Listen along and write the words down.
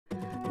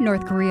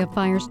North Korea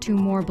fires 2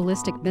 more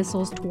ballistic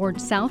missiles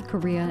toward South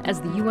Korea as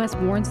the U.S.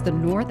 warns the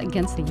North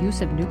against the use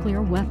of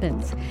nuclear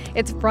weapons.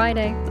 It's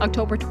Friday,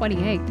 October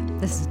 28th.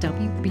 This is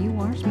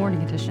WBUR's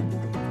Morning Edition.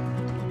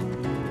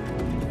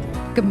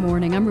 Good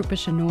morning, I'm Rupa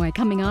Shenoy.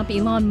 Coming up,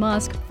 Elon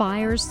Musk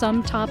fires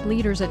some top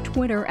leaders at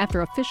Twitter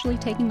after officially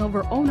taking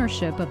over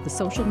ownership of the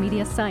social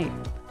media site.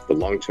 The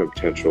long-term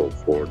potential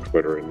for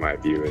Twitter, in my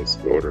view, is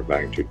the order of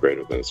magnitude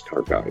greater than its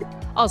current value.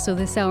 Also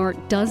this hour,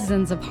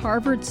 dozens of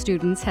Harvard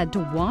students head to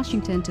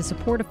Washington to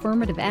support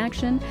affirmative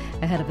action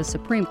ahead of a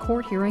Supreme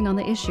Court hearing on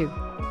the issue.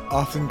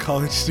 Often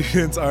college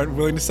students aren't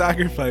willing to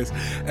sacrifice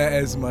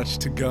as much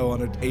to go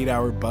on an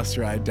 8-hour bus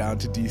ride down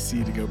to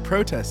D.C. to go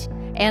protest.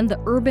 And the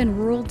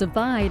urban-rural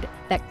divide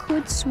that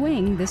could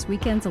swing this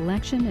weekend's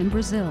election in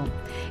Brazil.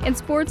 In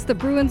sports, the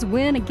Bruins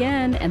win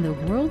again, and the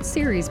World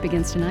Series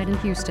begins tonight in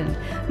Houston.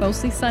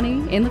 Mostly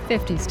sunny in the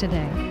 50s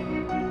today.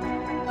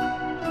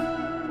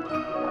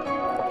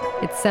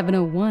 It's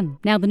 7:01.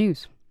 Now the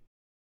news.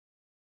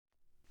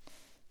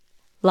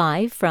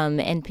 Live from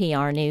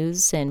NPR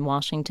News in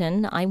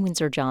Washington, I'm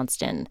Windsor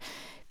Johnston.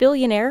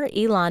 Billionaire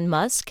Elon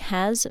Musk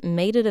has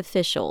made it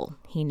official.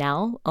 He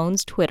now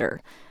owns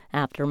Twitter.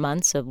 After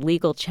months of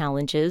legal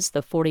challenges,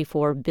 the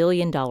 $44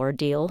 billion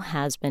deal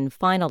has been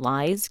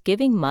finalized,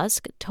 giving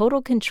Musk total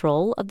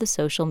control of the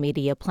social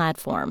media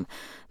platform.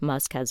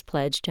 Musk has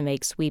pledged to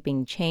make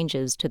sweeping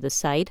changes to the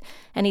site,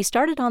 and he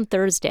started on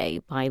Thursday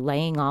by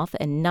laying off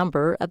a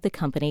number of the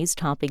company's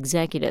top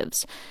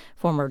executives.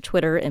 Former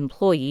Twitter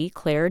employee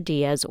Claire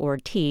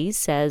Diaz-Ortiz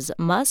says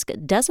Musk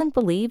doesn't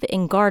believe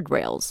in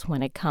guardrails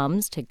when it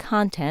comes to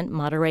content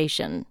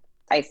moderation.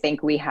 I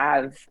think we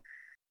have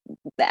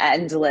the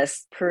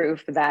endless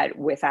proof that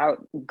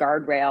without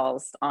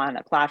guardrails on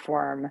a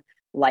platform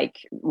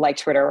like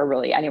Twitter or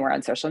really anywhere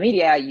on social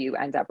media, you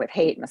end up with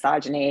hate,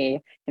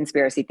 misogyny,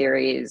 conspiracy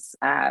theories,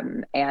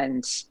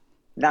 and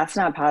that's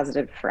not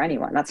positive for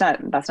anyone. That's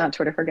not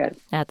Twitter for good.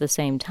 At the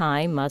same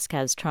time, Musk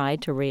has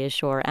tried to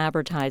reassure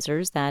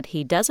advertisers that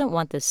he doesn't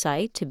want the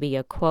site to be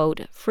a,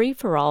 quote,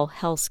 free-for-all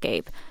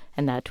hellscape,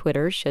 and that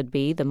Twitter should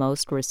be the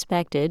most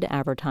respected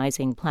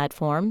advertising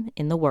platform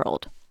in the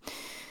world.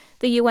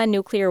 The UN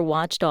nuclear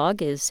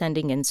watchdog is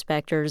sending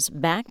inspectors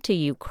back to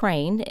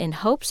Ukraine in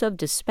hopes of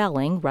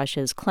dispelling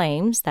Russia's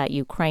claims that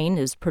Ukraine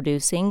is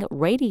producing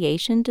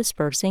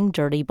radiation-dispersing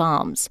dirty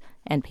bombs.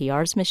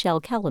 NPR's Michelle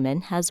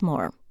Kellerman has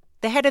more.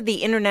 The head of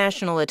the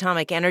International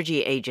Atomic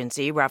Energy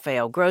Agency,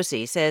 Rafael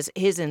Grossi, says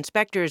his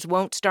inspectors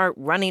won't start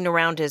running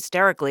around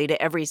hysterically to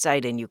every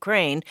site in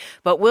Ukraine,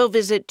 but will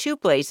visit 2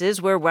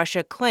 places where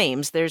Russia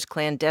claims there's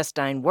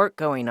clandestine work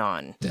going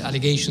on. The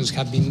allegations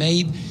have been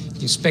made.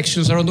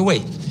 Inspections are on the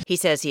way. He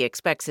says he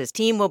expects his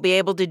team will be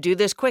able to do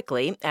this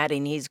quickly,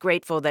 adding he's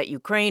grateful that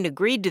Ukraine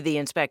agreed to the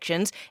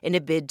inspections in a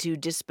bid to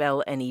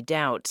dispel any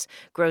doubts.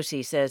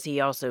 Grossi says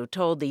he also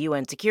told the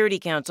UN Security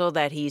Council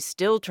that he's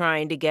still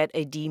trying to get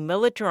a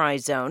demilitarized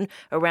zone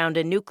around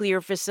a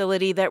nuclear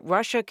facility that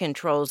Russia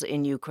controls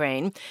in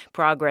Ukraine.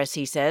 Progress,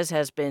 he says,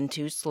 has been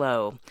too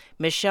slow.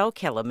 Michelle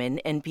Kellerman,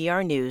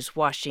 NPR News,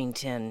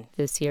 Washington.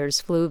 This year's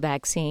flu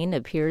vaccine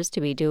appears to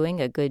be doing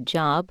a good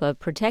job of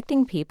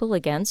protecting people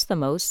against the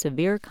most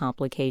severe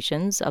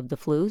complications of the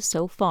flu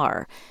so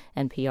far.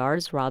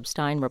 NPR's Rob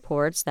Stein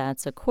reports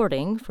that's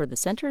according for the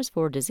Centers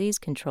for Disease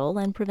Control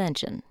and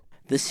Prevention.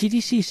 The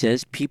CDC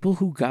says people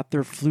who got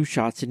their flu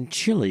shots in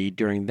Chile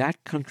during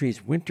that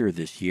country's winter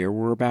this year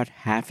were about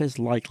half as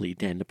likely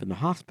to end up in the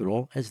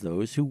hospital as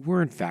those who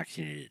weren't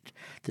vaccinated.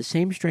 The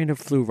same strain of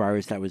flu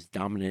virus that was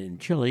dominant in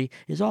Chile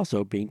is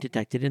also being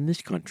detected in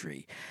this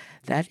country.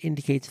 That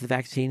indicates the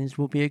vaccines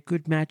will be a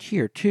good match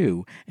here,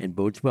 too, and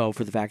bodes well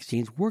for the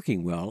vaccines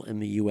working well in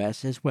the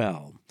U.S. as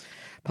well.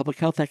 Public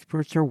health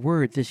experts are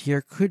worried this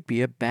year could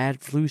be a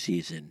bad flu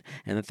season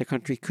and that the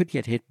country could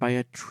get hit by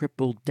a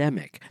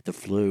triple-demic: the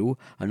flu,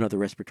 another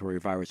respiratory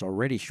virus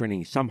already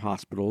straining some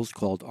hospitals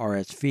called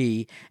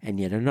RSV, and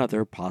yet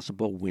another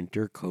possible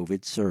winter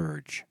COVID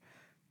surge.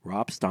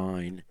 Rob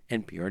Stein,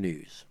 NPR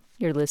News.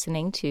 You're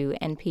listening to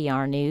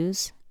NPR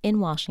News in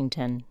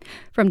Washington.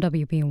 From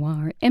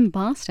WBUR in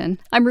Boston,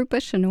 I'm Rupa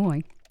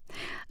Shenoy.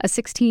 A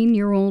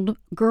 16-year-old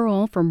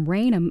girl from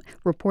Raynham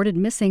reported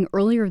missing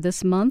earlier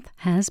this month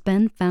has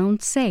been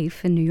found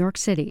safe in New York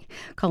City.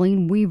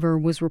 Colleen Weaver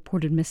was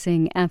reported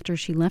missing after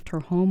she left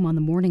her home on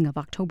the morning of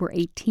October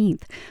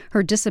 18th.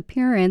 Her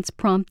disappearance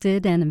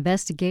prompted an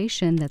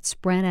investigation that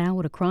spread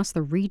out across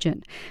the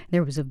region.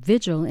 There was a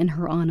vigil in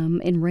her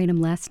honor in Raynham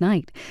last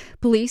night.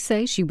 Police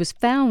say she was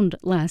found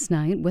last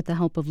night with the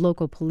help of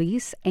local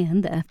police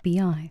and the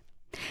FBI.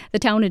 The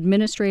town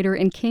administrator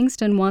in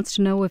Kingston wants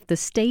to know if the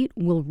state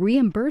will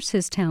reimburse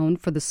his town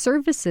for the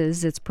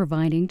services it's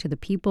providing to the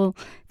people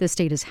the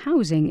state is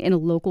housing in a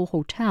local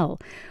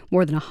hotel.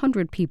 More than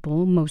 100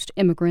 people, most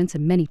immigrants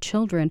and many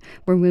children,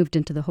 were moved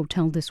into the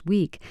hotel this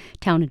week.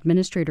 Town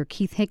Administrator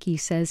Keith Hickey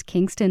says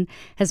Kingston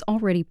has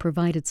already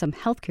provided some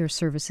health care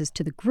services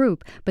to the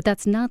group, but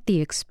that's not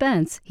the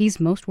expense he's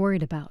most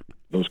worried about.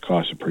 Those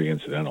costs are pretty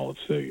incidental.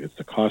 It's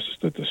the costs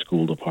that the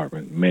school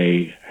department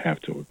may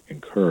have to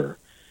incur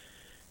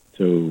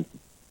to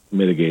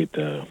mitigate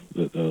the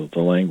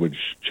language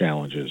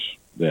challenges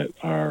that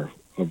are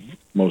of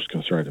most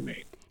concern to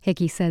me.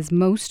 Hickey says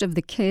most of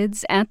the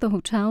kids at the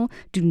hotel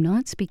do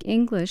not speak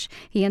English.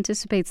 He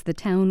anticipates the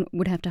town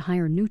would have to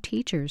hire new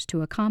teachers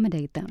to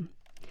accommodate them.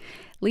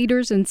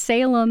 Leaders in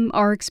Salem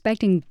are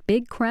expecting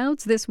big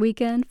crowds this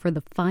weekend for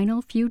the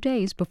final few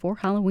days before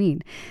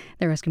Halloween.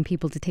 They're asking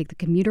people to take the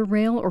commuter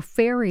rail or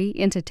ferry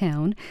into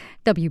town.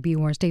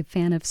 WBUR's Dave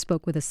Phaneuf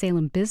spoke with a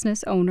Salem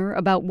business owner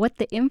about what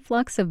the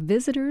influx of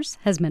visitors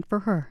has meant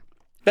for her.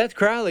 Beth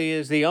Crowley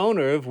is the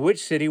owner of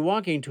Which City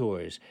Walking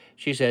Tours.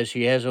 She says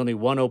she has only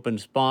one open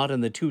spot in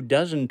the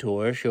 24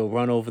 tour she'll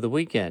run over the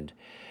weekend.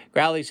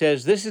 Crowley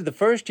says this is the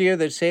first year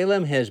that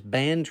Salem has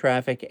banned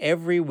traffic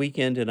every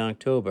weekend in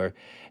October,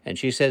 and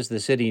she says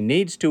the city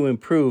needs to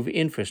improve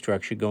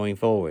infrastructure going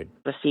forward.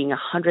 We're seeing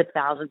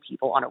 100,000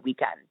 people on a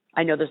weekend.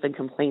 I know there's been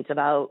complaints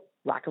about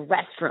lack of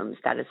restrooms.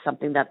 That is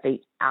something that they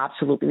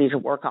absolutely need to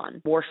work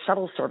on. More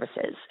shuttle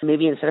services.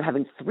 Maybe instead of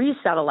having 3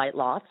 satellite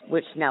lots,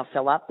 which now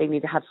fill up, they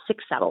need to have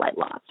 6 satellite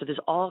lots. So there's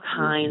all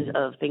kinds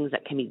of things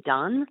that can be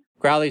done.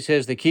 Crowley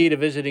says the key to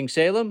visiting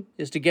Salem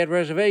is to get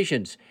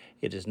reservations.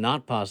 It is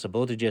not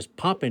possible to just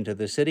pop into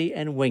the city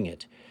and wing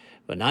it.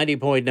 For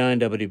 90.9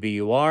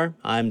 WBUR,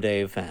 I'm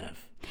Dave Phaneuf.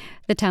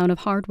 The town of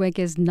Hardwick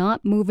is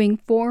not moving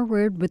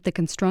forward with the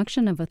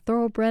construction of a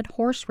thoroughbred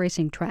horse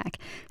racing track.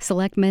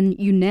 Selectmen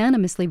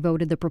unanimously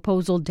voted the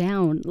proposal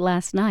down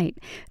last night.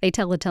 They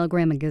tell the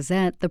Telegram and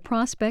Gazette the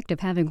prospect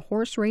of having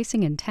horse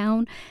racing in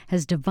town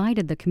has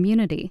divided the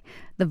community.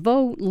 The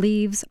vote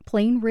leaves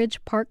Plain Ridge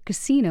Park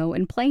Casino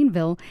in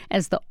Plainville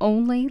as the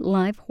only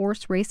live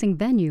horse racing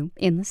venue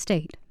in the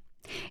state.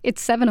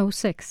 It's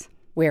 7:06.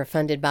 We're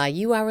funded by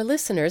you, our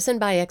listeners, and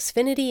by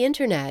Xfinity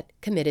Internet,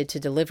 committed to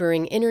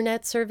delivering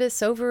internet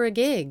service over a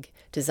gig,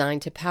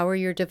 designed to power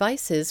your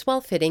devices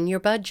while fitting your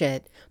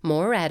budget.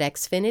 More at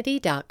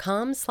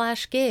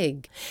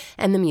xfinity.com/gig.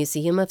 And the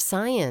Museum of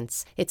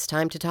Science. It's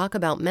time to talk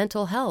about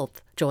mental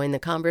health. Join the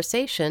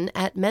conversation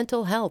at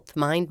Mental Health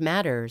Mind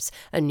Matters,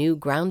 a new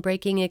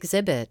groundbreaking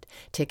exhibit.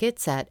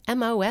 Tickets at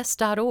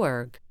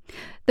mos.org.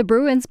 The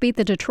Bruins beat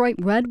the Detroit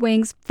Red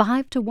Wings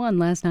 5-1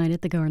 last night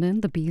at the Garden.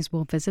 The Bees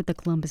will visit the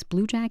Columbus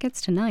Blue Jackets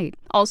tonight.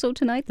 Also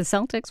tonight, the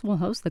Celtics will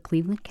host the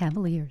Cleveland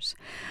Cavaliers.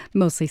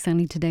 Mostly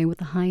sunny today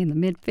with a high in the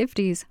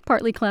mid-50s.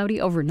 Partly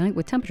cloudy overnight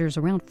with temperatures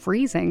around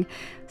freezing.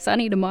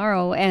 Sunny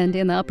tomorrow and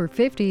in the upper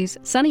 50s.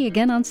 Sunny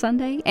again on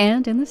Sunday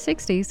and in the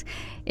 60s.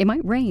 It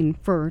might rain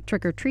for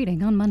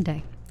trick-or-treating on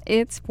Monday.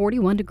 It's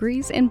 41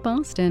 degrees in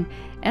Boston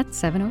at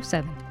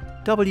 7:07.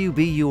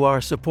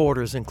 WBUR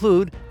supporters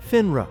include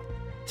FINRA,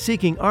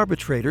 seeking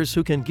arbitrators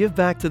who can give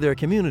back to their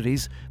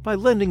communities by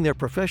lending their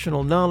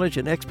professional knowledge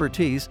and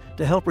expertise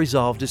to help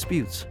resolve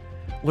disputes.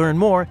 Learn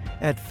more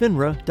at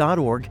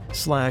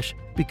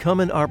finra.org/become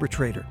an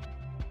arbitrator.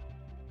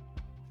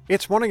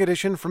 It's Morning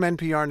Edition from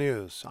NPR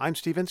News. I'm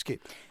Steve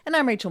Inskeep. And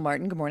I'm Rachel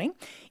Martin. Good morning.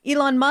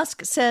 Elon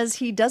Musk says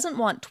he doesn't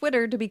want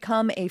Twitter to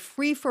become a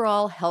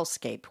free-for-all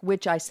hellscape,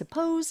 which I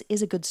suppose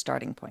is a good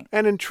starting point.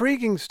 An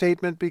intriguing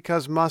statement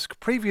because Musk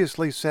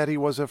previously said he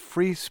was a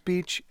free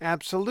speech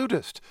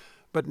absolutist.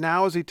 But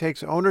now, as he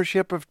takes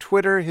ownership of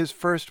Twitter, his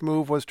first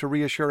move was to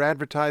reassure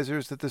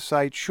advertisers that the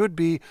site should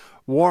be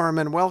warm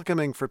and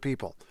welcoming for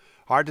people.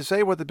 Hard to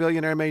say what the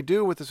billionaire may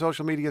do with the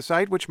social media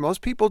site, which most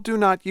people do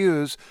not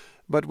use,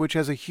 but which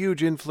has a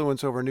huge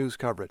influence over news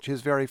coverage. His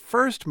very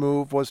first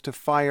move was to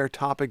fire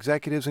top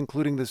executives,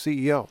 including the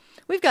CEO.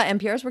 We've got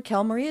NPR's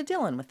Raquel Maria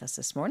Dillon with us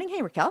this morning.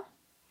 Hey, Raquel.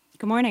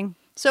 Good morning.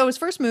 So his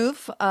first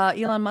move,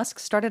 Elon Musk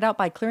started out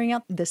by clearing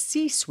out the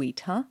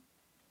C-suite, huh?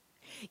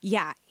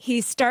 Yeah,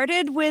 he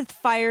started with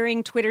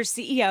firing Twitter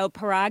CEO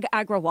Parag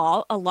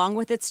Agrawal, along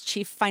with its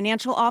chief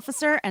financial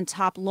officer and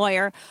top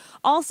lawyer.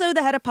 Also,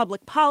 the head of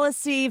public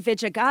policy,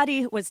 Vijay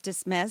Gadde, was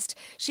dismissed.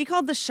 She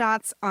called the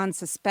shots on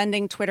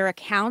suspending Twitter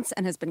accounts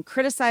and has been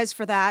criticized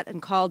for that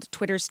and called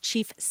Twitter's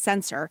chief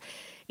censor.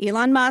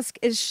 Elon Musk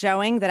is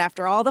showing that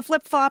after all the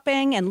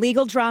flip-flopping and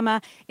legal drama,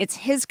 it's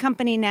his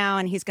company now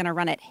and he's going to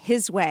run it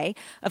his way.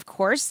 Of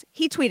course,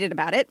 he tweeted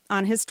about it.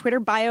 On his Twitter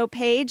bio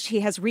page,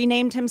 he has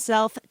renamed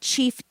himself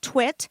Chief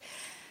Twit.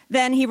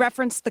 Then he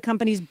referenced the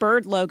company's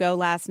bird logo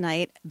last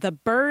night. The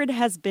bird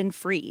has been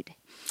freed.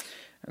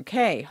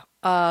 Okay,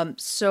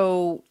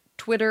 so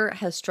Twitter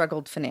has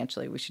struggled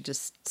financially. We should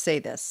just say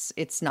this.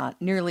 It's not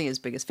nearly as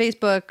big as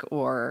Facebook,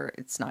 or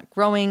it's not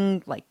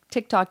growing like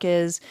TikTok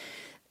is.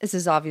 This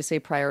is obviously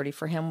a priority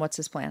for him. What's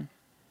his plan?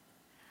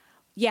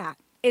 Yeah,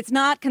 it's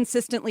not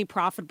consistently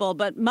profitable,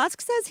 but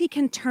Musk says he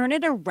can turn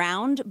it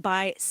around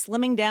by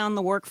slimming down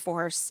the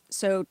workforce.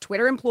 So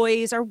Twitter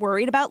employees are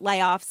worried about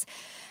layoffs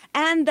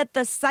and that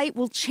the site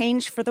will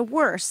change for the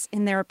worse,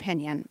 in their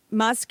opinion.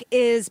 Musk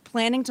is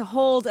planning to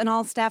hold an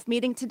all-staff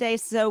meeting today,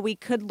 so we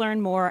could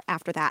learn more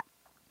after that.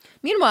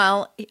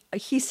 Meanwhile,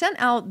 he sent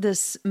out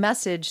this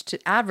message to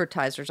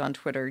advertisers on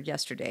Twitter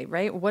yesterday,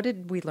 right? What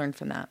did we learn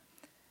from that?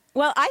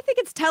 Well, I think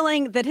it's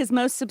telling that his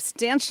most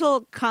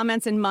substantial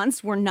comments in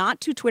months were not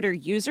to Twitter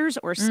users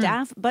or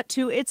staff, but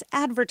to its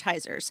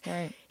advertisers.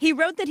 Right. He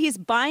wrote that he's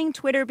buying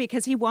Twitter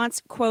because he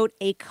wants, quote,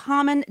 a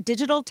common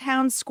digital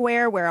town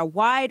square where a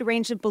wide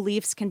range of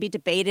beliefs can be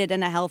debated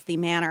in a healthy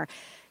manner.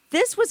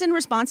 This was in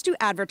response to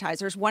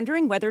advertisers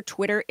wondering whether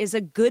Twitter is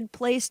a good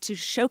place to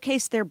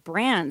showcase their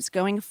brands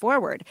going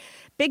forward.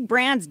 Big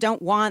brands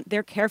don't want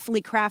their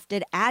carefully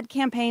crafted ad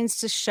campaigns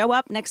to show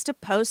up next to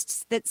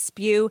posts that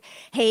spew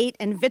hate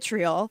and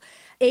vitriol.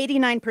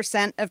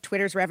 89% of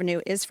Twitter's revenue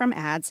is from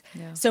ads.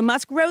 Yeah. So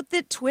Musk wrote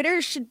that Twitter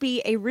should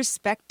be a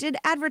respected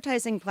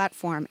advertising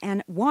platform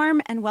and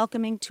warm and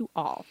welcoming to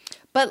all.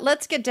 But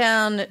let's get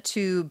down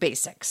to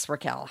basics,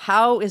 Raquel.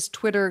 How is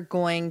Twitter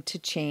going to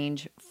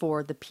change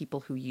for the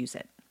people who use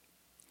it?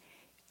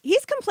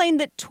 He's complained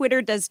that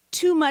Twitter does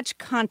too much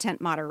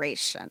content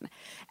moderation.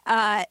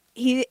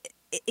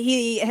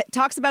 He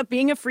talks about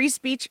being a free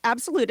speech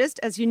absolutist,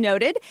 as you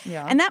noted,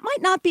 and that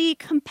might not be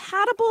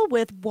compatible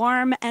with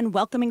warm and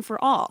welcoming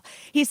for all.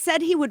 He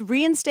said he would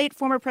reinstate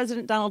former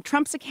President Donald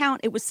Trump's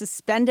account. It was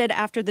suspended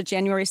after the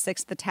January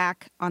 6th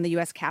attack on the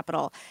U.S.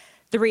 Capitol.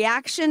 The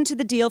reaction to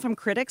the deal from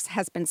critics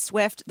has been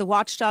swift. The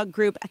watchdog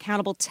group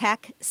Accountable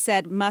Tech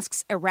said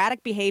Musk's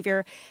erratic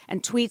behavior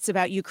and tweets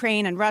about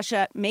Ukraine and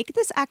Russia make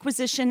this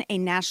acquisition a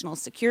national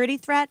security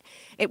threat.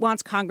 It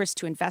wants Congress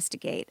to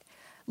investigate.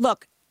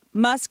 Look,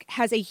 Musk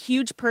has a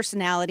huge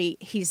personality.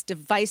 He's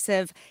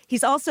divisive.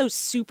 He's also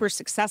super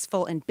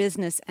successful in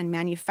business and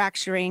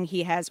manufacturing.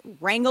 He has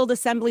wrangled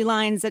assembly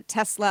lines at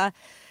Tesla,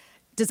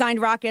 designed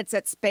rockets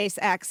at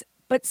SpaceX.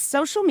 But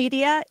social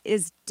media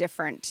is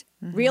different.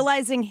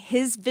 Realizing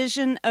his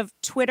vision of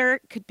Twitter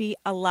could be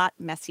a lot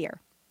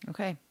messier.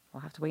 Okay,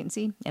 we'll have to wait and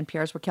see.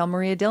 NPR's Raquel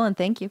Maria Dillon,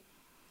 thank you.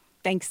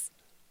 Thanks.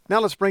 Now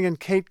let's bring in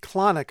Kate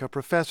Klonick, a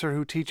professor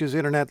who teaches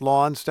internet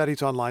law and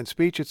studies online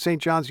speech at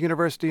St. John's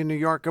University in New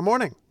York. Good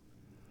morning.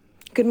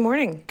 Good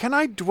morning. Can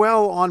I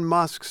dwell on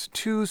Musk's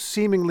two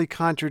seemingly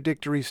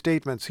contradictory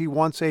statements? He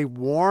wants a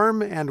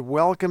warm and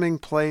welcoming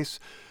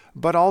place,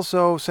 but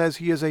also says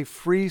he is a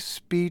free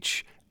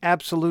speech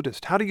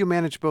absolutist. How do you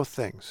manage both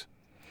things?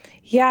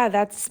 Yeah,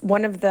 that's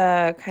one of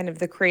the kind of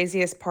the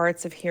craziest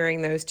parts of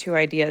hearing those two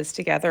ideas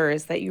together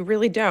is that you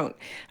really don't.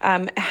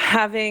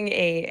 Having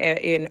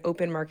an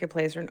open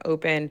marketplace or an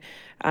open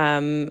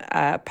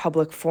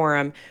public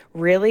forum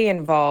really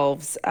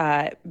involves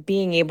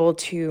being able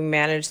to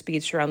manage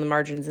speech around the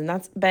margins. And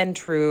that's been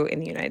true in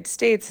the United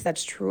States.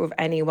 That's true of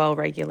any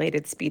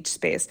well-regulated speech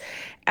space.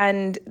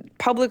 And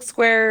public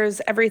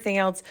squares, everything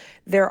else,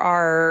 there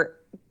are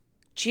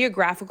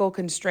geographical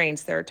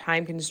constraints, there are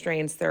time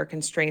constraints, there are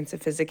constraints of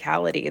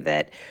physicality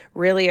that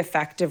really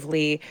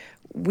effectively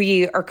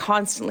we are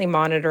constantly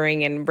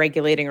monitoring and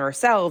regulating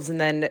ourselves. And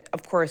then,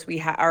 of course,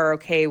 we are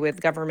okay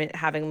with government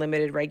having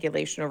limited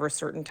regulation over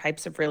certain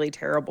types of really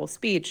terrible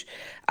speech.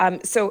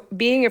 So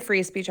being a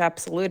free speech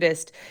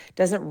absolutist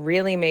doesn't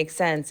really make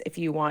sense if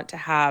you want to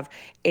have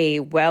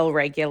a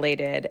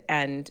well-regulated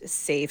and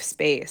safe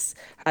space.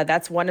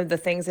 That's one of the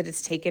things that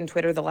it's taken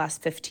Twitter the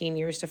last 15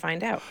 years to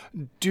find out.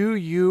 Do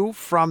you,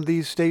 from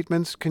these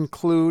statements,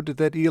 conclude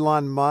that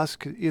Elon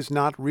Musk is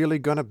not really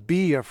going to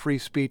be a free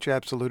speech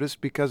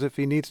absolutist because if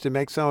he needs to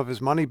make some of his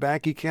money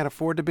back, he can't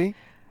afford to be?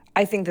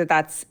 I think that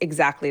that's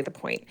exactly the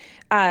point.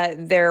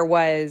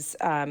 There's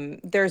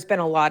been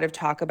a lot of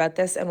talk about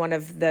this, and one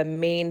of the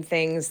main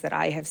things that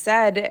I have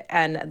said,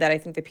 and that I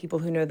think the people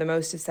who know the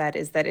most have said,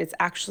 is that it's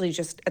actually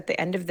just at the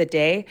end of the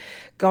day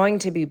going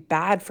to be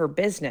bad for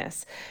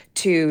business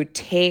to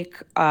take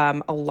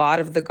a lot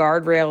of the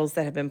guardrails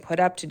that have been put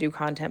up to do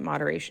content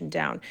moderation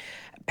down.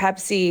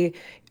 Pepsi,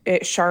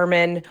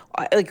 Charmin,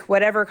 like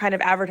whatever kind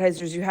of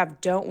advertisers you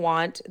have, don't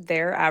want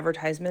their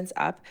advertisements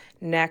up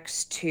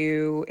next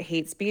to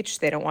hate speech.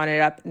 They don't want it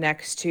up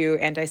next to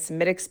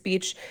anti-Semitic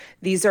speech.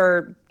 These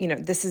are,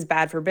 this is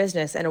bad for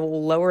business and it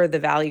will lower the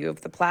value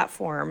of the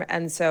platform.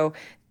 And so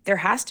there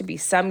has to be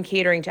some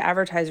catering to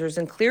advertisers.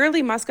 And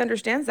clearly Musk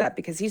understands that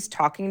because he's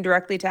talking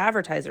directly to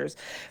advertisers.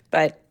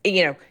 But,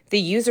 the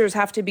users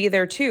have to be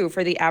there too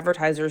for the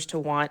advertisers to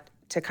want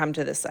to come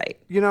to the site.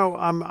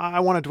 I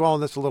want to dwell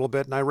on this a little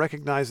bit, and I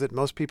recognize that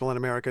most people in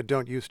America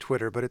don't use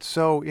Twitter, but it's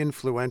so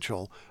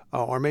influential,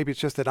 or maybe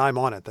it's just that I'm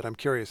on it, that I'm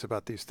curious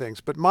about these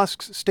things. But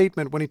Musk's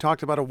statement, when he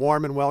talked about a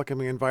warm and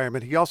welcoming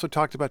environment, he also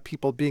talked about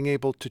people being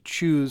able to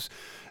choose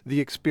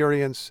the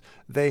experience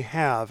they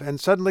have. And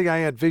suddenly I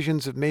had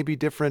visions of maybe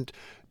different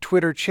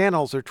Twitter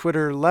channels or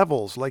Twitter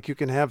levels, like you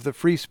can have the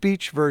free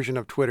speech version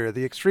of Twitter,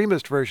 the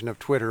extremist version of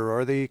Twitter,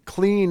 or the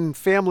clean,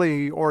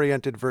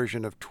 family-oriented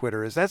version of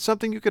Twitter. Is that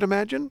something you could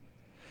imagine?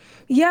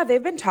 Yeah,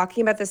 they've been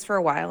talking about this for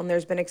a while, and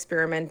there's been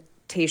experimentation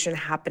experimentation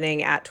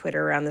happening at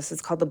Twitter around this.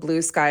 It's called the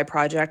Blue Sky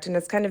Project, and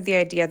it's kind of the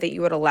idea that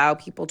you would allow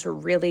people to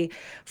really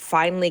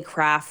finely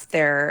craft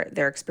their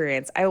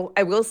experience.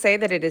 I will say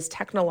that it is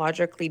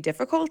technologically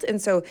difficult,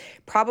 and so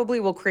probably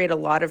will create a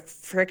lot of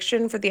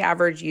friction for the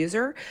average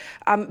user.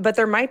 But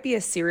there might be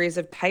a series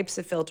of types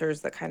of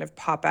filters that kind of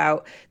pop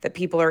out that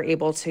people are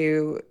able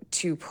to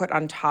put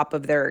on top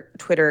of their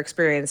Twitter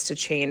experience to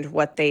change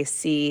what they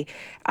see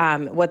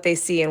and what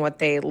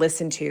they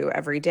listen to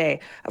every day.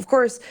 Of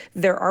course,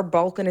 there are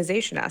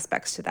balkanization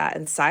aspects to that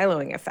and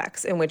siloing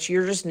effects in which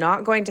you're just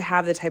not going to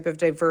have the type of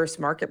diverse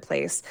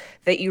marketplace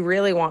that you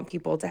really want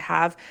people to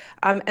have,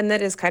 and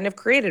that is kind of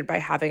created by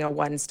having a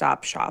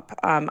one-stop shop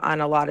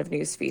on a lot of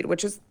newsfeed,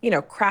 which is,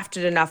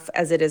 crafted enough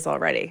as it is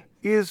already.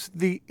 Is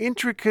the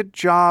intricate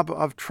job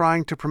of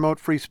trying to promote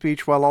free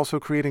speech while also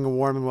creating a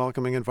warm and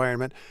welcoming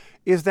environment,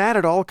 is that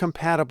at all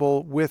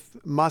compatible with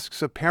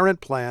Musk's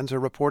apparent plans or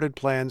reported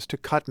plans to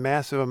cut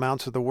massive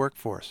amounts of the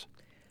workforce?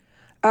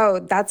 Oh,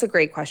 that's a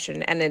great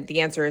question. And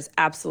the answer is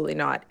absolutely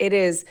not. It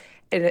is,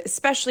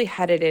 especially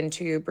headed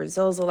into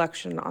Brazil's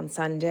election on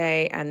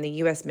Sunday and the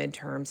U.S.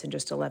 midterms in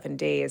just 11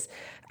 days.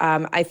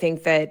 I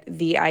think that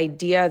the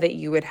idea that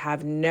you would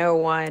have no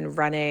one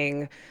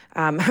running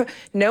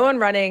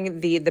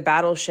the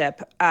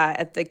battleship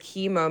at the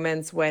key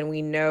moments when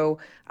we know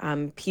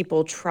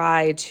people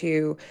try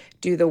to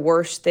do the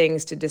worst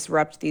things to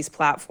disrupt these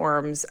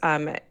platforms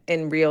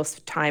in real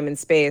time and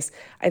space,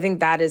 I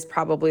think that is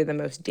probably the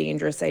most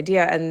dangerous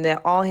idea. And the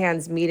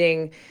all-hands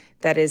meeting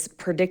that is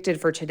predicted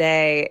for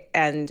today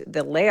and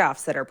the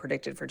layoffs that are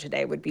predicted for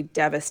today would be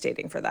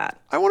devastating for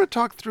that. I want to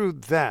talk through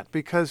that,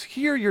 because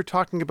here you're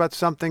talking about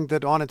something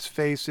that on its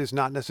face is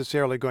not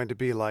necessarily going to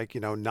be like,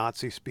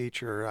 Nazi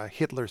speech or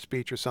Hitler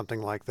speech or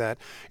something like that.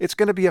 It's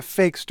going to be a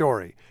fake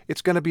story.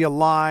 It's going to be a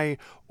lie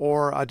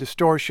or a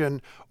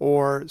distortion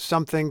or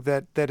something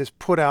that is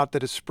put out,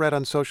 that is spread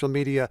on social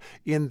media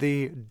in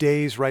the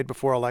days right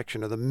before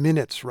election or the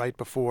minutes right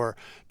before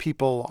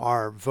people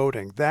are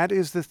voting. That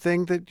is the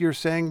thing that you're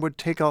saying would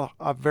take a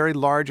very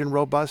large and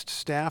robust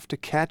staff to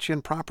catch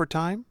in proper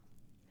time?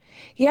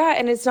 Yeah,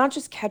 and it's not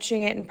just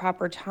catching it in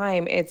proper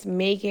time. It's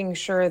making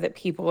sure that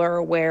people are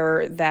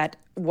aware that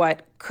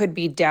what could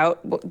be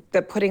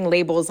that putting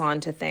labels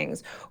onto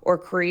things or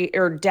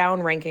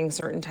downranking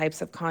certain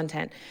types of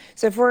content.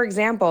 So, for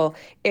example,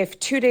 if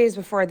 2 days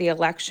before the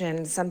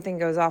election, something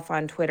goes off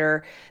on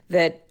Twitter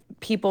that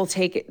people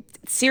take it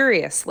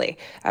seriously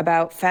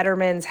about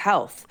Fetterman's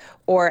health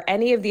or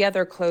any of the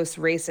other close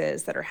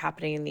races that are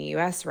happening in the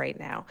U.S. right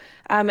now,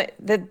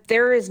 that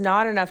there is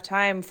not enough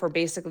time for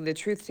basically the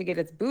truth to get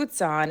its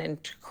boots on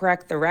and to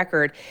correct the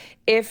record.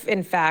 If,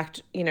 in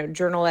fact,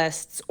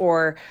 journalists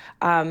or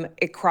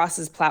it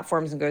crosses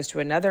platforms and goes to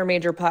another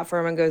major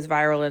platform and goes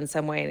viral in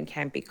some way and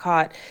can't be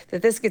caught,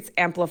 that this gets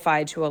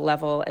amplified to a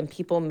level and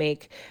people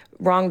make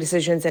wrong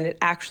decisions and it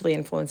actually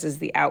influences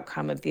the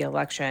outcome of the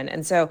election.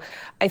 And so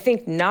I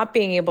think not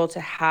being able to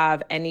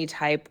have any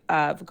type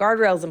of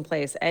guardrails in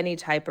place, any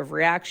type of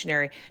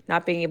reactionary,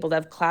 not being able to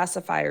have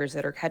classifiers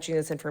that are catching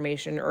this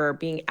information or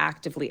being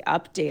actively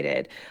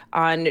updated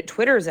on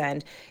Twitter's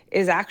end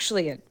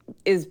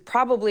is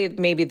probably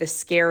maybe the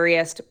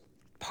scariest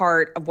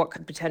part of what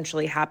could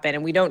potentially happen.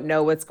 And we don't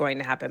know what's going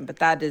to happen, but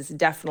that is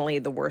definitely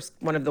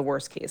one of the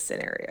worst case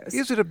scenarios.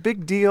 Is it a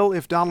big deal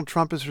if Donald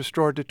Trump is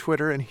restored to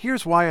Twitter? And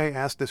here's why I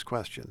ask this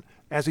question.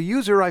 As a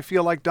user, I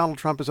feel like Donald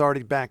Trump is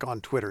already back on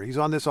Twitter. He's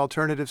on this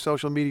alternative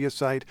social media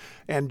site,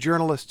 and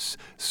journalists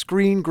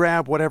screen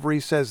grab whatever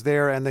he says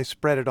there and they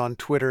spread it on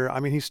Twitter.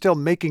 I mean, he's still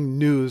making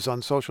news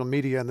on social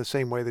media in the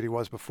same way that he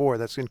was before.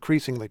 That's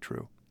increasingly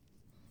true.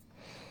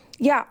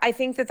 Yeah, I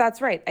think that that's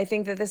right. I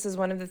think that this is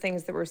one of the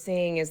things that we're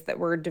seeing is that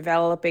we're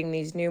developing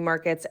these new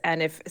markets.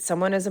 And if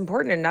someone is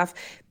important enough,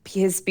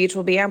 his speech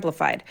will be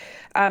amplified.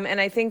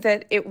 And I think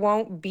that it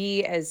won't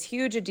be as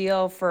huge a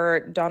deal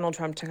for Donald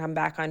Trump to come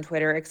back on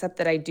Twitter, except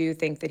that I do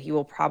think that he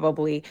will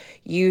probably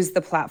use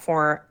the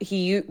platform.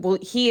 He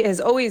has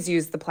always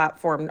used the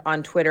platform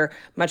on Twitter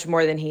much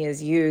more than he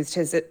has used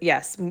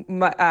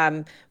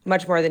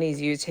much more than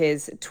he's used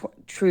his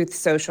Truth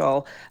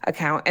Social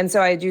account. And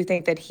so I do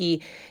think that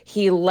he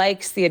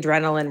likes the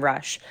adrenaline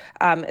rush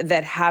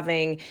that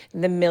having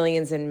the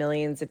millions and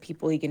millions of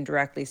people he can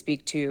directly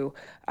speak to.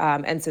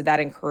 And so that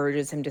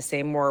encourages him to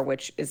say more,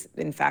 which is,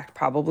 in fact,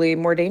 probably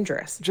more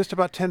dangerous. Just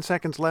about 10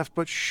 seconds left,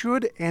 but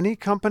should any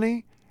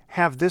company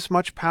have this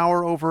much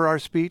power over our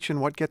speech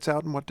and what gets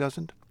out and what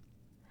doesn't?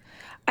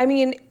 I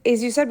mean,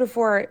 as you said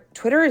before,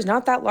 Twitter is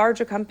not that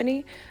large a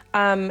company.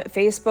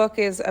 Facebook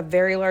is a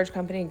very large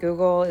company.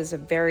 Google is a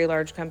very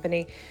large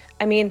company.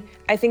 I mean,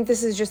 I think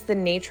this is just the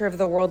nature of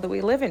the world that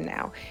we live in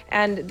now.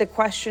 And the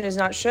question is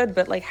not should,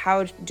 but like,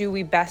 how do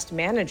we best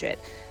manage it?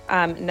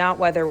 Not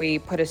whether we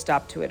put a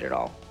stop to it at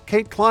all.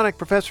 Kate Klonick,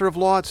 professor of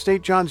law at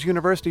St. John's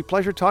University.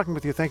 Pleasure talking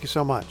with you. Thank you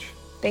so much.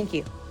 Thank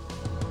you.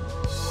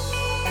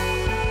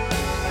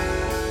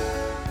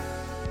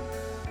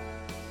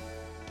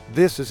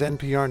 This is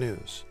NPR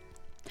News.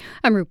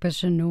 I'm Rupa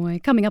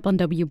Shenoy. Coming up on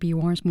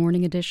WBUR's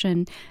Morning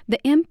Edition,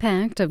 the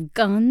impact of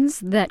guns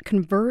that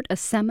convert a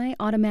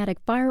semi-automatic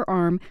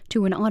firearm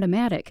to an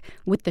automatic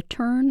with the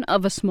turn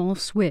of a small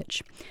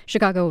switch.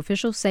 Chicago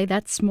officials say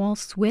that small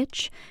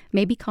switch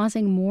may be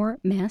causing more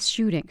mass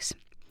shootings.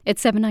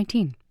 It's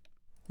 7:19.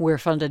 We're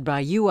funded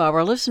by you,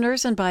 our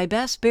listeners, and by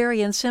Bass,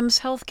 Berry & Sims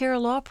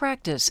Healthcare Law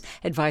Practice,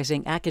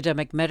 advising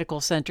academic medical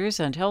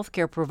centers and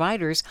healthcare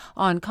providers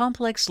on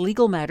complex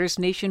legal matters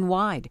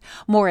nationwide.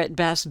 More at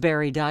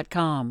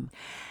bassberry.com.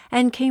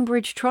 And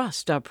Cambridge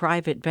Trust, a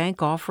private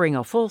bank offering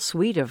a full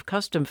suite of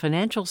custom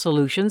financial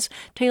solutions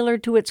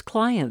tailored to its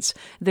clients.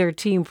 Their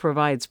team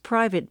provides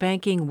private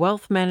banking,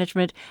 wealth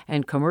management,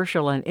 and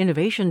commercial and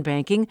innovation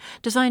banking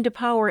designed to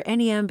power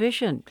any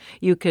ambition.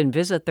 You can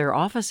visit their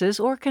offices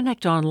or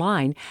connect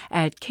online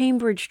at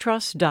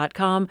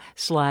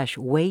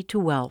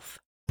cambridgetrust.com/way-to-wealth.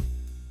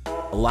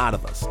 A lot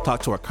of us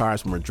talk to our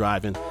cars when we're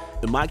driving.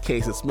 In my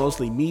case, it's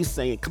mostly me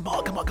saying, come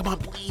on,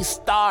 please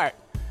start.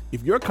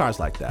 If your car's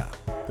like that,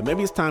 then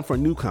maybe it's time for a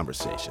new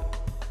conversation.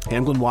 Hey,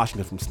 I'm Glenn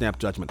Washington from Snap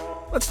Judgment.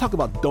 Let's talk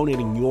about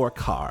donating your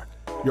car,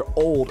 your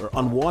old or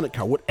unwanted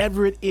car,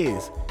 whatever it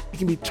is. It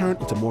can be turned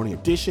into Morning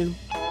Edition,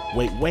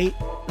 Wait,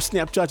 or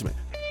Snap Judgment.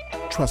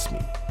 Trust me,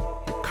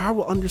 your car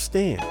will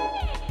understand.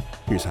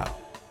 Here's how.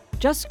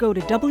 Just go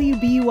to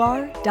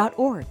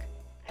WBUR.org.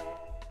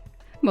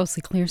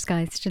 Mostly clear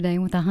skies today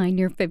with a high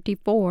near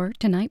 54.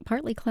 Tonight,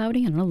 partly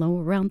cloudy and a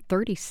low around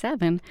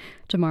 37.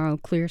 Tomorrow,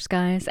 clear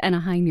skies and a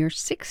high near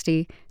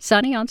 60.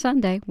 Sunny on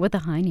Sunday with a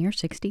high near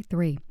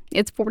 63.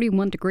 It's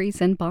 41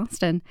 degrees in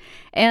Boston.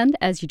 And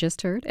as you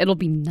just heard, it'll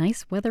be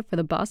nice weather for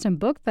the Boston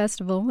Book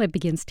Festival. It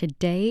begins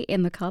today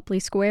in the Copley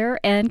Square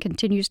and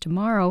continues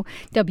tomorrow.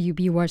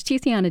 WBUR's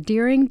Tiziana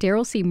Deering,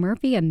 Daryl C.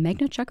 Murphy, and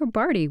Meghna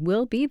Chakrabarty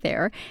will be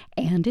there,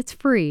 and it's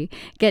free.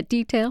 Get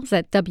details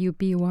at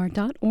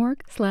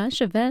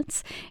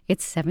wbur.org/events.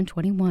 It's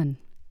 7:21.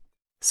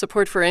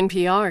 Support for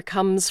NPR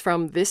comes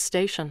from this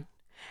station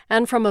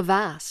and from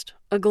Avast,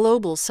 a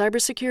global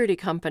cybersecurity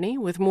company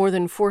with more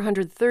than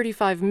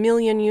 435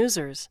 million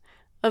users.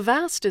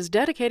 Avast is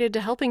dedicated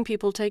to helping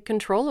people take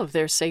control of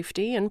their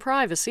safety and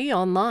privacy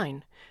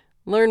online.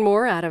 Learn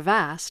more at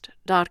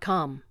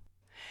avast.com.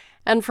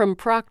 And from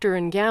Procter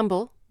 &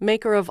 Gamble,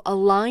 maker of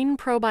Align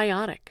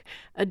Probiotic,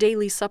 a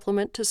daily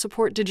supplement to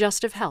support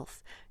digestive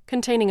health,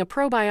 containing a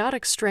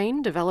probiotic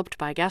strain developed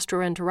by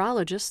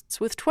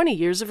gastroenterologists with 20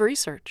 years of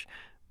research.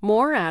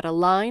 More at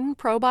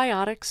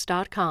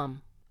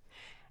alignprobiotics.com.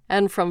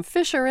 And from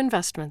Fisher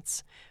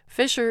Investments.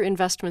 Fisher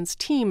Investments'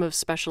 team of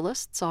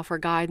specialists offer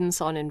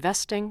guidance on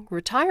investing,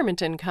 retirement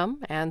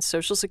income, and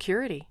Social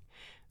Security.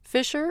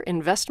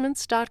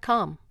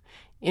 FisherInvestments.com.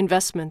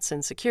 Investments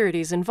in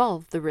securities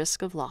involve the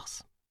risk of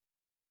loss.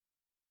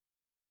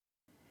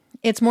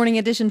 It's Morning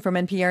Edition from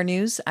NPR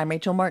News. I'm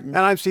Rachel Martin.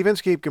 And I'm Steve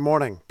Inskeep. Good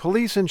morning.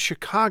 Police in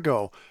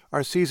Chicago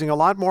are seizing a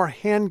lot more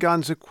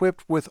handguns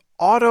equipped with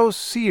auto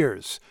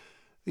sears.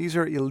 These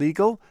are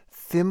illegal,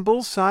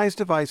 thimble-sized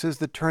devices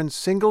that turn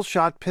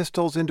single-shot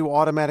pistols into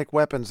automatic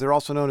weapons. They're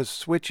also known as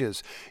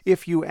switches.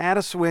 If you add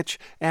a switch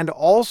and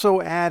also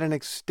add an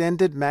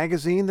extended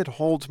magazine that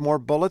holds more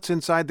bullets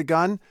inside the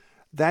gun,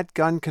 that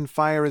gun can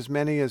fire as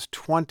many as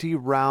 20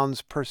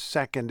 rounds per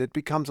second. It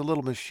becomes a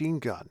little machine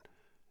gun.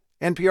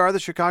 NPR, the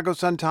Chicago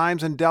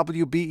Sun-Times, and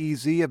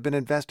WBEZ have been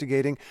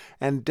investigating,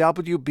 and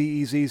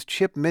WBEZ's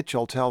Chip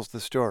Mitchell tells the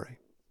story.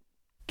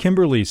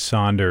 Kimberly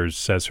Saunders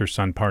says her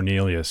son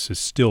Parnelius is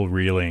still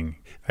reeling.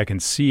 I can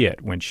see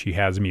it when she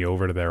has me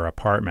over to their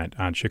apartment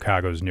on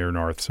Chicago's near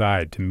North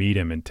Side to meet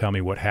him and tell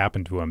me what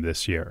happened to him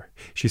this year.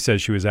 She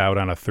says she was out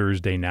on a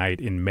Thursday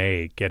night in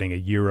May getting a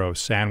Euro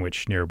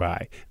sandwich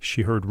nearby.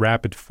 She heard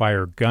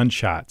rapid-fire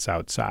gunshots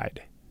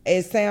outside.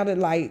 It sounded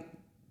like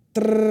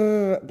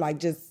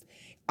just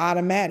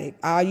automatic.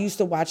 I used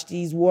to watch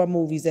these war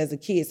movies as a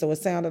kid, so it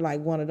sounded like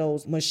one of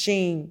those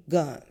machine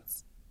guns.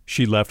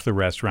 She left the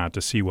restaurant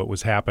to see what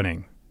was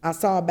happening. I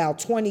saw about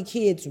 20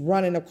 kids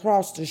running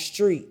across the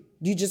street.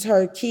 You just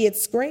heard kids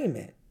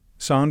screaming.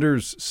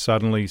 Saunders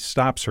suddenly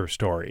stops her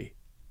story.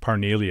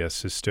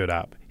 Parnelius has stood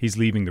up. He's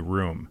leaving the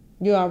room.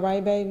 You all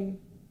right, baby?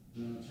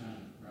 I'm trying to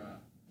cry.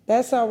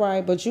 That's all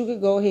right, but you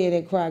could go ahead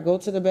and cry. Go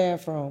to the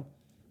bathroom.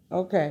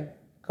 Okay.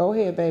 Go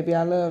ahead, baby.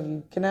 I love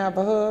you. Can I have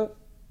a hug?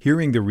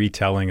 Hearing the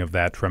retelling of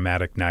that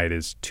traumatic night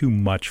is too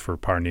much for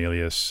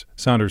Parnelius.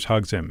 Saunders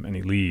hugs him and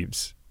he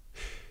leaves.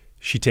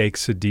 She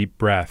takes a deep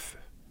breath.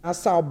 I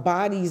saw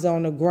bodies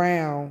on the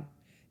ground.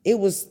 It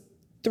was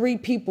 3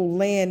 people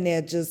laying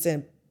there just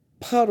in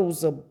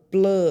puddles of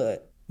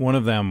blood. One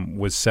of them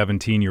was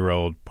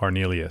 17-year-old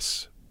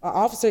Parnelius. An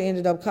officer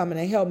ended up coming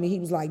and helped me. He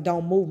was like,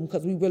 don't move him,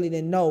 because we really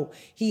didn't know.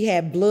 He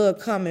had blood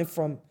coming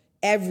from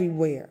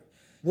everywhere.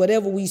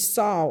 Whatever we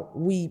saw,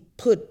 we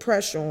put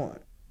pressure on.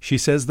 She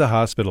says the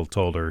hospital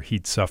told her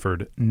he'd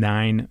suffered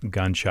 9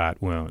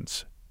 gunshot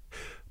wounds.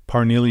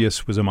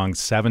 Parnelius was among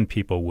 7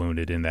 people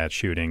wounded in that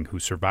shooting who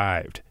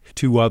survived.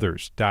 2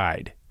 others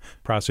died.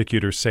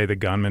 Prosecutors say the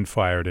gunman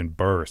fired in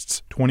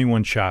bursts,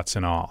 21 shots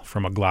in all,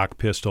 from a Glock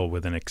pistol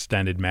with an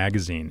extended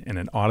magazine and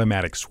an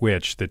automatic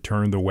switch that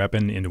turned the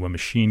weapon into a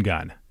machine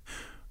gun.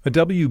 A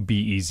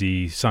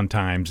WBEZ,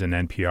 Sun-Times, and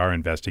NPR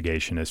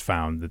investigation has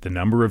found that the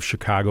number of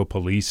Chicago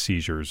police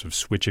seizures of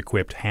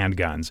switch-equipped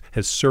handguns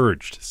has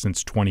surged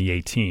since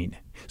 2018.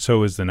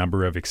 So is the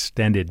number of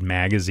extended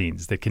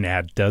magazines that can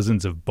add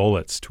dozens of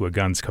bullets to a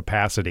gun's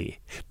capacity.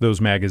 Those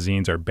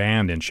magazines are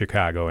banned in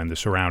Chicago and the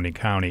surrounding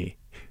county.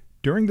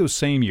 During those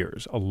same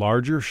years, a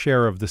larger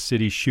share of the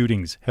city's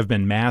shootings have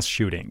been mass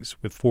shootings,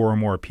 with 4 or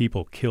more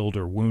people killed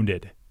or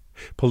wounded.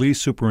 Police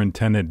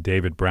Superintendent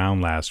David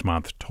Brown last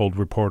month told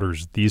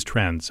reporters these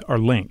trends are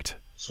linked.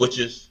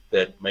 Switches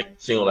that make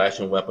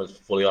single-action weapons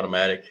fully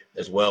automatic,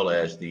 as well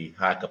as the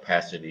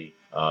high-capacity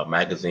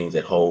magazines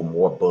that hold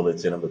more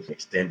bullets in them with an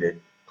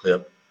extended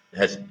clip,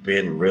 has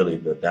been really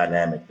the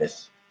dynamic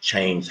that's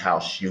changed how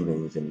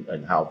shootings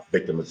and how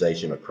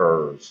victimization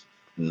occurs.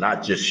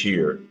 Not just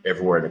here,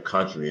 everywhere in the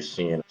country is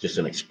seeing just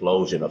an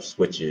explosion of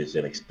switches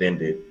and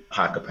extended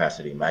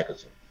high-capacity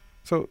magazines.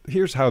 So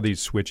here's how these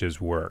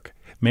switches work.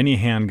 Many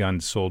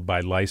handguns sold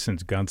by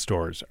licensed gun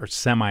stores are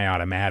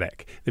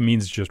semi-automatic. That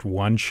means just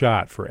one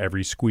shot for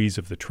every squeeze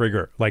of the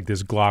trigger, like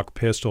this Glock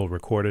pistol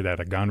recorded at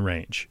a gun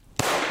range.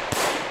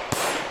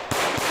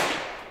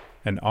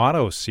 An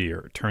auto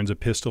sear turns a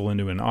pistol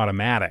into an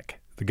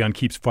automatic. The gun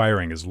keeps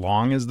firing as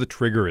long as the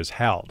trigger is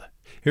held.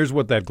 Here's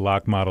what that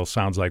Glock model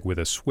sounds like with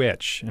a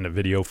switch in a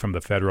video from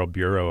the Federal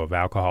Bureau of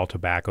Alcohol,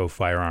 Tobacco,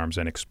 Firearms,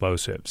 and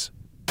Explosives.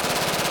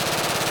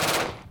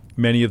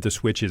 Many of the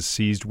switches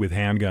seized with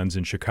handguns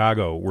in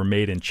Chicago were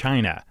made in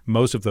China.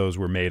 Most of those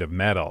were made of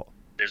metal.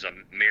 There's a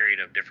myriad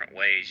of different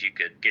ways you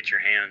could get your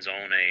hands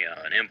on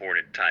an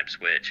imported type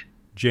switch.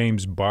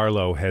 James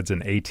Barlow heads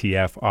an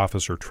ATF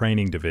officer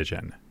training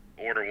division.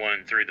 Order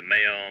one through the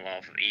mail,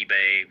 off of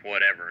eBay,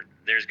 whatever.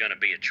 There's going to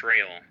be a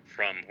trail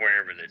from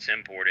wherever that's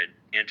imported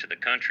into the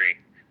country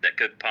that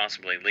could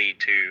possibly lead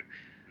to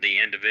the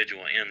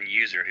individual end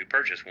user who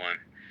purchased one.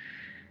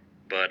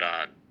 But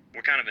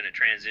we're kind of in a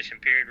transition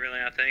period, really,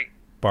 I think.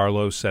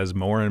 Barlow says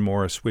more and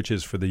more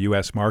switches for the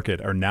U.S.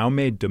 market are now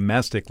made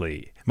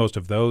domestically. Most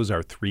of those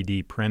are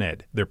 3D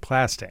printed. They're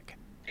plastic.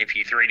 If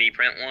you 3D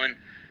print one,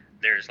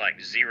 there's like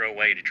zero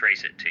way to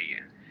trace it to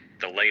you.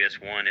 The latest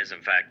one is,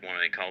 in fact, one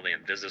they call the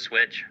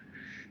InvisiSwitch.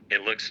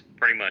 It looks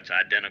pretty much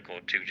identical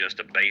to just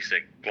a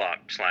basic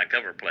Glock slide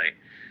cover plate.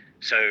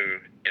 So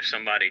if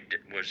somebody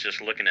was just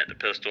looking at the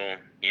pistol,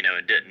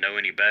 and didn't know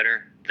any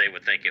better, they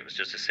would think it was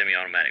just a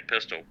semi-automatic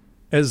pistol.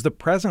 As the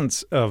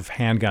presence of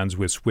handguns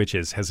with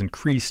switches has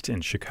increased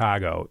in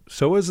Chicago,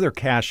 so has their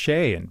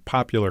cachet in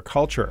popular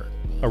culture.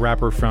 A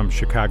rapper from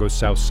Chicago's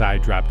South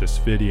Side dropped this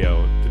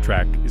video. The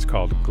track is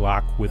called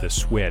Glock with a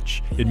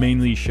Switch. It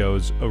mainly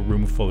shows a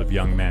room full of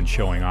young men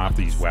showing off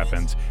these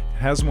weapons. It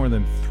has more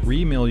than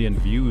 3 million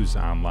views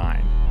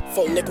online.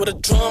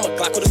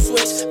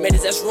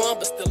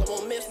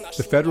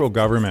 The federal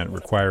government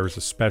requires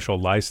a special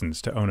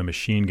license to own a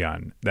machine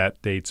gun.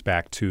 That dates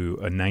back to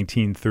a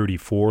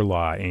 1934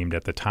 law aimed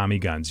at the Tommy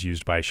guns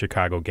used by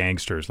Chicago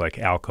gangsters like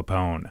Al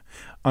Capone.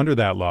 Under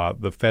that law,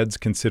 the feds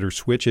consider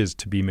switches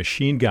to be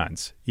machine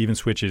guns, even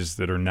switches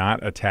that are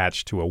not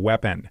attached to a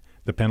weapon.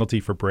 The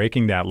penalty for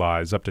breaking that law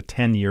is up to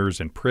 10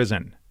 years in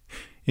prison.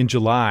 In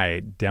July,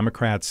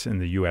 Democrats in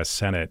the U.S.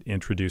 Senate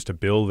introduced a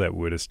bill that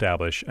would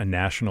establish a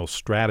national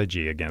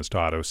strategy against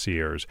auto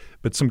sears,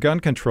 but some gun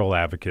control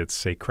advocates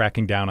say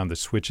cracking down on the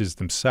switches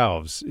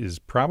themselves is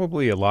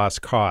probably a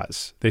lost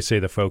cause. They say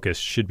the focus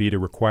should be to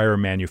require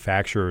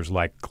manufacturers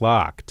like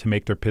Glock to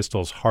make their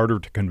pistols harder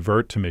to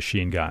convert to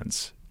machine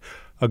guns.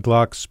 A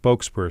Glock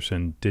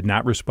spokesperson did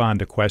not respond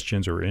to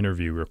questions or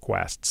interview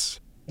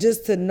requests.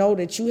 Just to know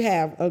that you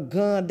have a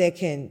gun that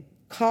can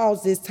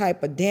cause this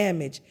type of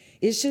damage,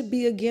 it should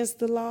be against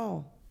the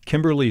law.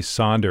 Kimberly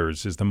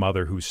Saunders is the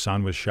mother whose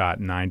son was shot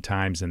 9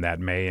 times in that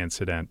May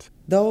incident.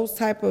 Those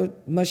type of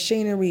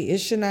machinery, it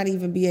should not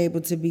even be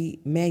able to be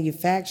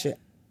manufactured.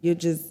 You're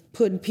just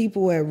putting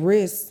people at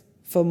risk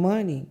for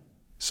money.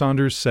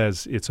 Saunders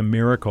says it's a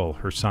miracle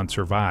her son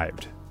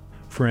survived.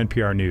 For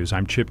NPR News,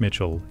 I'm Chip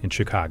Mitchell in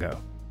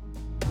Chicago.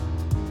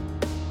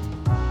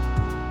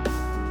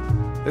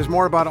 There's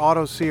more about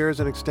auto sears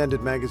and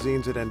extended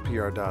magazines at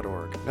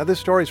npr.org. Now, this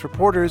story's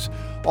reporters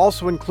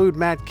also include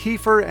Matt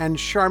Kiefer and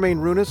Charmaine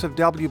Runas of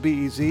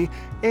WBEZ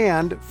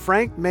and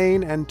Frank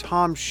Main and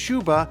Tom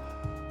Schuba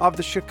of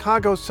the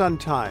Chicago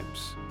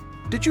Sun-Times.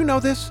 Did you know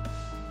this?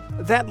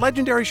 That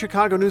legendary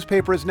Chicago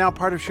newspaper is now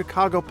part of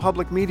Chicago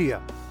Public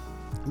Media.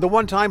 The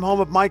one-time home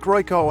of Mike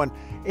Royko and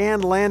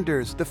Ann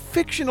Landers, the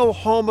fictional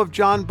home of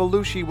John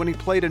Belushi when he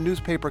played a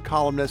newspaper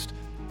columnist.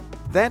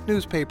 That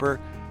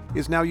newspaper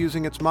is now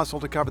using its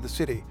muscle to cover the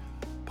city,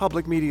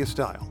 public media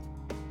style.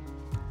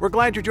 We're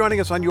glad you're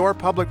joining us on your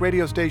public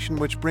radio station,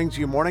 which brings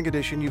you Morning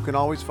Edition. You can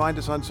always find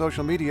us on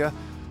social media.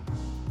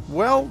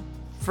 Well,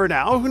 for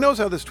now, who knows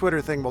how this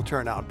Twitter thing will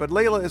turn out, but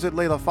Layla is at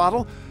Layla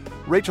Fadl,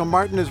 Rachel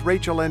Martin is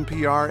Rachel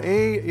NPR,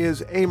 A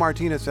is A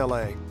Martinez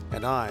LA,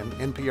 and I'm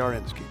NPR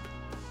Inskeep.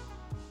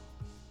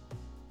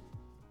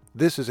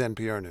 This is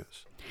NPR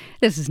News.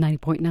 This is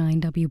 90.9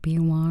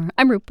 WBUR.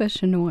 I'm Rupa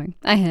Shenoy.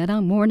 Ahead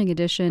on Morning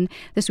Edition,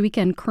 this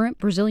weekend, current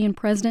Brazilian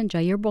President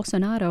Jair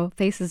Bolsonaro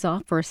faces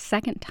off for a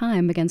second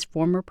time against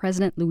former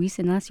President Luiz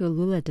Inácio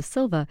Lula da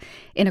Silva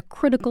in a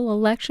critical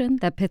election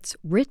that pits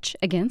rich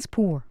against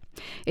poor.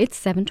 It's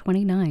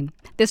 7:29.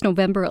 This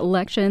November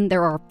election,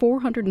 there are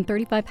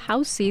 435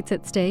 House seats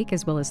at stake,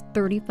 as well as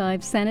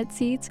 35 Senate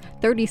seats,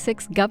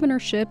 36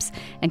 governorships,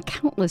 and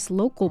countless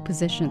local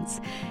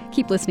positions.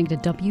 Keep listening to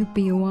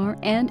WBUR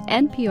and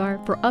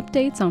NPR for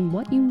updates on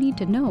what you need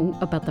to know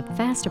about the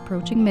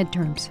fast-approaching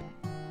midterms.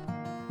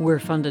 We're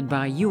funded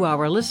by you,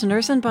 our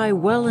listeners, and by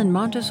Welland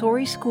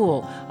Montessori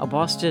School, a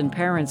Boston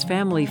Parents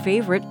Family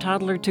favorite,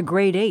 toddler to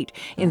grade 8.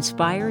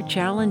 Inspire,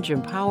 challenge,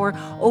 empower.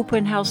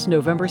 Open house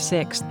November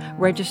 6th.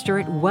 Register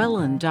at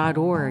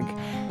welland.org.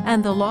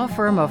 And the law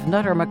firm of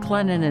Nutter,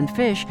 McLennan &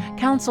 Fish,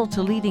 counsel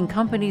to leading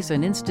companies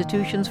and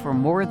institutions for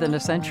more than a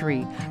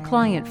century.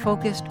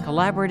 Client-focused,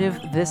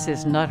 collaborative, this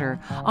is Nutter.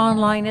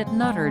 Online at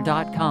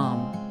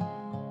nutter.com.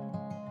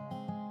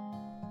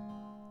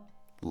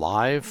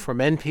 Live from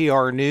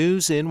NPR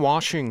News in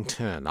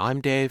Washington, I'm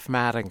Dave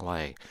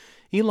Mattingly.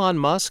 Elon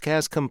Musk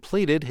has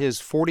completed his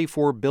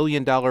 $44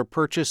 billion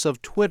purchase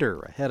of Twitter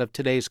ahead of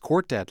today's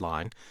court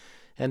deadline.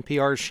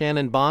 NPR's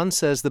Shannon Bond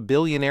says the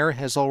billionaire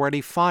has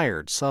already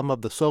fired some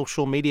of the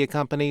social media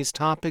company's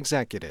top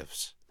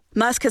executives.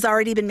 Musk has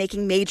already been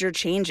making major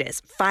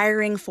changes,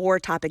 firing 4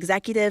 top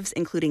executives,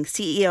 including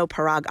CEO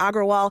Parag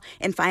Agrawal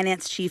and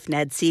finance chief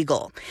Ned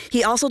Siegel.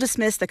 He also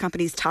dismissed the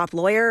company's top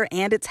lawyer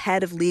and its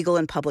head of legal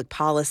and public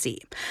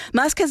policy.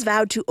 Musk has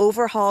vowed to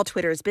overhaul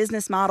Twitter's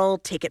business model,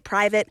 take it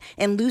private,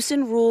 and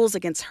loosen rules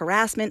against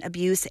harassment,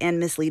 abuse, and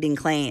misleading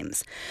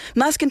claims.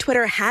 Musk and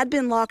Twitter had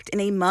been locked in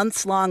a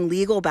months-long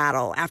legal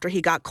battle after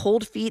he got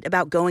cold feet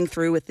about going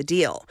through with the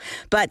deal.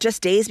 But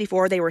just days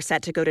before they were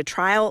set to go to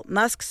trial,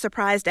 Musk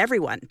surprised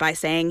everyone by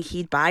saying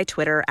he'd buy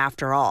Twitter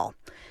after all.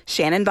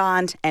 Shannon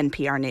Bond,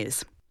 NPR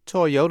News.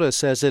 Toyota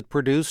says it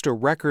produced a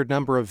record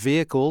number of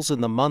vehicles in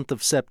the month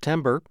of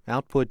September.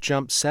 Output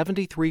jumped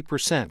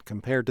 73%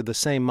 compared to the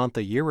same month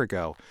a year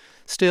ago.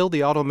 Still, the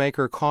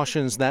automaker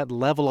cautions that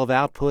level of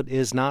output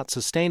is not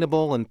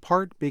sustainable, in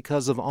part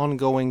because of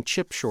ongoing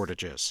chip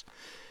shortages.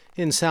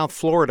 In South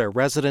Florida,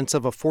 residents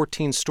of a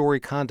 14-story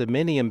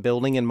condominium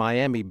building in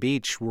Miami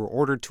Beach were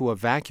ordered to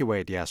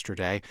evacuate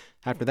yesterday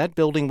after that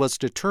building was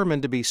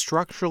determined to be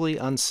structurally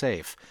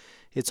unsafe.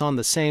 It's on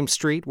the same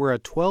street where a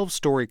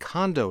 12-story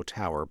condo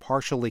tower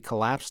partially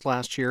collapsed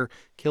last year,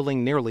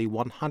 killing nearly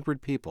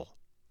 100 people.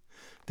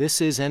 This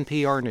is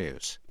NPR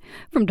News.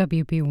 From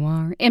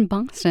WBUR in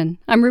Boston,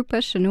 I'm Rupa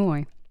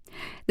Shenoy.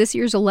 This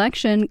year's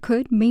election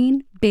could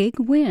mean big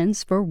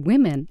wins for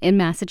women in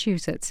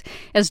Massachusetts.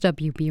 As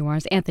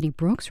WBUR's Anthony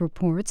Brooks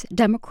reports,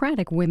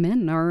 Democratic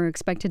women are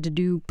expected to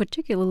do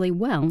particularly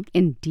well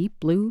in deep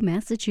blue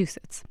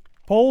Massachusetts.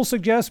 Polls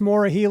suggest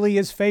Maura Healey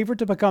is favored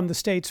to become the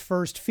state's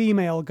first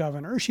female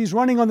governor. She's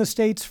running on the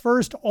state's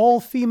first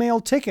all-female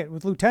ticket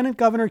with Lieutenant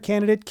Governor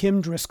candidate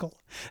Kim Driscoll.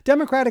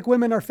 Democratic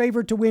women are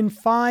favored to win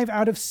 5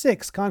 out of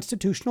 6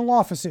 constitutional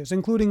offices,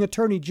 including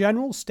Attorney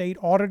General, State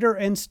Auditor,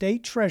 and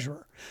State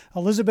Treasurer.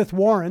 Elizabeth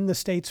Warren, the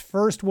state's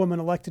first woman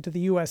elected to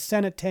the U.S.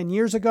 Senate 10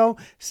 years ago,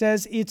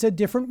 says it's a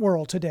different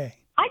world today.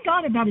 I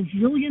got about a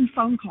zillion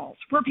phone calls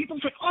where people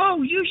said,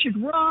 oh, you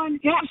should run.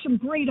 You have some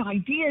great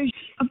ideas.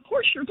 Of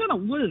course, you're going to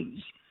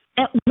lose.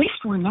 At least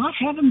we're not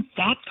having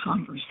that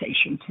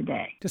conversation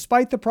today.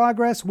 Despite the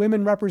progress,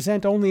 women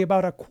represent only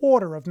about a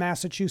quarter of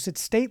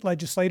Massachusetts state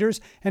legislators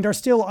and are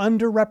still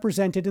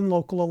underrepresented in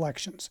local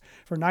elections.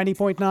 For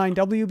 90.9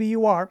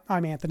 WBUR,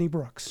 I'm Anthony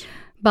Brooks.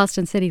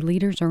 Boston City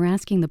leaders are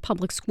asking the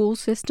public school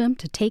system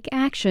to take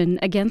action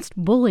against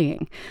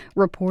bullying.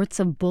 Reports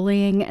of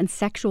bullying and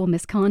sexual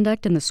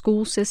misconduct in the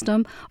school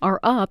system are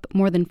up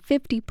more than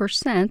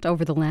 50%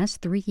 over the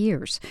last 3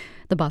 years.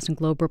 The Boston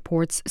Globe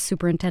reports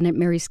Superintendent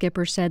Mary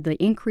Skipper said the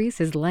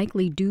increase is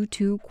likely due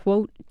to,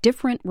 quote,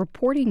 different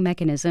reporting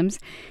mechanisms.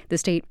 The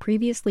state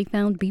previously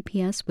found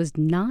BPS was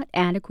not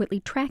adequately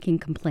tracking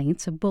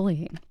complaints of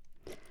bullying.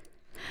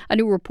 A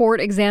new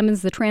report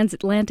examines the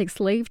transatlantic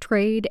slave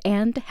trade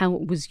and how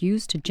it was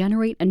used to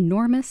generate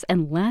enormous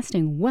and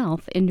lasting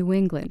wealth in New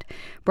England.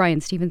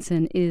 Brian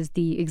Stevenson is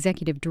the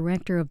executive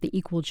director of the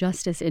Equal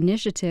Justice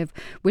Initiative,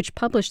 which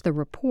published the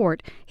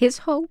report. His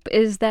hope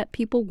is that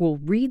people will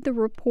read the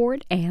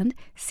report and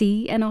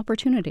see an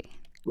opportunity.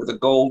 With a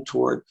goal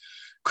toward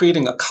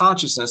creating a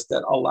consciousness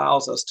that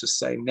allows us to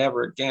say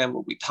never again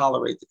will we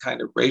tolerate the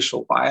kind of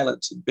racial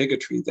violence and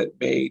bigotry that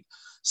made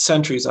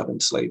centuries of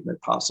enslavement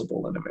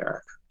possible in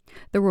America.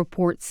 The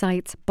report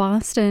cites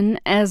Boston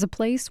as a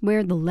place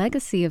where the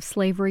legacy of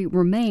slavery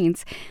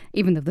remains,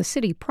 even though the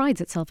city prides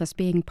itself as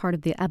being part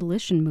of the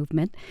abolition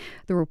movement.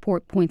 The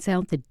report points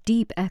out the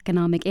deep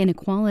economic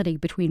inequality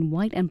between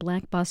white and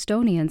black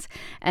Bostonians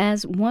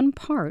as one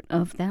part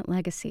of that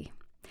legacy.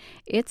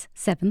 It's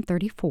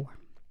 7:34.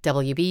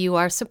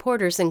 WBUR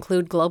supporters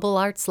include Global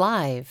Arts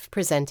Live,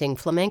 presenting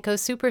flamenco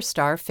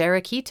superstar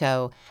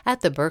Ferraquito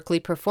at the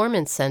Berkeley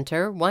Performance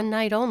Center one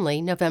night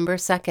only, November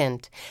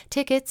 2nd.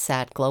 Tickets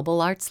at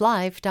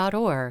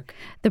globalartslive.org.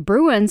 The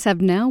Bruins have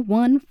now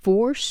won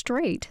 4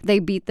 straight. They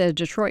beat the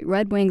Detroit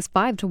Red Wings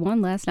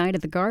 5-1 last night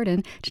at the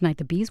Garden. Tonight,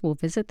 the Bees will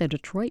visit the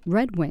Detroit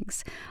Red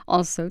Wings.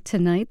 Also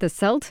tonight, the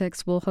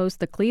Celtics will host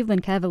the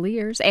Cleveland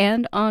Cavaliers,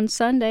 and on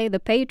Sunday, the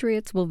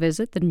Patriots will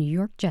visit the New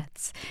York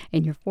Jets.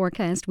 In your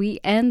forecast, we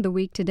end the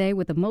week today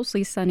with a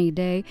mostly sunny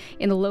day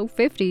in the low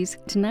 50s.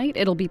 Tonight,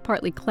 it'll be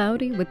partly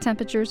cloudy with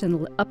temperatures in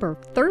the upper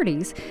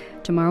 30s.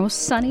 Tomorrow,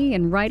 sunny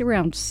and right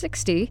around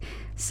 60.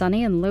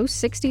 Sunny and low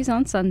 60s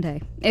on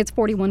Sunday. It's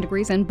 41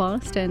 degrees in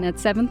Boston at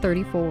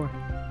 7:34.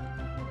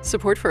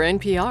 Support for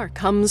NPR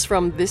comes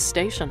from this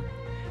station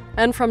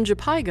and from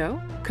Jhpiego,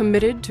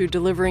 committed to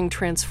delivering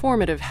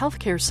transformative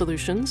healthcare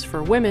solutions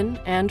for women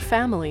and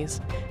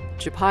families.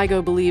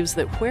 Jhpiego believes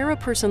that where a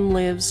person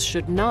lives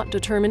should not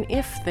determine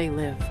if they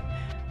live.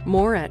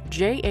 More at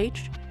jhpiego.org.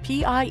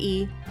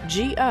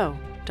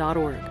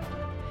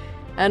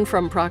 And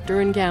from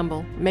Procter &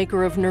 Gamble,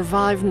 maker of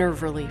Nervive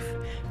Nerve Relief.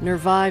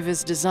 Nervive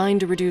is designed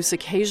to reduce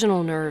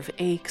occasional nerve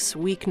aches,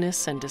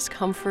 weakness, and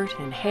discomfort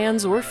in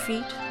hands or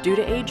feet due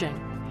to aging.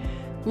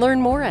 Learn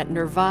more at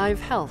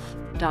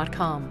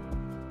nervivehealth.com.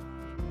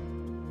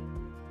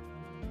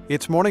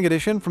 It's Morning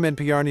Edition from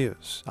NPR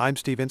News. I'm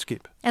Steve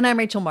Inskeep. And I'm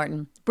Rachel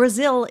Martin.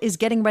 Brazil is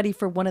getting ready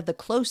for one of the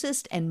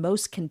closest and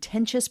most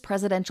contentious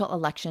presidential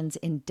elections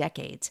in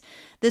decades.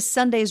 This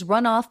Sunday's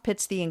runoff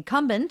pits the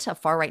incumbent, a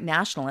far-right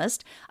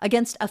nationalist,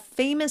 against a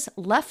famous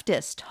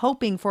leftist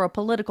hoping for a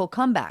political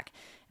comeback.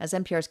 As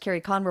NPR's Carrie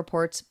Kahn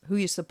reports, who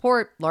you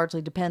support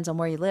largely depends on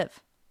where you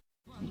live.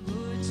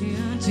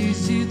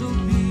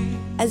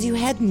 As you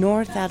head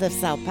north out of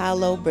Sao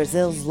Paulo,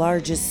 Brazil's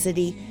largest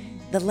city,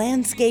 the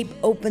landscape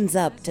opens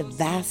up to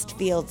vast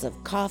fields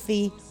of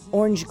coffee,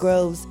 orange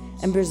groves,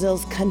 and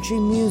Brazil's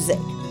country music,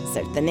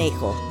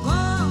 sertanejo.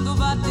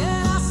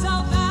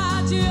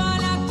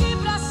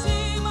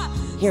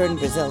 Here in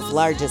Brazil's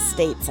largest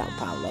state, Sao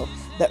Paulo,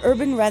 the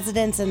urban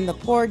residents and the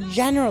poor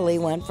generally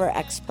went for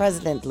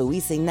ex-president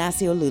Luiz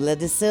Inácio Lula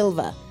da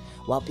Silva,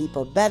 while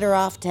people better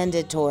off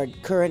tended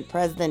toward current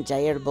President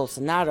Jair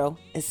Bolsonaro,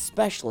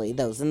 especially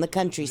those in the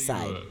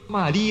countryside.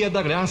 Maria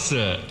da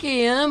Graça.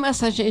 Que ama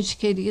essa gente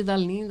querida,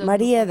 linda.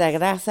 Maria da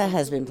Graça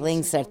has been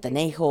playing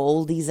sertanejo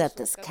oldies at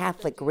this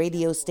Catholic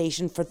radio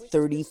station for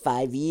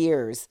 35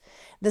 years.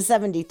 The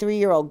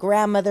 73-year-old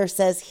grandmother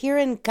says here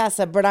in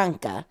Casa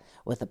Branca,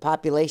 with a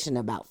population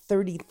about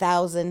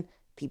 30,000,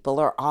 people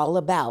are all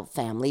about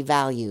family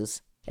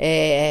values.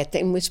 Her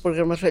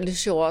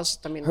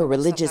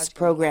religious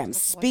programs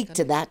speak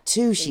to that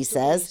too, she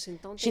says.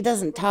 She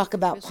doesn't talk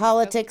about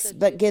politics,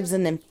 but gives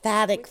an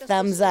emphatic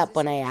thumbs up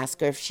when I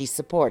ask her if she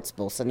supports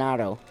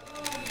Bolsonaro.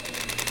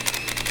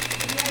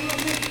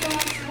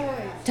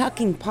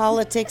 Talking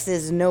politics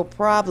is no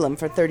problem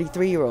for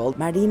 33-year-old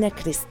Marina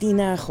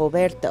Cristina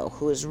Roberto,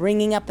 who is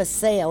ringing up a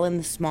sale in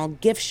the small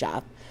gift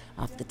shop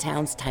off the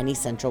town's tiny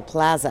central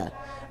plaza.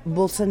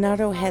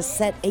 Bolsonaro has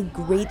set a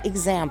great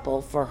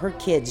example for her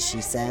kids, she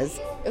says.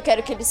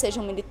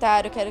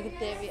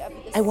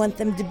 I want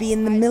them to be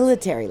in the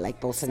military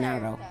like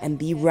Bolsonaro and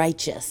be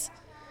righteous.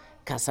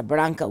 Casa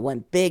Branca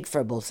went big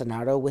for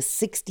Bolsonaro with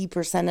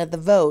 60% of the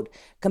vote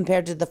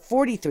compared to the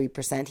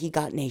 43% he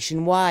got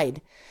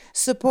nationwide.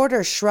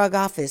 Supporters shrug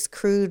off his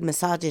crude,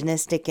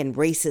 misogynistic, and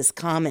racist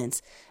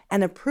comments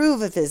and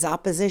approve of his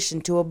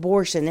opposition to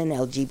abortion and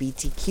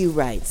LGBTQ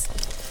rights.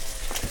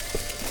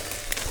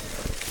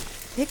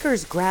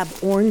 Pickers grab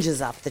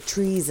oranges off the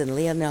trees in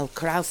Leonel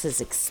Krause's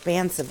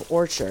expansive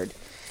orchard.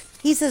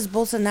 He says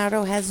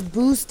Bolsonaro has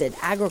boosted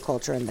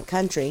agriculture in the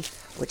country,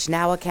 which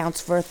now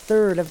accounts for a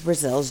third of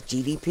Brazil's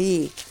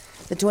GDP.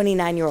 The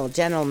 29-year-old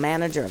general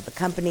manager of the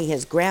company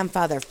his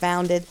grandfather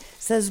founded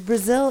says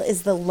Brazil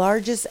is the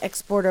largest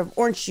exporter of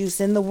orange juice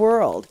in the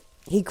world.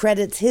 He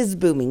credits his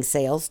booming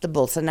sales to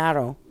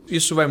Bolsonaro.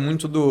 Isso vai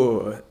muito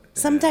do...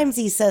 Sometimes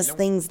he says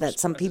things that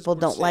some people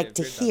don't like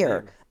to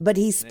hear, but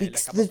he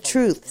speaks the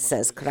truth,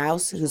 says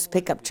Krause, whose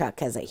pickup truck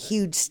has a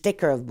huge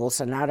sticker of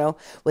Bolsonaro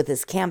with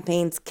his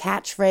campaign's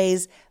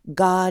catchphrase,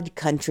 God,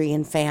 country,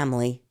 and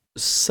family.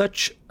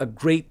 Such a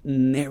great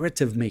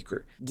narrative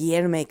maker.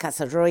 Guilherme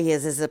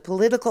Casarroyes is a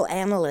political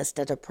analyst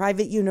at a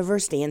private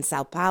university in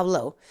Sao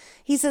Paulo.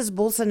 He says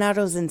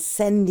Bolsonaro's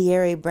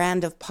incendiary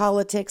brand of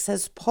politics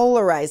has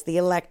polarized the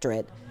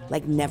electorate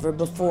like never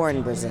before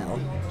in Brazil.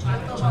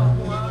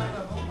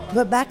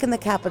 But back in the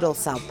capital,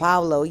 Sao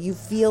Paulo, you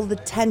feel the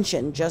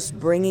tension just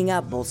bringing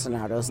up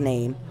Bolsonaro's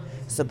name.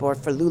 Support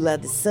for Lula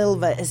da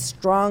Silva is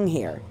strong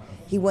here.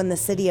 He won the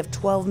city of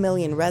 12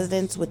 million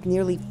residents with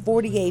nearly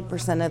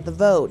 48% of the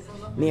vote,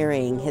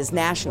 mirroring his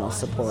national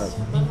support.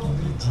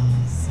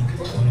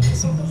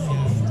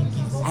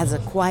 As a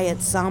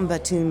quiet samba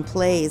tune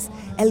plays,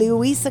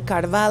 Eloisa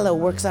Carvalho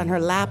works on her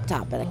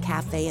laptop at a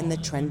cafe in the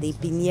trendy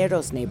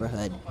Pinheiros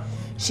neighborhood.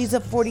 She's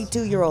a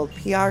 42-year-old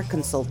PR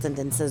consultant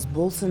and says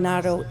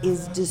Bolsonaro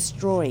is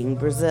destroying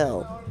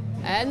Brazil.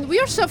 And we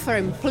are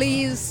suffering.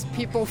 Please,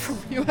 people from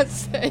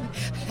USA,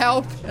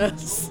 help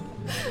us.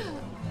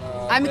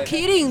 I'm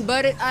kidding,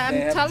 but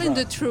I'm telling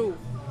the truth.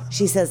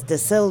 She says De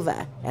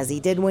Silva, as he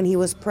did when he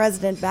was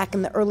president back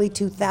in the early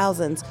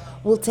 2000s,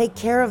 will take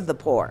care of the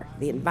poor,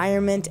 the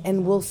environment,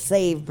 and will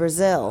save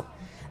Brazil.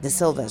 De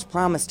Silva has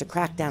promised to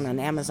crack down on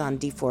Amazon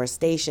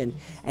deforestation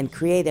and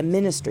create a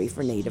ministry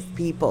for native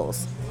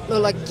peoples.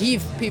 Like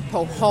give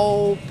people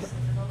hope.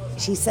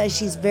 She says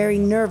she's very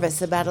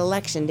nervous about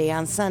Election Day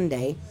on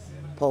Sunday.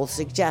 Polls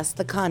suggest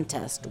the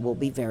contest will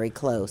be very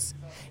close.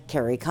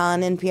 Carrie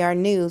Kahn, NPR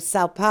News,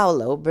 Sao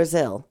Paulo,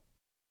 Brazil.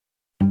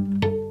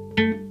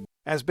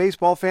 As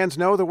baseball fans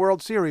know, the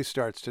World Series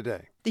starts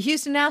today. The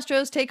Houston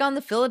Astros take on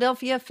the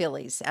Philadelphia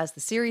Phillies. As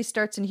the series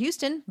starts in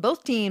Houston,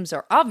 both teams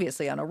are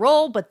obviously on a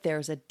roll, but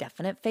there's a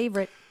definite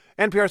favorite.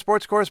 NPR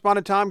sports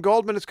correspondent Tom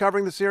Goldman is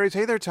covering the series.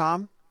 Hey there,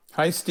 Tom.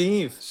 Hi,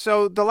 Steve.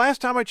 So the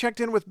last time I checked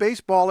in with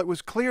baseball, it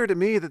was clear to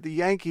me that the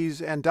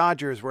Yankees and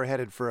Dodgers were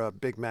headed for a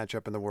big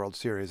matchup in the World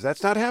Series.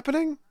 That's not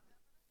happening?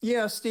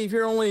 Yeah, Steve,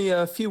 you're only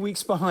a few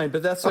weeks behind,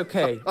 but that's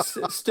okay.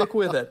 Stick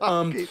with it.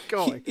 Keep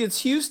going.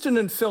 It's Houston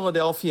and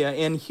Philadelphia,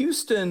 and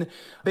Houston,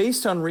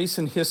 based on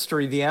recent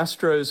history, the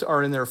Astros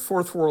are in their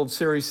fourth World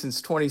Series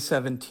since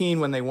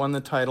 2017 when they won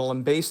the title,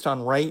 and based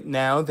on right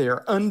now, they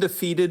are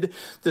undefeated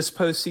this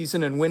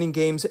postseason and winning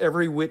games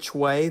every which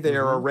way. They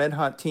are a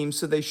red-hot team,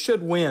 so they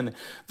should win.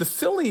 The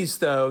Phillies,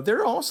 though,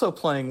 they're also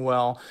playing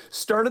well.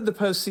 Started the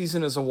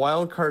postseason as a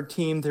wild card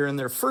team. They're in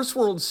their first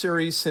World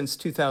Series since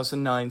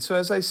 2009. So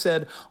as I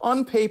said,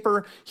 on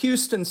paper,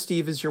 Houston,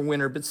 Steve, is your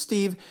winner. But,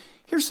 Steve,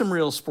 here's some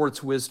real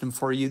sports wisdom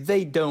for you.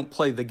 They don't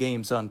play the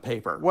games on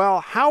paper. Well,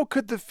 how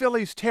could the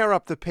Phillies tear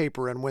up the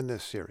paper and win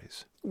this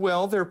series?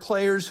 Well, they're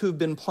players who've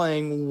been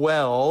playing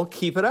well.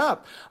 Keep it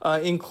up,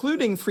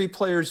 including 3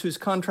 players whose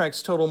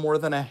contracts total more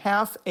than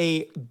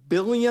 $500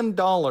 million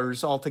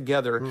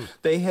altogether.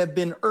 They have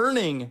been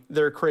earning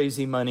their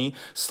crazy money.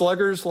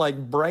 Sluggers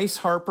like Bryce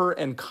Harper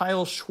and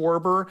Kyle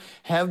Schwarber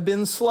have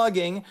been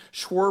slugging.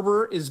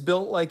 Schwarber is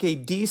built like a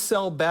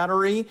D-cell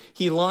battery.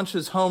 He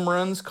launches home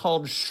runs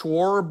called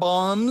Schwar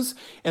bombs,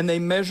 and they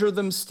measure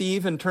them,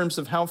 Steve, in terms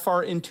of how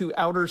far into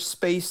outer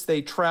space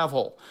they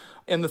travel.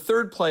 And the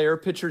third player,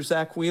 pitcher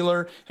Zach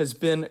Wheeler, has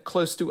been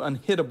close to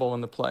unhittable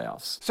in the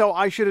playoffs. So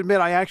I should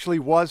admit, I actually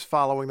was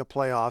following the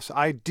playoffs.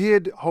 I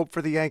did hope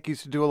for the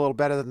Yankees to do a little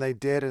better than they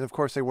did. And of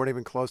course, they weren't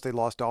even close. They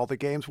lost all the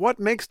games. What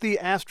makes the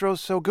Astros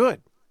so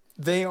good?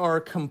 They are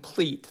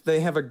complete.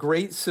 They have a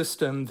great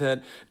system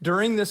that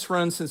during this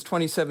run since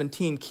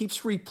 2017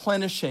 keeps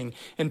replenishing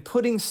and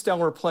putting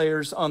stellar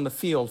players on the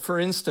field. For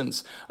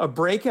instance, a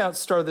breakout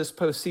star this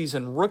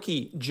postseason,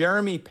 rookie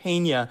Jeremy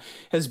Pena,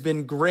 has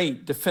been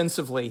great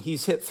defensively.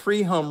 He's hit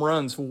 3 home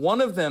runs,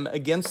 one of them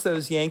against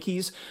those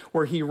Yankees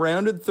where he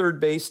rounded third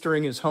base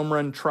during his home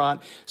run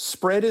trot,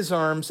 spread his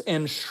arms,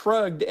 and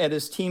shrugged at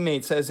his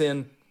teammates as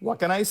in, what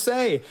can I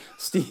say?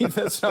 Steve,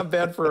 that's not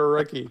bad for a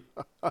rookie.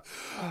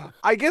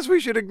 I guess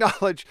we should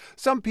acknowledge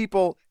some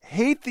people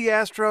hate the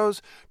Astros,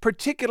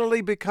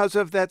 particularly because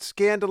of that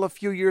scandal a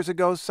few years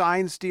ago,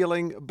 sign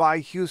stealing by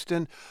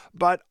Houston.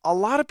 But a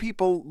lot of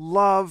people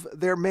love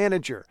their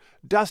manager,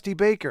 Dusty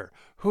Baker,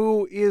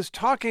 who is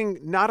talking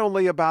not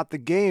only about the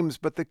games,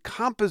 but the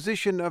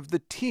composition of the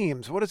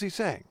teams. What is he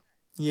saying?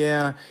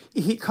 Yeah,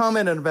 he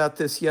commented about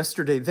this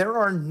yesterday. There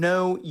are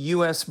no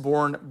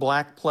U.S.-born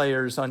black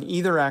players on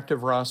either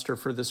active roster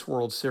for this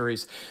World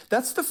Series.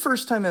 That's the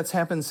first time that's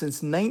happened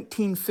since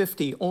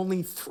 1950,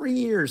 only 3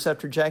 years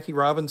after Jackie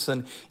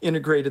Robinson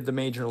integrated the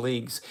major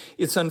leagues.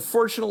 It's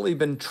unfortunately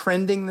been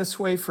trending this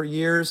way for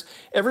years,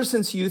 ever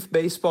since youth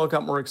baseball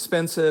got more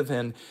expensive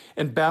and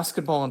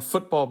basketball and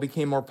football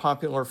became more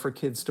popular for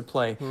kids to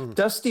play.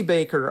 Dusty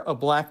Baker, a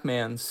black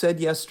man, said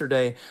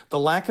yesterday the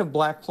lack of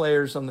black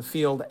players on the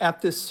field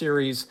at this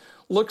series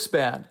looks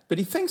bad, but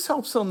he thinks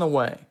help's on the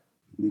way.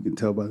 You can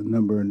tell by the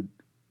number of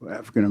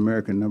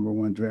African-American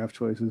 #1 draft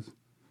choices.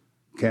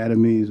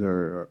 Academies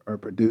are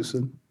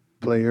producing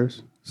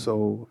players,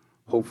 so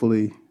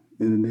hopefully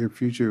in the near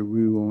future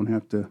we won't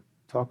have to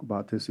talk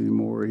about this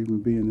anymore or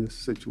even be in this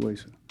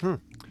situation.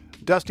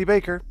 Dusty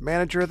Baker,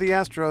 manager of the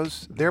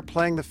Astros. They're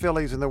playing the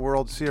Phillies in the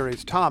World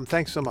Series. Tom,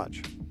 thanks so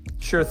much.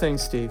 Sure thing,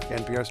 Steve.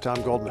 NPR's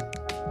Tom Goldman.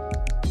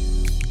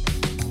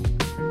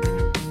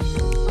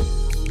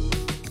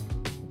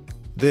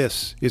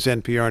 This is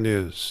NPR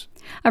News.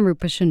 I'm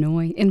Rupa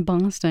Shenoy in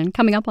Boston.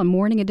 Coming up on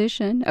Morning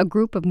Edition, a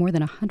group of more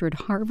than 100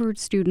 Harvard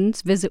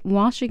students visit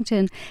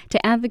Washington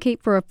to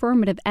advocate for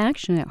affirmative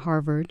action at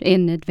Harvard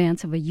in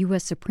advance of a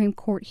U.S. Supreme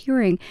Court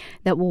hearing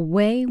that will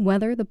weigh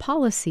whether the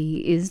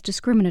policy is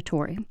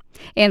discriminatory.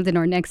 And in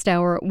our next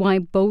hour, why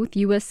both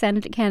U.S.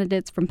 Senate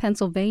candidates from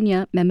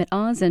Pennsylvania, Mehmet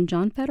Oz and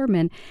John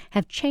Fetterman,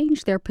 have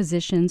changed their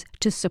positions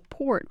to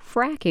support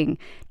fracking,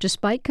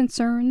 despite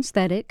concerns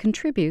that it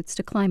contributes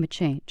to climate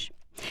change.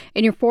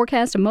 In your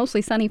forecast, a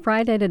mostly sunny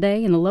Friday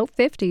today in the low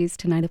 50s.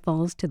 Tonight it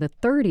falls to the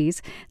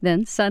 30s,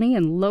 then sunny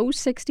and low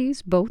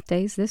 60s both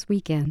days this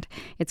weekend.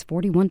 It's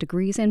 41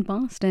 degrees in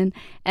Boston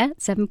at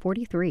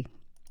 7:43.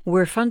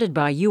 We're funded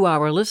by you,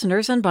 our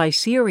listeners, and by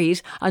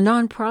Ceres, a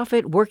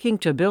nonprofit working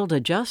to build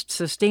a just,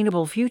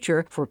 sustainable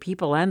future for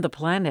people and the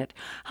planet.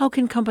 How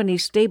can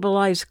companies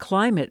stabilize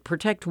climate,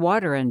 protect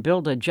water, and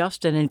build a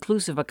just and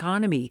inclusive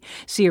economy?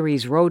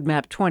 Ceres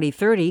Roadmap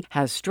 2030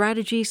 has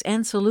strategies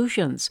and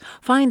solutions.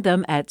 Find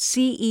them at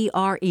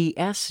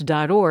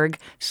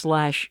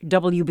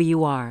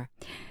ceres.org/WBUR.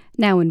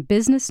 Now, in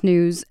business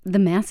news, the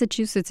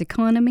Massachusetts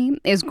economy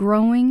is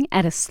growing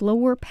at a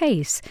slower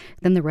pace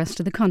than the rest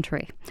of the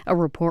country. A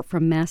report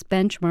from Mass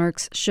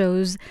Benchmarks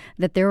shows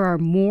that there are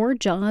more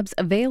jobs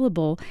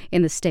available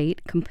in the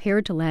state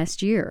compared to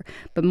last year.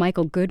 But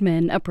Michael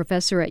Goodman, a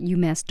professor at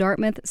UMass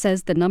Dartmouth,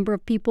 says the number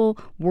of people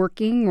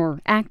working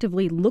or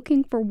actively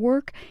looking for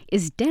work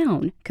is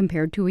down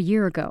compared to a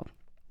year ago.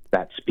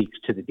 That speaks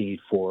to the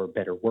need for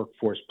better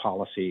workforce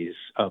policies,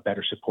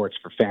 better supports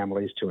for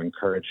families to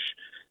encourage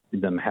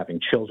them having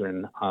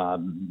children,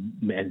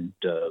 and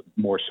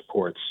more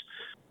supports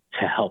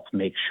to help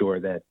make sure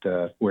that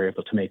we're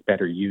able to make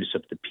better use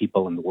of the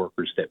people and the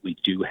workers that we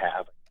do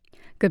have.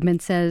 Goodman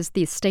says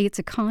the state's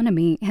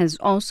economy has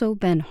also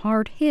been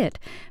hard hit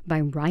by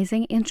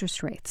rising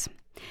interest rates.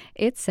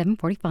 It's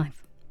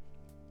 7:45.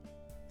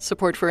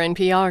 Support for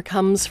NPR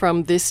comes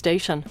from this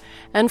station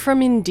and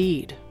from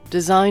Indeed,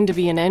 designed to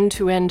be an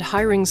end-to-end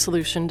hiring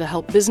solution to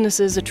help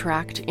businesses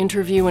attract,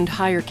 interview, and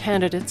hire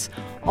candidates,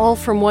 all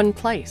from one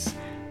place.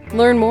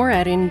 Learn more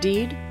at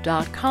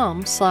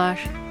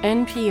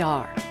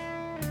Indeed.com/NPR.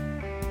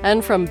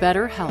 And from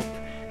BetterHelp,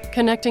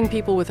 connecting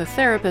people with a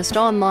therapist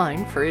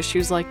online for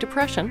issues like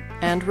depression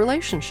and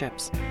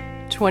relationships.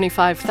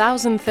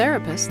 25,000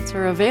 therapists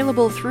are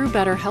available through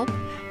BetterHelp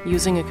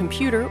using a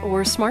computer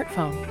or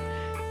smartphone.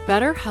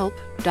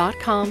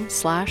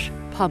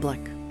 BetterHelp.com/public.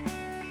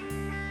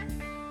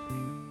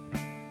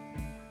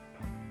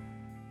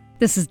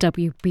 This is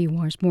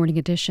WBUR's Morning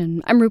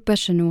Edition. I'm Rupa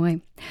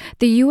Shenoy.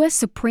 The U.S.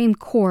 Supreme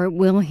Court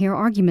will hear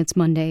arguments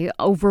Monday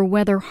over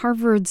whether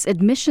Harvard's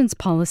admissions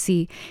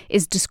policy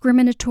is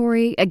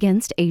discriminatory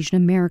against Asian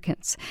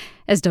Americans.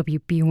 As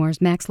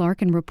WBUR's Max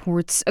Larkin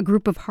reports, a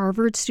group of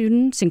Harvard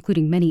students,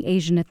 including many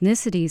Asian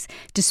ethnicities,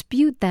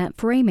 dispute that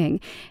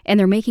framing, and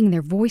they're making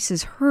their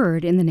voices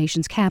heard in the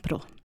nation's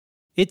capital.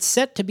 It's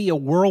set to be a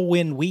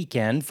whirlwind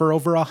weekend for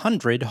over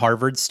 100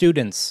 Harvard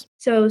students.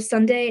 So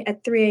Sunday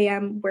at 3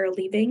 a.m., we're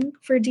leaving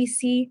for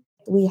D.C.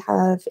 We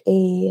have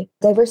a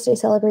diversity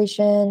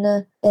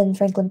celebration in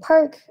Franklin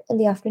Park in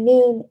the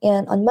afternoon,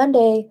 and on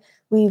Monday,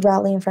 we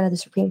rally in front of the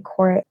Supreme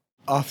Court.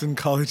 Often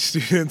college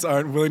students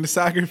aren't willing to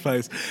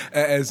sacrifice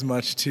as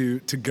much to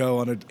go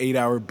on an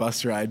 8-hour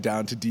bus ride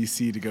down to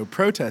D.C. to go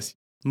protest.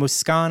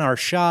 Muskan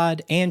Arshad,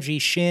 Angie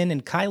Shin,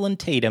 and Kylan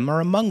Tatum are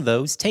among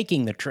those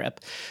taking the trip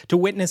to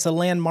witness a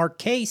landmark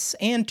case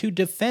and to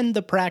defend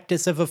the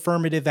practice of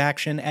affirmative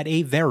action at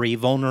a very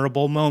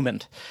vulnerable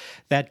moment.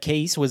 That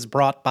case was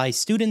brought by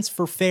Students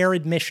for Fair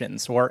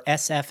Admissions, or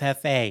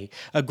SFFA,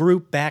 a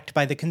group backed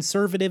by the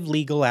conservative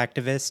legal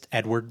activist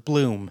Edward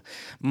Bloom.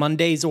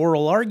 Monday's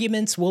oral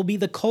arguments will be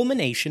the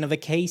culmination of a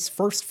case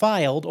first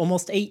filed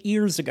almost 8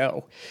 years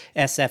ago.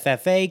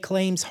 SFFA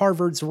claims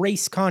Harvard's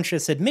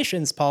race-conscious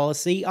admissions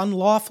policy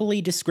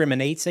unlawfully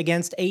discriminates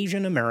against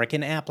Asian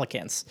American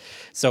applicants.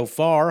 So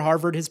far,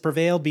 Harvard has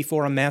prevailed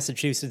before a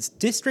Massachusetts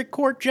district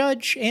court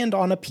judge and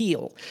on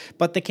appeal,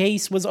 but the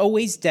case was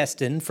always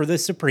destined for the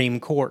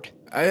Supreme Court.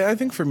 I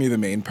think for me the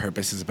main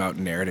purpose is about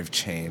narrative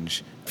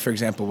change. For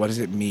example, what does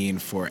it mean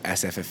for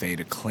SFFA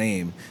to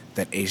claim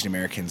that Asian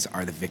Americans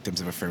are the victims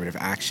of affirmative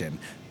action,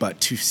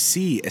 but to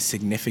see a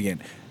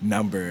significant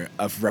number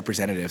of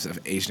representatives of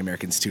Asian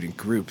American student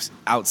groups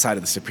outside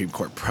of the Supreme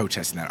Court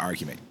protesting that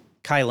argument?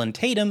 Kylan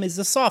Tatum is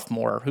a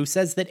sophomore who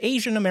says that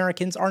Asian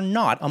Americans are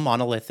not a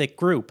monolithic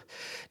group.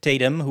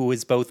 Tatum, who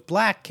is both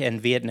black and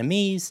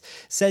Vietnamese,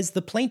 says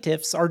the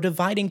plaintiffs are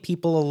dividing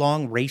people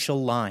along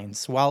racial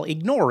lines while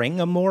ignoring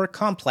a more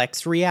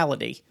complex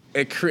reality.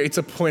 It creates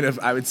a point of,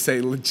 I would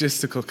say,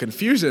 logistical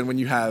confusion when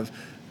you have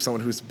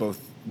someone who's both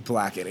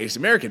black and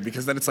Asian American,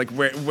 because then it's like,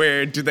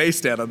 where do they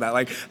stand on that?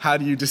 Like, how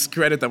do you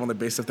discredit them on the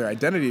basis of their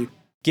identity?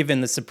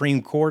 Given the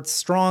Supreme Court's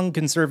strong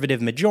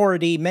conservative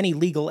majority, many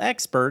legal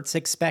experts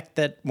expect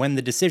that when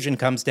the decision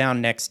comes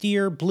down next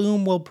year,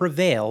 Bloom will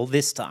prevail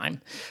this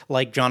time,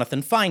 like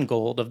Jonathan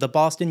Feingold of the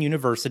Boston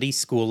University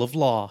School of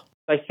Law.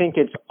 I think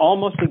it's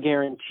almost a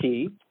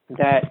guarantee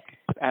that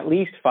at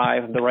least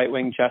 5 of the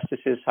right-wing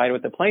justices side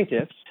with the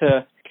plaintiffs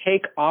to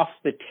take off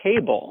the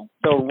table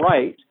the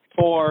right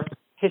for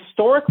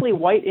historically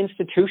white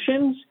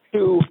institutions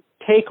to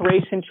take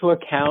race into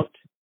account.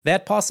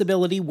 That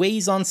possibility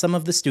weighs on some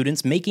of the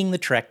students making the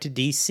trek to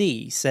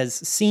D.C., says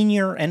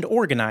senior and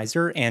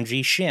organizer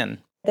Angie Shin.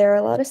 There are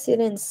a lot of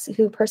students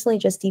who personally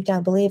just deep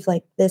down believe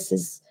like the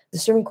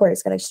Supreme Court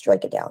is going to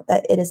strike it down,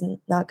 that it is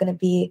not going to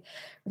be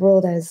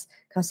ruled as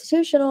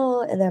constitutional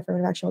and that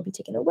affirmative action will be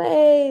taken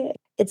away.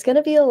 It's going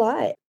to be a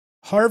lot.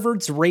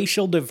 Harvard's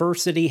racial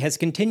diversity has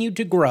continued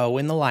to grow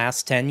in the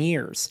last 10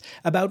 years.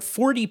 About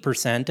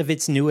 40% of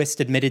its newest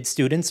admitted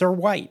students are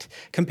white,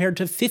 compared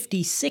to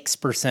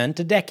 56%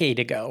 a decade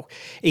ago.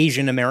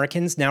 Asian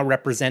Americans now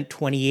represent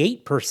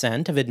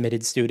 28% of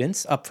admitted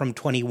students, up from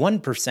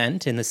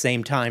 21% in the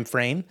same time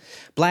frame.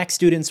 Black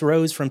students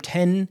rose from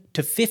 10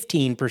 to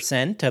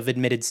 15% of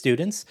admitted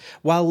students,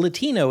 while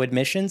Latino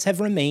admissions have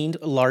remained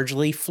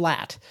largely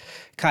flat.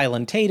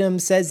 Kylan Tatum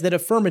says that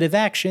affirmative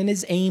action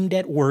is aimed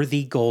at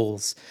worthy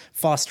goals,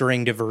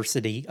 fostering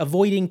diversity,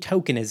 avoiding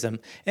tokenism,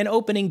 and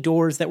opening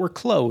doors that were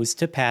closed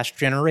to past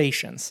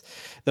generations.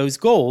 Those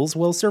goals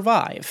will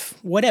survive,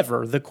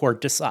 whatever the court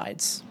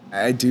decides.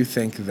 I do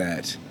think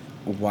that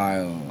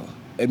while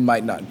it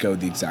might not go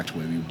the exact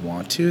way we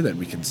want to, that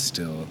we can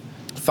still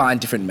find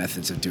different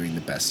methods of doing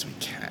the best we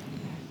can.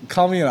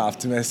 Call me an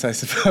optimist, I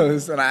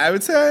suppose, and I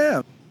would say I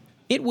am.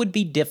 It would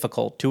be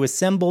difficult to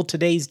assemble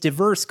today's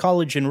diverse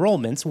college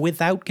enrollments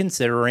without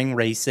considering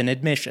race in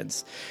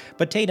admissions.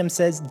 But Tatum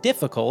says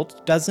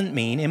difficult doesn't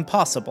mean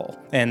impossible,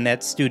 and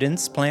that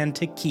students plan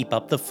to keep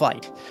up the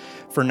fight.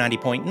 For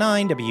 90.9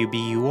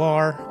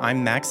 WBUR,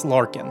 I'm Max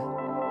Larkin.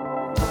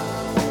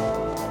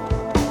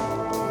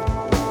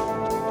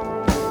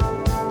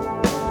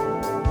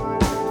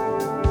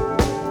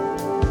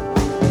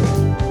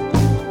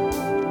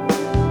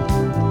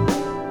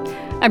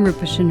 I'm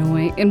Rupa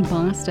Shenoy in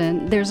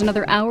Boston. There's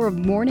another hour of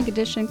Morning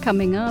Edition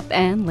coming up,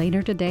 and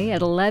later today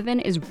at 11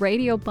 is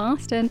Radio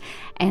Boston,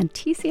 and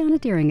Tiziana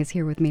Deering is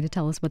here with me to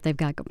tell us what they've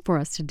got for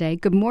us today.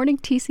 Good morning,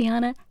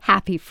 Tiziana.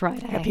 Happy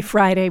Friday. Happy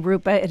Friday,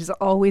 Rupa. It is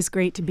always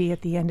great to be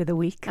at the end of the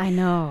week. I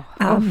know.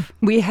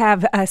 We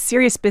have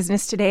serious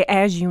business today.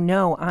 As you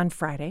know, on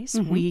Fridays,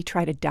 we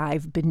try to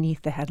dive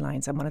beneath the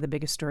headlines on one of the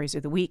biggest stories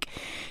of the week.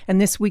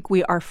 And this week,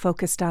 we are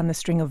focused on the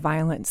string of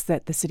violence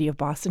that the city of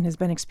Boston has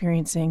been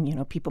experiencing. You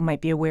know, people might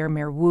be aware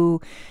Mayor Wu,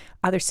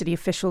 other city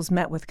officials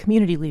met with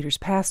community leaders,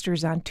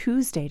 pastors on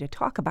Tuesday to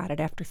talk about it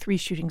after 3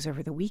 shootings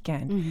over the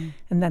weekend.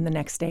 And then the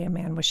next day, a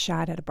man was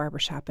shot at a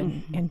barbershop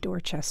in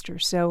Dorchester.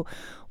 So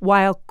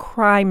while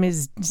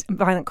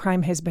violent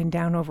crime has been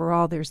down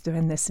overall, there's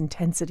been this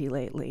intensity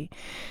lately.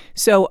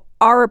 So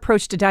our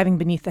approach to diving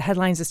beneath the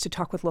headlines is to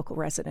talk with local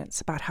residents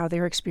about how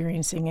they're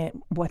experiencing it,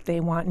 what they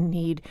want and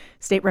need.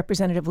 State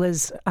Representative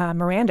Liz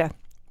Miranda,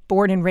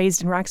 born and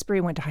raised in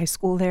Roxbury, went to high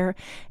school there,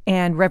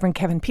 and Reverend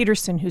Kevin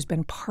Peterson, who's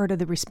been part of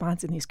the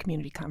response in these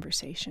community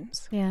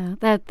conversations. Yeah,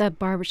 that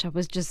barbershop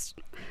was just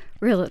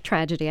real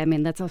tragedy. I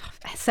mean, that's a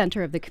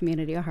center of the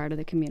community, a heart of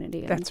the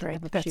community. That's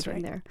right. That's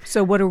right. There.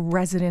 So what do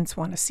residents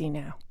want to see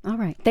now? All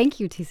right. Thank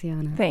you,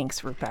 Tiziana.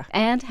 Thanks, Rupa.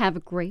 And have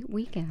a great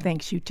weekend.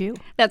 Thanks, you too.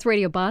 That's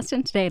Radio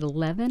Boston today at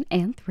 11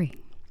 and 3.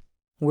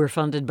 We're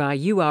funded by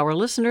you, our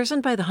listeners,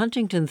 and by the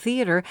Huntington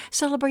Theater.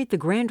 Celebrate the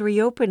grand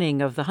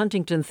reopening of the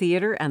Huntington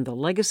Theater and the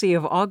legacy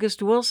of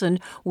August Wilson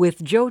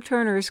with Joe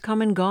Turner's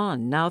Come and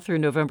Gone, now through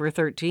November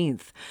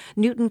 13th.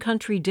 Newton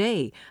Country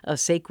Day, a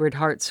Sacred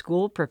Heart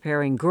school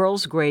preparing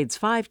girls grades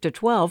 5 to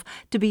 12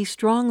 to be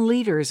strong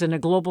leaders in a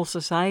global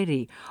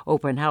society.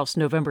 Open house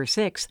November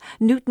 6th,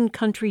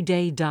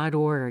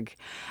 newtoncountryday.org.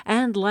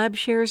 And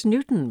LabShares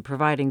Newton,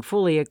 providing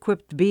fully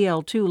equipped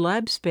BL2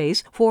 lab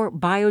space for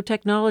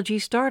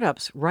biotechnology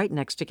startups right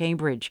next to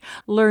Cambridge.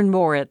 Learn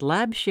more at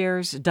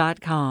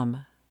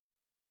labshares.com.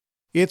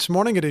 It's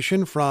Morning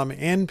Edition from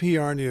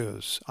NPR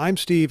News. I'm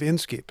Steve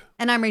Inskeep.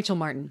 And I'm Rachel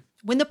Martin.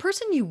 When the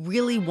person you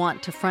really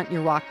want to front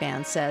your rock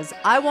band says,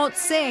 "I won't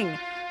sing,"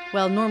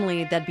 well,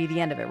 normally that'd be the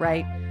end of it,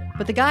 right?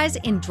 But the guys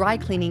in dry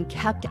cleaning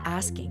kept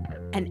asking,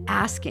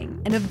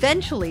 and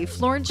eventually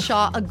Florence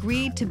Shaw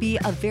agreed to be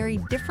a very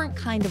different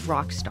kind of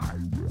rock star.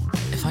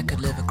 If I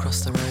could live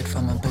across the road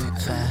from a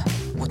boot fair,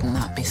 wouldn't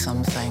that be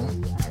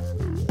something?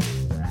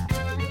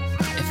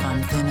 If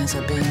I'm thin as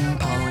a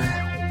beanpole,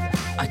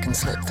 I can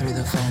slip through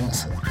the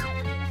fence.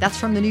 That's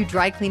from the new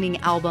dry cleaning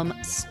album,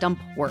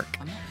 Stump Work.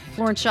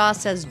 Florence Shaw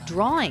says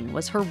drawing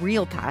was her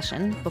real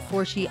passion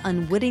before she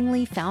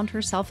unwittingly found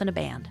herself in a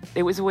band.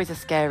 It was always a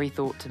scary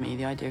thought to me,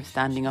 the idea of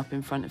standing up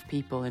in front of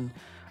people and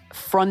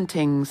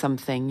fronting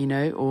something, you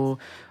know, or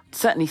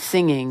certainly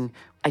singing.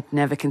 I'd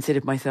never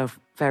considered myself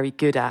very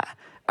good at.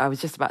 I was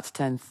just about to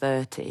turn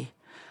 30,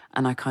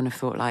 and I kind of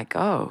thought like,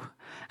 oh,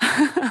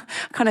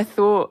 kind of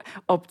thought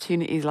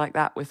opportunities like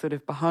that were sort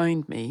of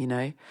behind me, you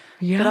know.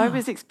 Yeah. But I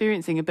was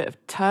experiencing a bit of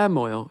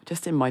turmoil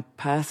just in my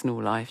personal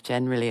life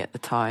generally at the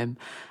time.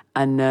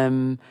 And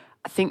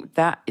I think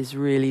that is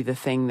really the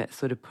thing that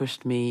sort of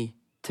pushed me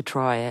to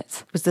try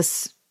it. Was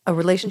this a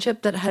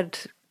relationship that had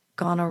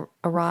gone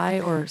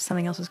awry or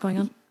something else was going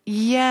on?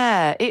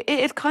 Yeah,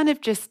 it kind of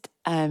just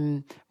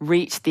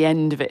reached the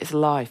end of its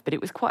life, but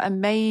it was quite a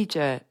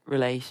major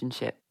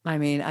relationship. I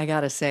mean, I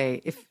gotta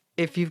say,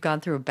 if you've gone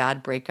through a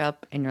bad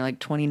breakup and you're like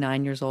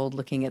 29 years old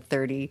looking at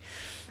 30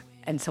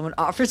 and someone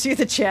offers you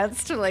the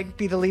chance to like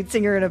be the lead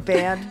singer in a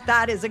band,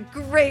 that is a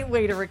great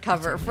way to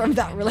recover from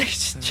that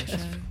relationship.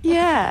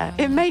 Yeah,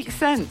 it makes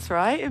sense,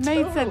 right? It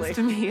made sense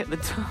to me at the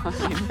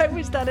time. I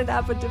wish that had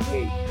happened to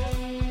me.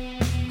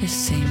 This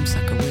seems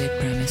like a weird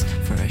premise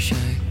for a show,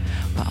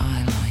 but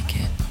I like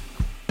it.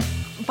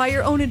 by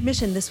your own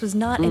admission, this was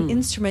not an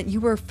instrument you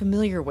were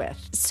familiar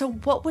with. So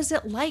what was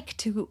it like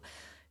to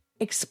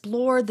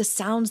explore the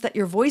sounds that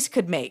your voice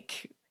could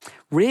make?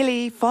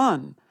 Really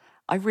fun.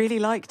 I really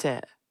liked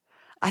it.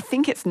 I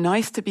think it's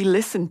nice to be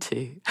listened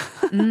to.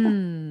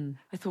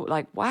 I thought,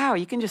 like, wow,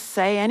 you can just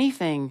say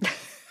anything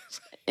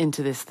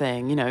into this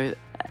thing, you know,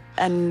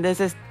 and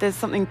there's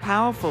something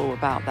powerful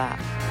about that.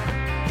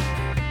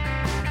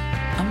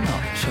 I'm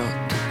not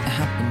shocked, it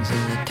happens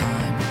all the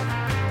time.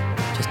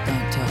 Just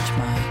don't touch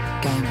my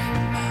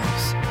gaming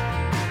mouse.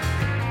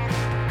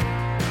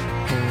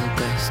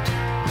 August,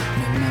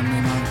 New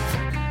Memory Month,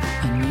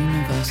 an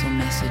universal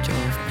message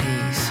of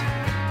peace.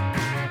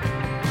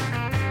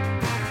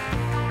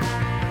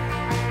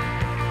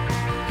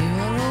 You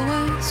are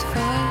always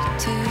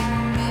fighting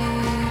me.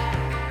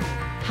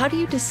 How do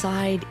you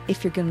decide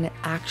if you're going to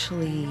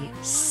actually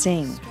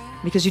sing?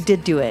 Because you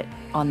did do it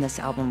on this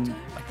album,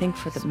 I think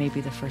for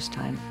maybe the first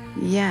time.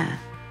 Yeah.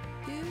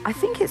 I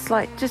think it's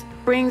like just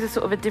brings a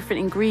sort of a different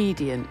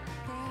ingredient,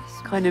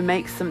 kind of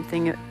makes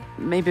something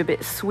maybe a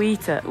bit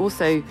sweeter.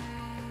 Also,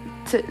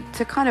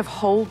 to kind of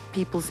hold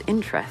people's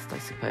interest, I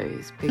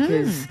suppose,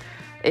 because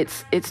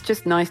it's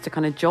just nice to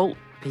kind of jolt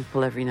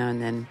people every now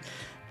and then.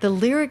 The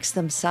lyrics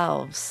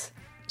themselves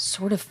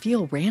sort of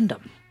feel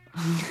random.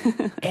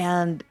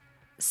 And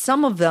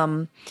some of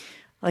them,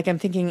 like I'm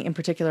thinking in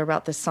particular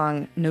about this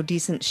song, No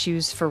Decent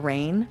Shoes for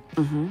Rain,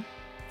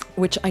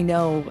 which I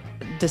know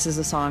this is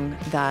a song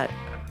that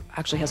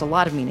actually has a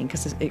lot of meaning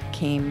because it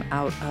came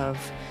out of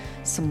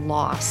some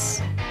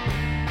loss.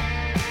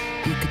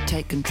 You could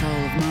take control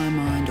of my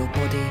mind or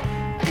body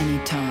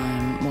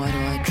anytime. Why do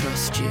I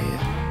trust you?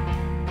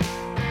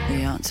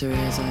 The answer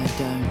is I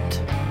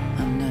don't,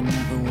 and I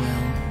never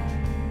will.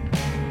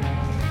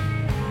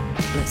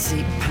 Let's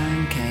eat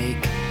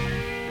pancake.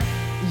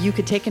 You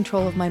could take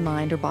control of my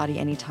mind or body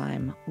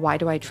anytime. Why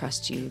do I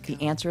trust you?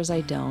 The answer is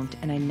I don't,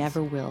 and I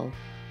never will.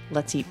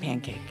 Let's eat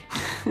pancake.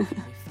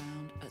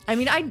 I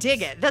mean, I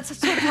dig it. That's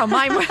sort of how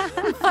my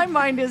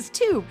mind is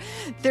too.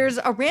 There's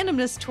a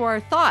randomness to our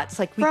thoughts.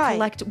 Like we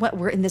collect what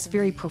we're in this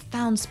very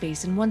profound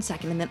space in 1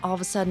 second, and then all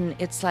of a sudden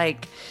it's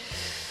like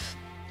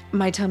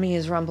my tummy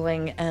is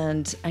rumbling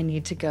and I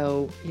need to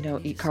go,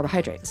 eat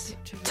carbohydrates.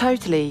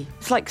 Totally.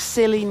 It's like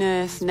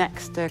silliness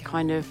next to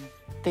kind of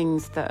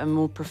things that are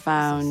more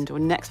profound or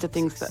next to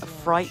things that are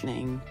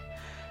frightening.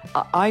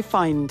 I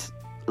find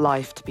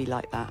life to be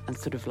like that and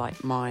sort of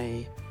like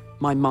my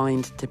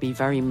mind to be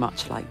very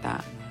much like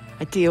that.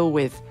 I deal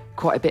with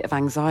quite a bit of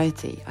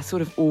anxiety. I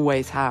sort of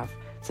always have.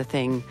 It's a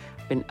thing.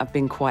 I've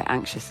been quite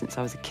anxious since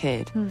I was a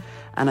kid.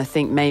 And I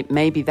think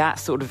maybe that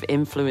sort of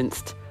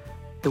influenced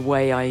the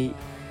way I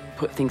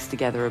put things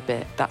together a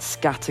bit, that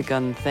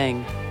scattergun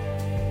thing.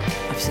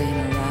 I've seen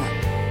a rat.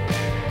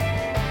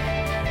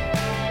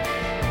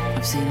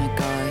 I've seen a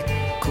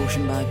guy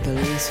cautioned by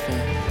police for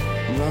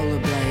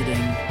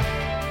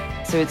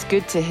rollerblading. So it's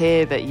good to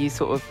hear that you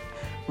sort of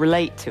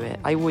relate to it.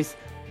 I always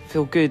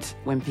feel good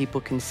when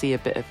people can see a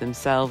bit of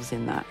themselves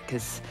in that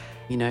because,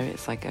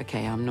 it's like,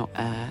 okay, I'm not,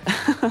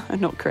 I'm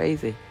not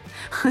crazy.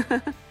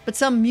 But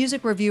some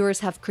music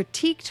reviewers have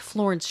critiqued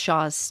Florence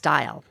Shaw's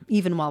style,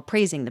 even while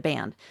praising the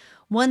band.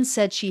 One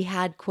said she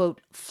had, quote,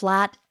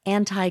 flat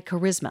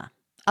anti-charisma.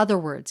 Other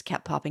words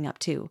kept popping up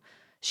too.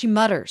 She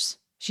mutters.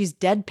 She's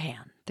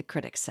deadpan, the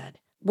critics said.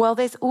 Well,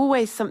 there's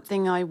always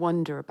something I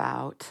wonder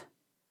about.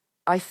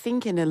 I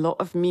think in a lot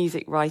of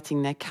music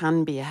writing, there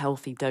can be a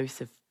healthy dose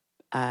of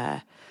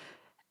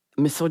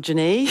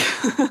misogyny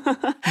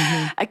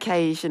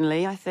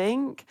occasionally, I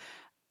think.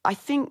 I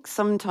think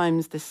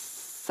sometimes the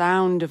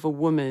sound of a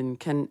woman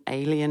can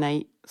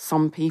alienate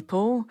some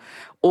people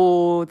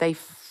or they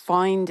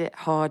find it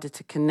harder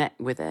to connect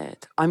with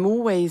it. I'm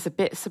always a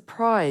bit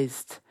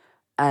surprised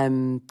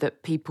that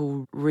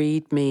people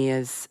read me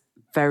as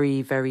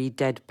very, very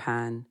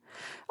deadpan.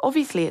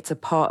 Obviously, it's a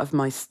part of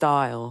my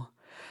style,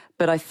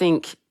 but I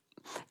think,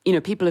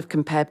 people have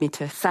compared me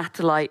to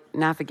satellite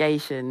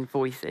navigation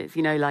voices,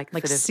 like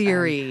sort of,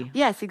 Siri.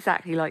 Yes,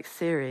 exactly, like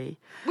Siri.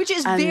 Which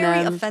is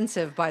very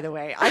offensive, by the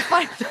way. I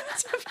find that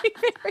to be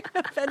very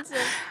offensive.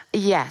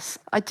 Yes,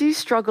 I do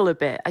struggle a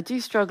bit.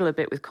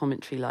 With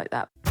commentary like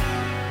that.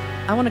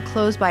 I want to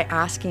close by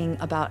asking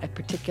about a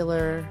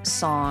particular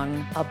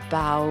song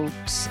about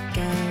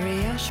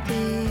Gary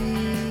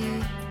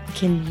Ashby.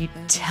 Can you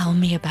tell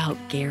me about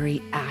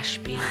Gary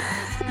Ashby?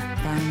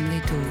 Family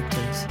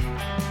daughters,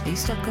 are you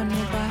stuck on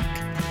your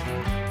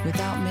back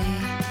without me?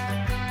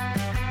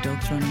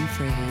 Dogs running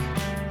free.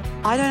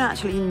 I don't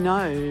actually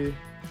know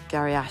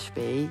Gary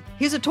Ashby.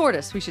 He's a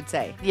tortoise, we should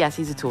say. Yes,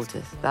 he's a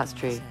tortoise. That's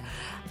true.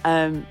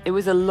 It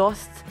was a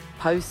lost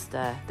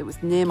poster that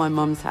was near my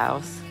mum's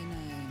house.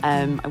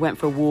 I went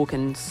for a walk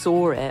and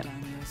saw it.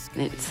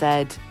 And it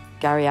said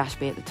Gary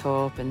Ashby at the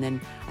top. And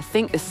then I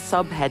think the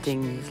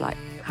subheading was like,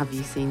 have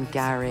you seen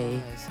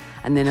Gary?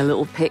 And then a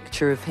little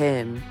picture of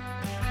him.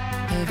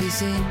 Have you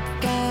seen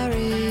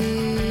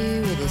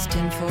Gary with his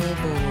tinfoil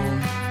ball?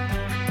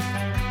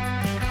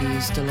 He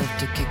used to love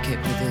to kick it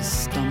with his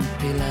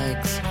stumpy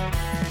legs.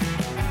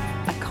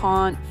 I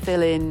can't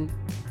fill in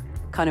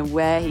kind of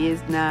where he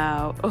is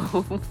now,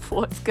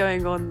 what's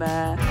going on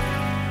there.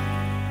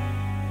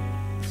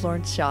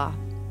 Florence Shaw.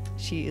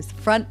 She is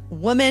front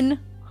woman.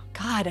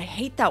 God, I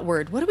hate that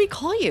word. What do we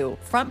call you?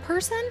 Front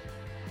person?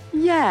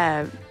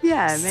 Yeah,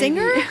 maybe.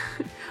 Singer?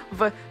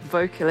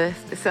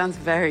 Vocalist. It sounds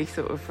very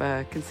sort of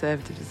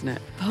conservative, doesn't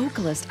it?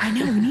 Vocalist. I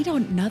know, we need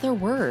another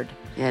word.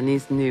 Yeah, it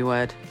needs a new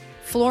word.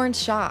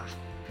 Florence Shaw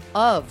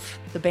of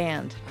the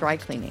band Dry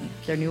Cleaning.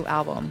 Their new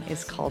album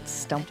is called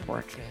Stumped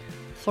Work.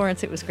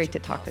 Florence, it was great to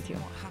talk with you.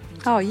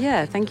 Oh,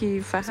 yeah, thank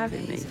you for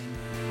having me.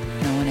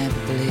 No one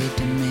ever believed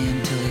in me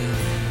until your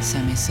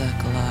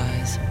semicircle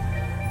eyes.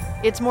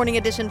 It's Morning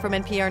Edition from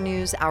NPR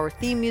News. Our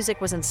theme music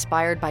was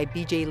inspired by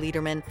B.J.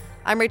 Liederman.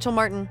 I'm Rachel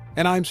Martin.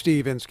 And I'm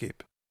Steve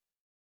Inskeep.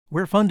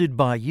 We're funded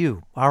by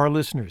you, our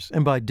listeners,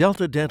 and by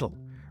Delta Dental,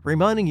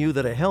 reminding you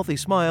that a healthy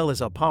smile is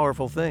a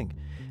powerful thing.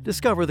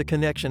 Discover the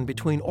connection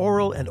between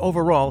oral and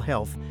overall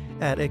health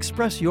at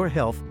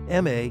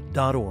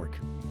expressyourhealthma.org.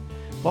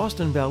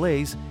 Boston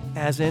Ballet's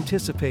As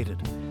Anticipated,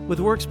 with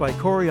works by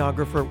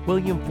choreographer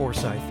William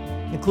Forsythe,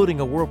 including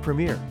a world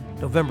premiere,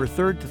 November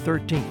 3rd to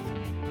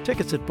 13th.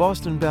 Tickets at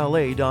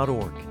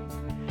bostonballet.org.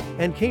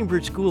 And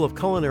Cambridge School of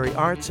Culinary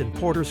Arts in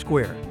Porter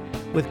Square,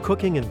 with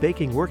cooking and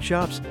baking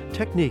workshops,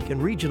 technique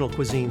and regional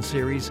cuisine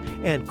series,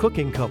 and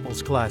cooking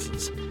couples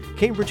classes.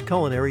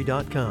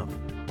 CambridgeCulinary.com.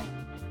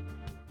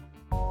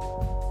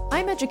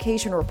 I'm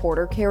education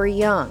reporter Carrie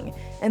Young,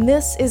 and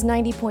this is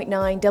 90.9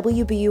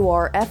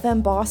 WBUR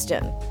FM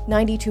Boston,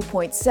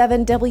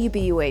 92.7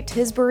 WBUA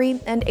Tisbury,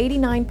 and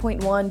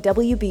 89.1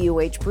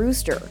 WBUH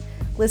Brewster.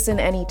 Listen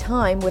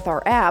anytime with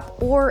our app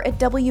or at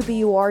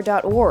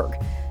WBUR.org.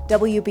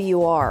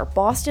 WBUR,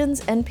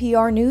 Boston's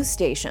NPR news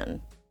station.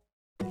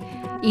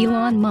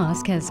 Elon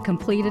Musk has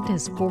completed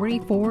his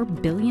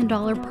 $44 billion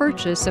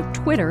purchase of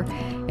Twitter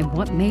in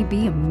what may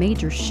be a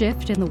major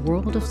shift in the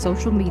world of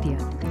social media.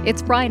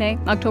 It's Friday,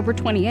 October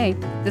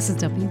 28th. This is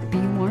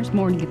WBUR's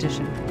Morning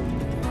Edition.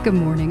 Good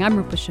morning, I'm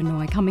Rupa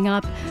Shenoy. Coming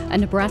up, a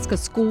Nebraska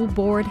school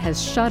board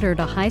has shuttered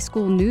a high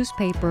school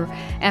newspaper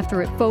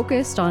after it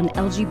focused on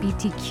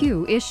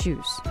LGBTQ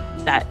issues.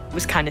 That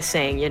was kind of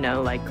saying,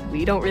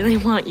 we don't really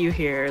want you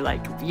here,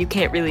 you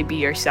can't really be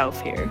yourself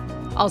here.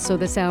 Also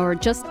this hour,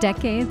 just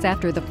decades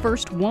after the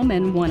first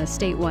woman won a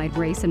statewide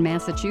race in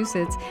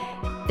Massachusetts,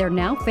 they're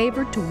now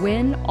favored to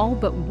win all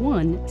but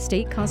one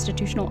state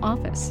constitutional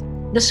office.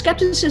 The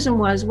skepticism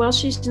was, well,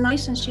 she's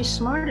nice and she's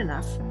smart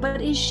enough,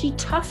 but is she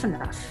tough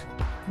enough?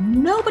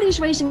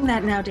 Nobody's raising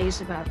that nowadays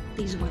about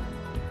these women.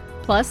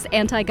 Plus,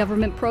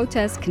 anti-government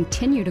protests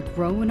continue to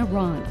grow in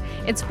Iran.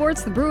 In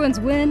sports, the Bruins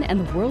win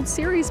and the World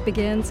Series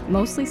begins,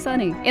 mostly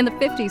sunny, in the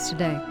 50s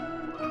today.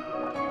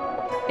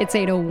 It's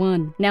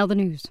 8:01. Now the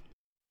news.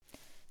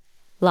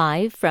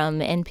 Live from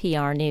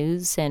NPR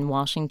News in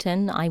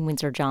Washington, I'm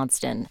Windsor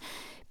Johnston.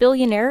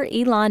 Billionaire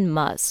Elon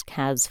Musk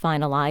has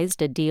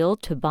finalized a deal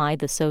to buy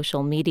the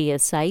social media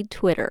site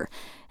Twitter.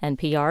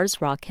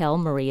 NPR's Raquel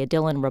Maria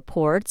Dillon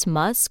reports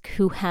Musk,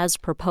 who has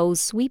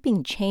proposed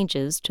sweeping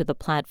changes to the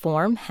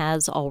platform,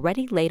 has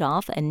already laid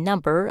off a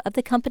number of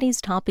the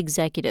company's top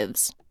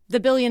executives.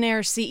 The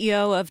billionaire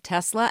CEO of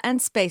Tesla and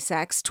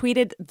SpaceX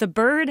tweeted, "The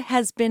bird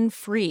has been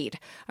freed,"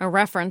 a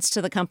reference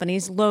to the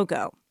company's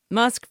logo.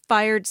 Musk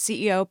fired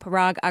CEO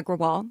Parag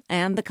Agrawal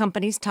and the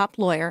company's top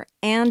lawyer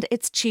and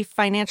its chief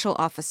financial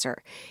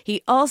officer.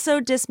 He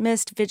also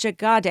dismissed Vijay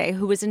Gadde,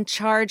 who was in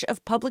charge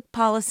of public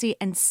policy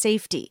and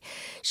safety.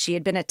 She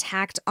had been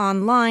attacked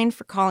online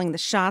for calling the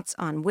shots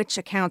on which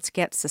accounts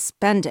get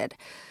suspended.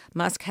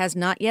 Musk has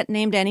not yet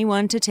named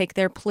anyone to take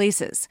their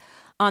places.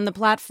 On the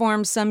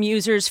platform, some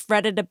users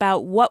fretted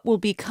about what will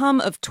become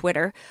of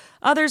Twitter.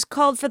 Others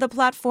called for the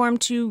platform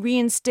to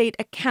reinstate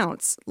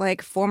accounts,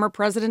 like former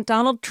President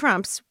Donald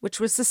Trump's, which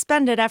was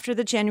suspended after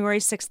the January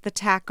 6th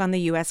attack on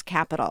the U.S.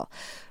 Capitol.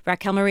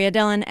 Raquel Maria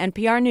Dillon,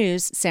 NPR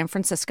News, San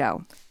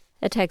Francisco.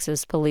 A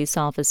Texas police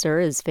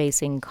officer is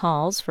facing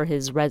calls for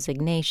his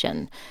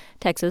resignation.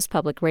 Texas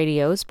Public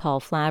Radio's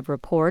Paul Flav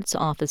reports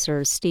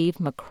Officer Steve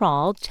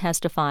McCraw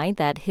testified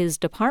that his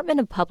Department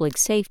of Public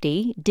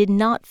Safety did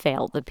not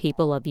fail the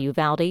people of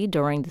Uvalde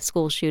during the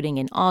school shooting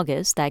in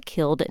August that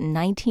killed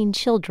 19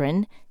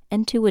 children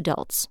and 2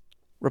 adults.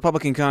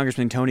 Republican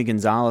Congressman Tony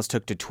Gonzalez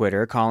took to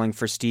Twitter calling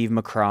for Steve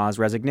McCraw's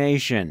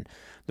resignation.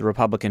 The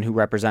Republican who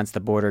represents the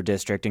border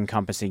district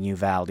encompassing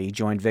Uvalde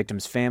joined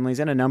victims' families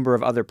and a number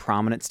of other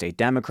prominent state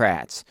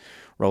Democrats.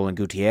 Roland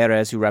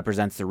Gutierrez, who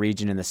represents the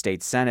region in the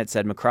state Senate,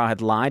 said McCraw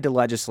had lied to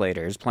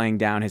legislators, playing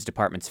down his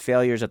department's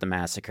failures at the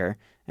massacre,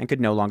 and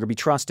could no longer be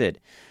trusted.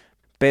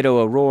 Beto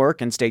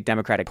O'Rourke and State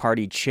Democratic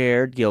Party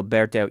Chair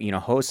Gilberto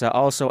Hinojosa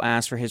also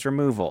asked for his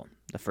removal.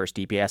 The first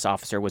DPS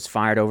officer was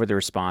fired over the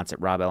response at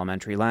Robb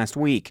Elementary last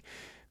week.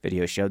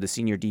 Video showed the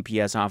senior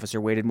DPS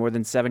officer waited more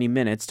than 70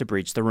 minutes to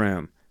breach the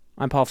room.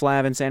 I'm Paul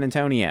Flav in San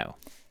Antonio.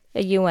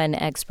 A UN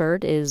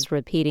expert is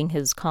repeating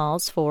his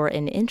calls for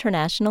an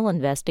international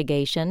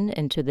investigation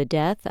into the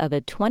death of a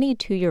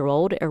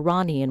 22-year-old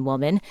Iranian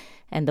woman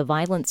and the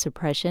violent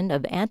suppression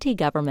of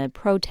anti-government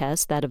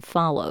protests that have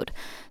followed.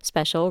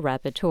 Special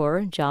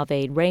Rapporteur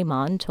Javed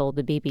Rahman told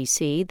the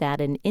BBC that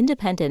an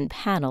independent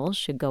panel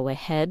should go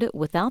ahead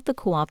without the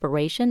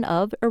cooperation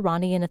of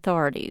Iranian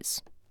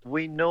authorities.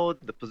 We know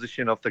the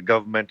position of the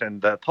government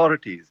and the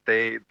authorities.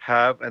 They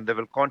have and they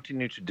will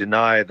continue to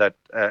deny that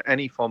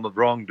any form of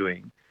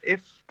wrongdoing.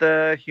 If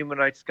the Human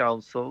Rights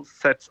Council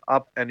sets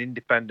up an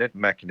independent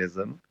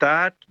mechanism,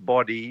 that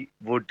body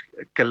would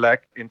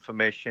collect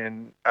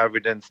information,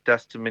 evidence,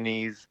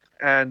 testimonies,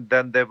 and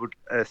then they would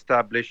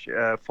establish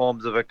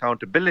forms of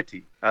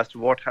accountability as to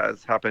what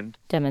has happened.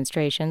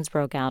 Demonstrations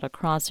broke out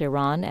across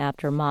Iran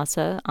after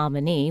Mahsa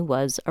Amini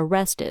was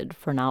arrested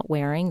for not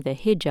wearing the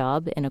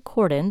hijab in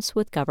accordance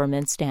with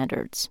government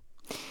standards.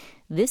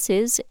 This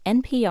is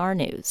NPR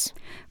News.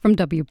 From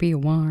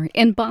WBUR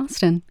in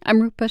Boston,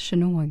 I'm Rupa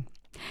Shenoy.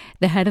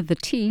 The head of the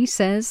T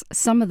says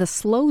some of the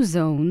slow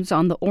zones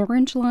on the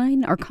Orange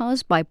Line are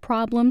caused by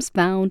problems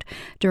found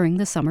during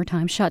the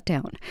summertime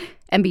shutdown.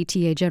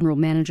 MBTA General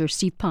Manager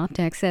Steve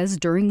Poptek says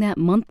during that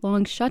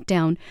month-long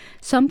shutdown,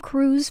 some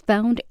crews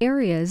found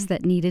areas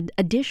that needed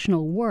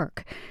additional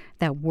work.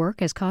 That work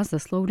has caused the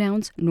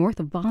slowdowns north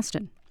of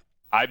Boston.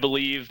 I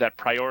believe that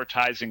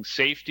prioritizing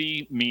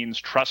safety means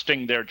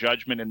trusting their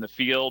judgment in the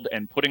field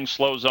and putting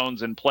slow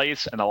zones in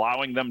place and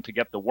allowing them to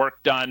get the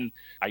work done.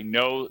 I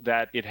know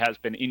that it has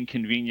been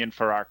inconvenient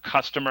for our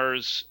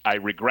customers. I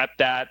regret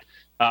that,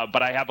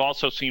 but I have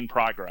also seen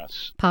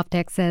progress.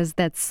 Poptek says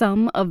that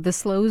some of the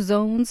slow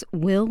zones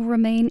will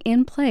remain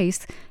in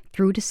place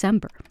through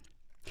December.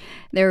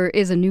 There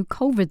is a new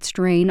COVID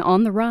strain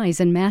on the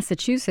rise in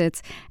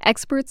Massachusetts.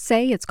 Experts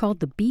say it's called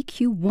the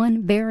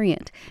BQ1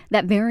 variant.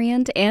 That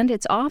variant and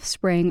its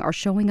offspring are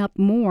showing up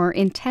more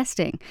in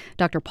testing.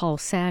 Dr. Paul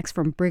Sachs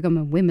from Brigham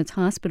and Women's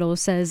Hospital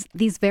says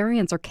these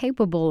variants are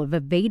capable of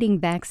evading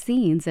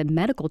vaccines and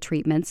medical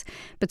treatments,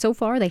 but so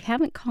far they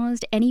haven't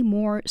caused any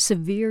more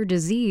severe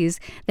disease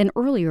than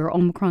earlier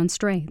Omicron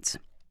strains.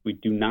 We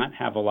do not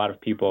have a lot of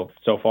people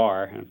so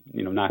far,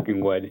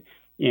 knocking wood,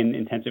 in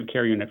intensive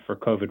care unit for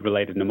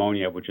COVID-related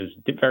pneumonia, which is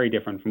very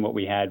different from what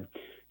we had,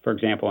 for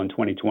example, in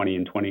 2020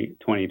 and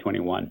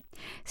 2021.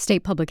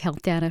 State public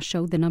health data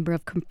show the number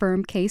of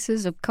confirmed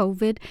cases of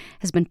COVID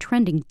has been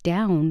trending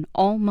down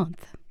all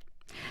month.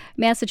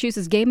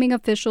 Massachusetts gaming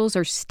officials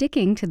are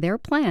sticking to their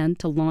plan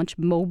to launch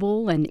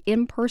mobile and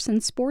in-person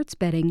sports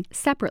betting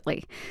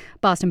separately.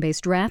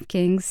 Boston-based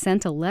DraftKings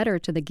sent a letter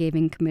to the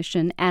Gaming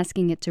Commission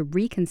asking it to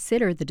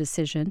reconsider the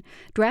decision.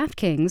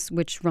 DraftKings,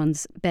 which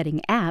runs betting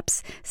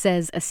apps,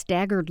 says a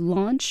staggered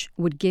launch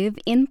would give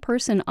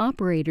in-person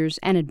operators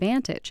an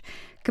advantage.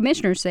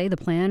 Commissioners say the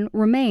plan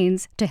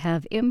remains to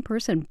have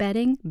in-person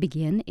betting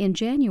begin in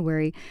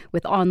January,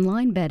 with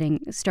online betting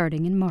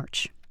starting in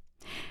March.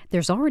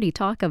 There's already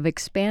talk of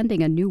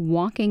expanding a new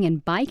walking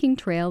and biking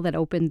trail that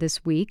opened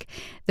this week.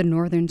 The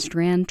Northern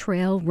Strand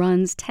Trail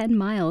runs 10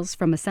 miles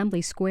from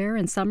Assembly Square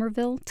in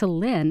Somerville to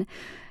Lynn.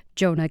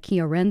 Jonah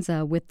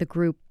Chiorenza with the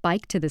group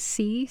Bike to the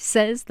Sea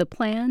says the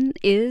plan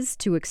is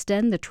to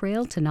extend the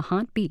trail to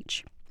Nahant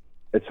Beach.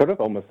 It's sort of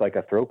almost like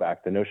a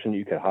throwback, the notion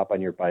you could hop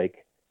on your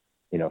bike,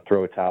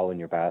 throw a towel in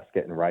your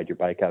basket and ride your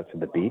bike out to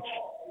the beach.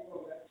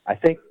 I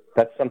think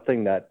that's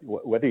something that,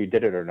 whether you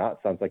did it or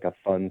not, sounds like a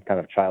fun kind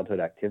of childhood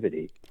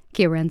activity.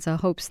 Chiorenza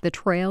hopes the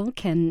trail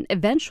can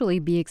eventually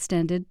be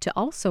extended to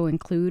also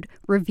include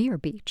Revere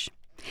Beach.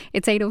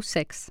 It's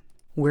 8:06.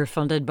 We're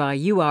funded by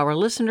you, our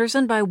listeners,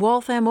 and by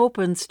Waltham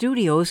Open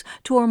Studios.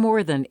 Tour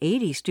more than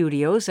 80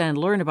 studios and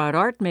learn about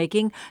art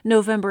making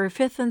November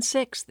 5th and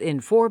 6th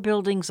in 4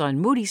 buildings on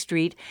Moody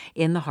Street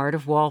in the heart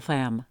of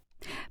Waltham.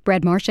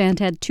 Brad Marchand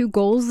had 2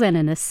 goals and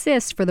an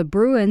assist for the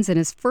Bruins in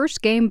his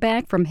first game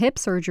back from hip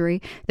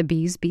surgery. The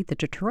Bees beat the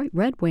Detroit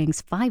Red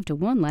Wings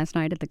 5-1 last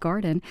night at the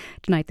Garden.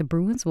 Tonight, the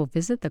Bruins will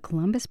visit the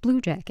Columbus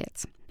Blue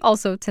Jackets.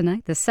 Also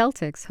tonight, the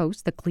Celtics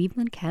host the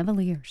Cleveland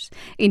Cavaliers.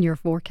 In your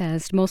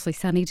forecast, mostly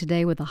sunny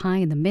today with a high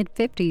in the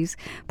mid-50s.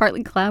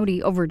 Partly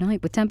cloudy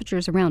overnight with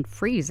temperatures around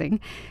freezing.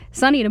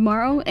 Sunny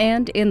tomorrow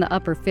and in the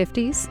upper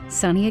 50s.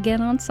 Sunny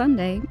again on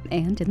Sunday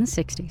and in the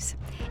 60s.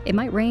 It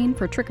might rain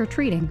for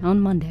trick-or-treating on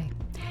Monday.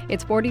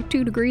 It's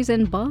 42 degrees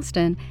in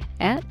Boston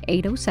at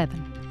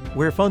 8:07.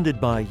 We're funded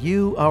by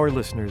you, our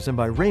listeners, and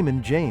by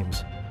Raymond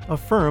James, a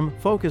firm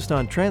focused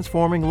on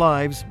transforming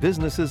lives,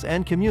 businesses,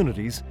 and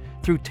communities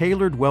through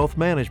tailored wealth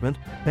management,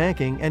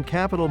 banking, and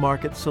capital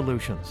market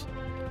solutions.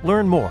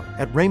 Learn more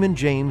at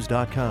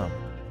raymondjames.com.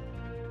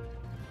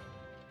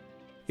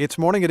 It's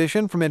Morning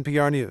Edition from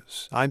NPR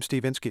News. I'm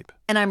Steve Inskeep.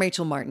 And I'm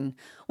Rachel Martin.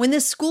 When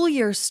this school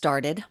year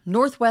started,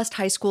 Northwest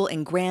High School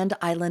in Grand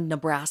Island,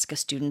 Nebraska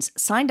students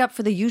signed up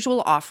for the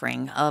usual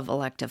offering of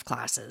elective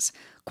classes: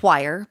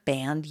 choir,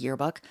 band,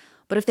 yearbook.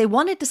 But if they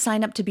wanted to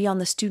sign up to be on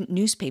the student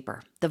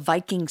newspaper, the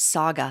Viking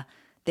Saga,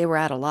 they were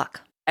out of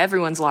luck.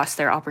 everyone's lost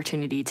their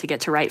opportunity to get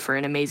to write for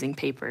an amazing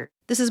paper.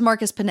 This is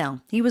Marcus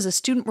Pinnell. He was a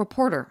student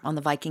reporter on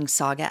the Viking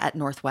saga at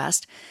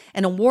Northwest,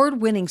 an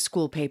award-winning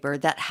school paper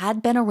that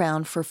had been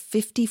around for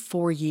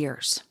 54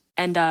 years.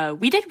 And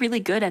we did really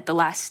good at the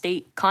last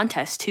state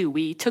contest, too.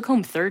 We took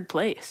home 3rd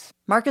place.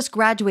 Marcus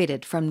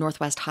graduated from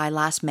Northwest High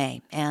last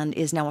May and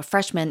is now a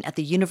freshman at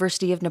the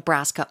University of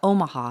Nebraska,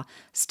 Omaha,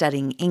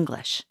 studying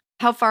English.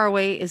 How far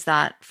away is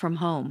that from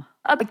home?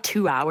 Like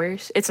 2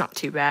 hours. It's not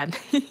too bad.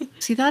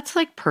 See, that's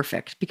like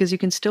perfect because you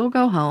can still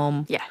go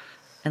home. Yeah.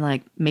 And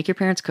like make your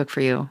parents cook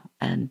for you,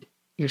 and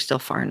you're still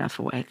far enough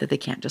away that they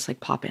can't just like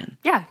pop in.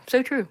 Yeah,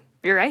 so true.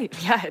 You're right.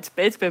 Yeah, it's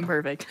been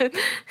perfect.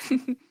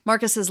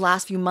 Marcus's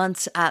last few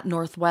months at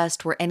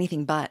Northwest were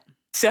anything but.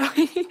 So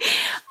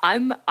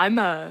I'm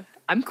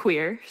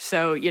queer.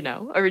 So,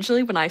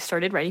 originally when I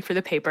started writing for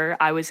the paper,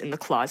 I was in the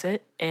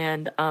closet,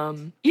 and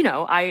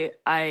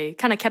I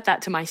kind of kept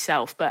that to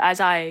myself. But as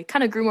I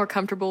kind of grew more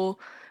comfortable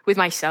with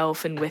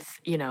myself and with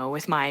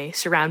my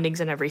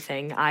surroundings and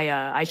everything,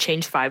 I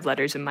changed 5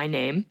 letters in my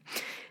name.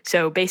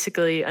 So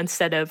basically,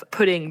 instead of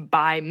putting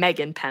by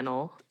Megan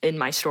Pennell in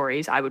my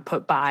stories, I would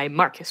put by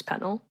Marcus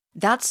Pennell.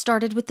 That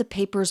started with the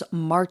paper's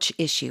March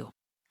issue.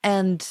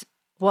 And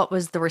what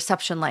was the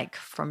reception like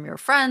from your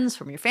friends,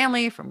 from your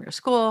family, from your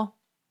school?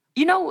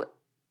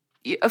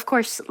 Of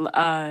course,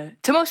 to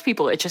most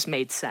people, it just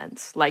made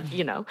sense. Like,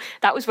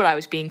 that was what I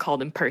was being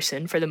called in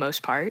person for the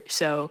most part.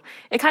 So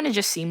it kind of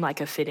just seemed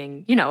like a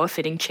fitting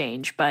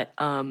change. But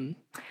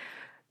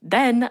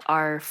then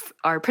our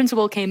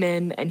principal came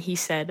in and he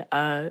said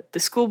the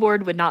school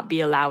board would not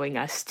be allowing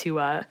us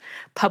to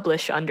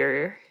publish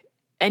under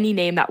any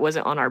name that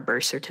wasn't on our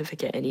birth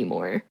certificate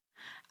anymore.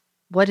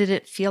 What did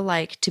it feel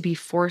like to be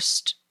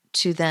forced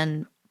to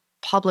then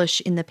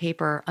publish in the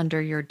paper under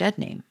your dead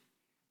name?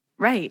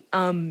 Right.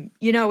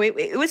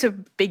 It was a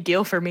big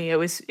deal for me. It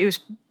was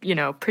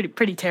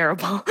pretty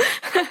terrible.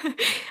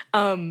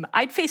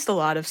 I'd faced a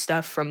lot of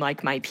stuff from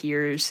like my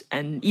peers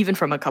and even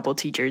from a couple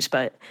teachers,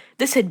 but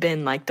this had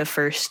been like the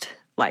first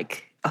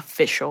like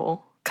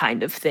official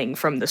kind of thing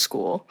from the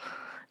school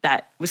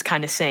that was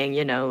kind of saying,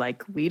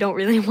 like, we don't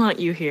really want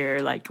you here.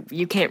 Like,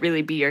 you can't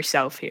really be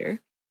yourself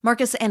here.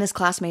 Marcus and his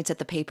classmates at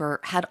the paper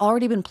had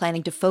already been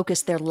planning to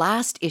focus their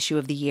last issue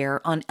of the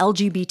year on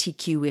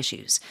LGBTQ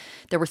issues.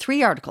 There were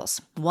 3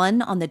 articles,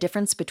 one on the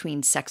difference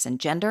between sex and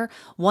gender,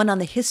 one on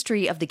the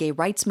history of the gay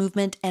rights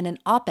movement, and an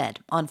op-ed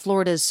on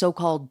Florida's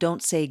so-called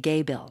Don't Say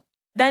Gay bill.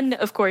 Then,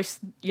 of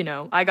course,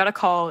 I got a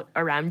call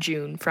around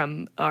June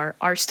from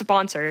our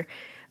sponsor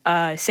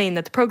saying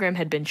that the program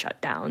had been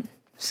shut down.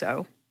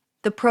 So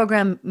the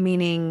program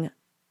meaning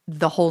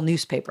the whole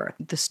newspaper,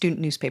 the student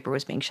newspaper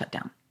was being shut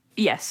down.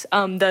 Yes,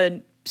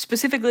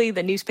 specifically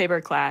the newspaper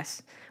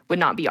class would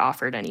not be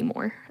offered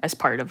anymore as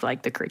part of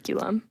like the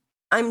curriculum.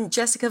 I'm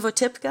Jessica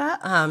Votipka.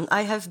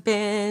 I have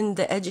been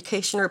the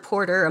education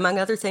reporter, among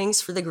other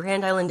things, for the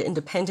Grand Island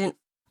Independent.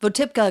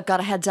 Votipka got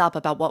a heads up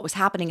about what was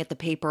happening at the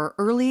paper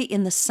early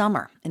in the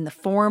summer in the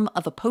form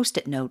of a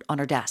Post-it note on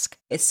her desk.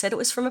 It said it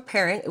was from a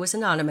parent. It was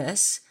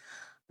anonymous.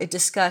 It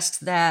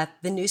discussed that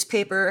the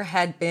newspaper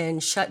had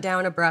been shut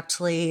down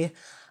abruptly,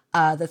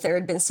 that there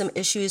had been some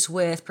issues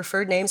with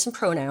preferred names and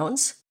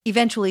pronouns.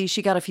 Eventually,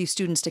 she got a few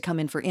students to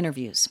come in for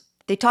interviews.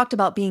 They talked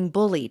about being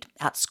bullied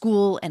at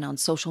school and on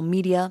social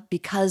media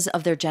because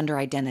of their gender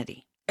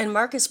identity. And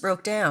Marcus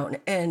broke down,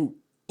 and,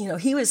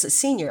 he was a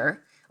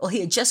senior. Well,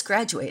 he had just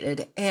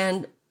graduated,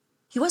 and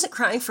he wasn't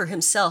crying for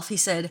himself. He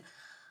said,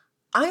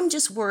 I'm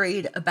just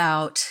worried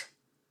about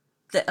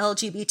the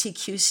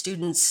LGBTQ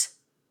students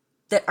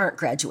that aren't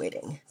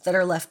graduating, that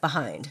are left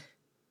behind.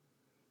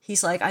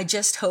 He's like, I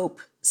just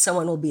hope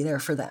someone will be there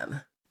for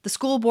them. The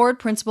school board,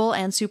 principal,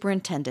 and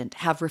superintendent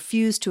have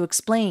refused to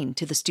explain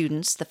to the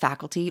students, the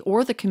faculty,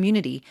 or the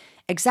community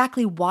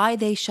exactly why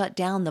they shut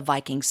down the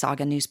Viking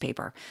Saga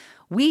newspaper.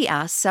 We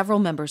asked several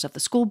members of the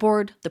school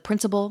board, the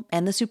principal,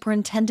 and the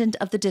superintendent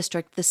of the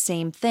district the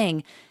same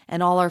thing,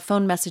 and all our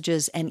phone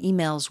messages and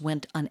emails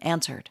went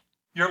unanswered.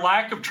 Your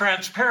lack of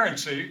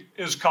transparency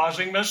is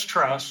causing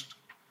mistrust,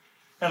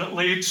 and it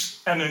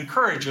leads and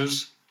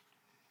encourages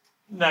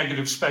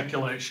negative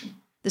speculation.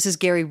 This is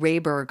Gary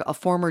Rayberg, a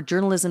former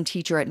journalism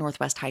teacher at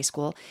Northwest High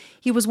School.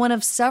 He was one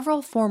of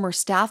several former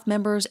staff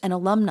members and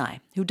alumni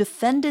who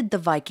defended the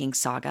Viking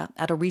Saga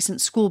at a recent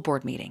school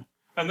board meeting.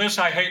 And this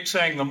I hate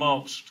saying the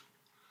most.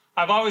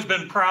 I've always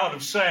been proud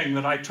of saying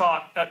that I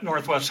taught at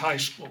Northwest High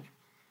School.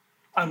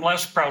 I'm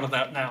less proud of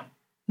that now.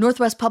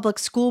 Northwest Public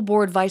School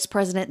Board Vice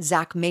President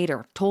Zach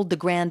Mader told the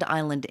Grand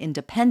Island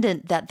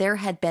Independent that there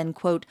had been,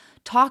 quote,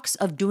 talks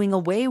of doing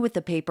away with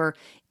the paper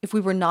if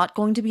we were not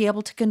going to be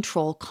able to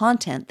control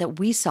content that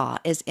we saw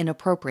as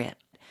inappropriate.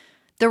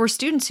 There were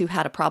students who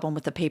had a problem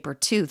with the paper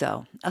too,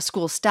 though. A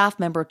school staff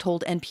member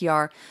told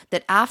NPR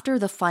that after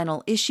the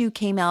final issue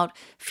came out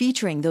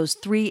featuring those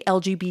 3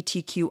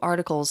 LGBTQ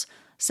articles,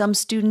 some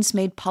students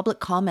made public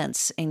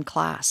comments in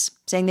class,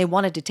 saying they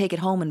wanted to take it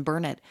home and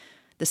burn it.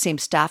 The same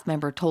staff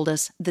member told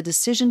us the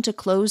decision to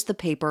close the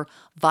paper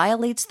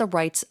violates the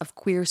rights of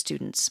queer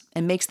students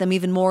and makes them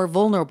even more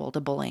vulnerable to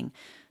bullying.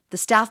 The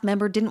staff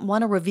member didn't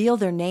want to reveal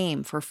their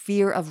name for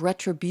fear of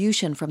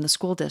retribution from the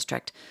school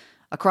district.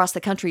 Across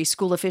the country,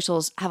 school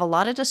officials have a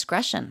lot of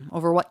discretion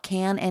over what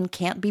can and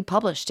can't be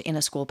published in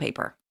a school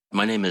paper.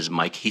 My name is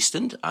Mike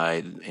Heaston.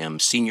 I am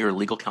senior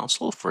legal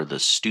counsel for the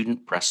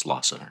Student Press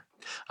Law Center.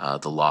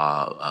 The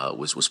law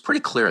was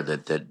pretty clear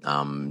that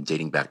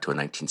dating back to a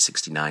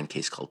 1969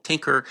 case called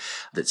Tinker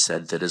that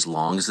said that as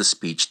long as the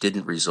speech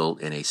didn't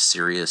result in a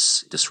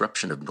serious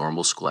disruption of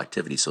normal school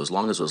activity, so as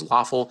long as it was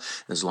lawful,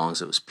 as long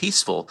as it was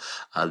peaceful,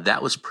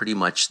 that was pretty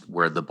much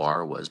where the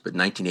bar was. But in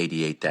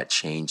 1988, that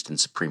changed, and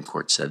the Supreme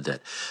Court said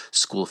that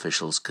school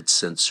officials could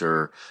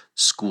censor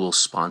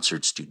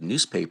school-sponsored student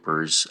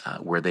newspapers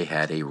where they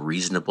had a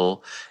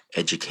reasonable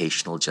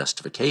educational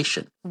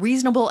justification.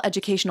 Reasonable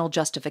educational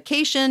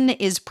justification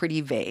is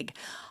pretty vague.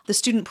 The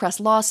Student Press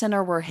Law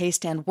Center, where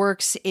Heaston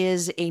works,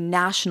 is a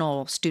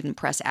national student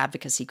press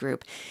advocacy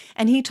group.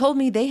 And he told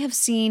me they have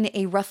seen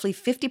a roughly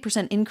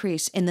 50%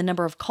 increase in the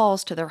number of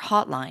calls to their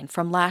hotline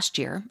from last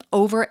year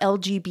over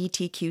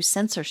LGBTQ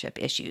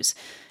censorship issues,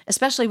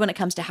 especially when it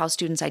comes to how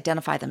students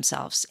identify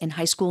themselves in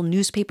high school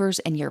newspapers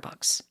and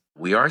yearbooks.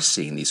 We are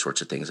seeing these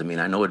sorts of things. I mean,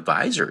 I know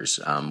advisors.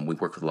 We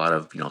work with a lot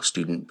of,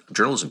 student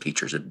journalism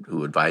teachers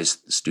who advise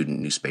student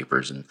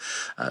newspapers and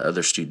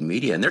other student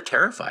media, and they're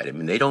terrified. I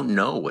mean, they don't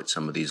know what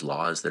some of these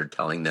laws that are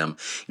telling them,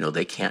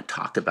 they can't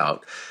talk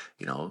about,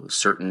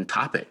 certain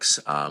topics.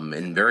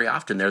 And very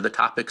often they're the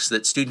topics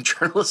that student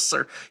journalists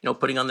are,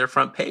 putting on their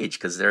front page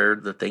because they're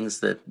the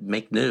things that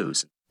make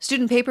news.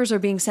 Student papers are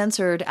being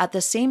censored at the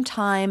same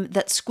time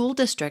that school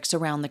districts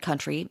around the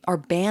country are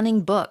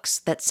banning books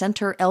that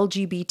center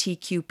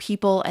LGBTQ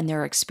people and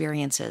their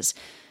experiences.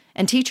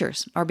 And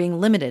teachers are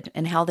being limited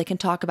in how they can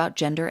talk about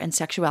gender and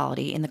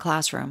sexuality in the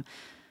classroom.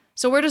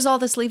 So where does all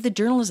this leave the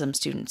journalism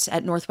students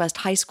at Northwest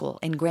High School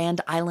in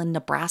Grand Island,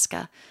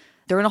 Nebraska?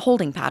 They're in a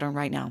holding pattern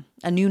right now.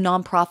 A new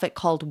nonprofit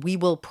called We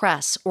Will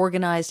Press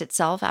organized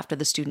itself after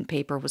the student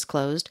paper was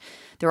closed.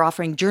 They're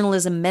offering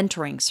journalism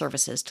mentoring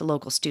services to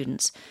local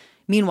students.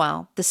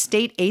 Meanwhile, the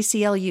state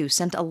ACLU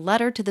sent a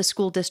letter to the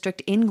school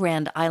district in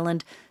Grand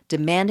Island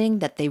demanding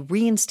that they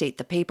reinstate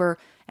the paper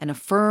and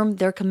affirm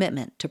their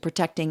commitment to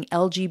protecting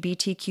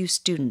LGBTQ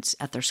students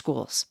at their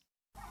schools.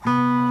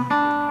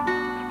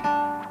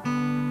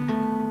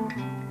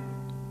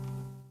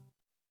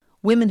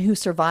 Women who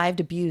survived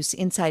abuse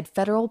inside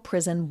federal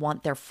prison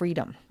want their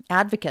freedom.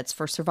 Advocates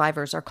for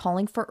survivors are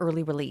calling for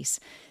early release.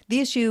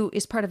 The issue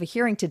is part of a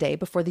hearing today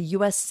before the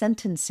U.S.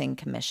 Sentencing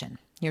Commission.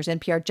 Here's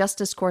NPR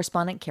Justice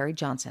correspondent Carrie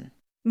Johnson.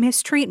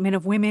 Mistreatment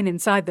of women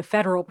inside the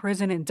federal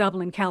prison in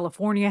Dublin,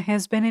 California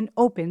has been an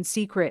open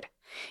secret.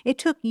 It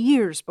took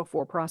years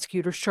before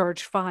prosecutors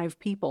charged 5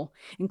 people,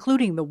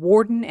 including the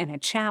warden and a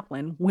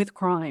chaplain, with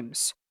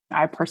crimes.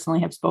 I personally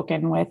have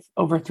spoken with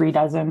over 3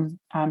 dozen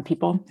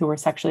people who were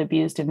sexually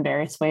abused in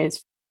various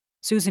ways.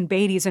 Susan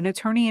Beatty is an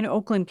attorney in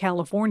Oakland,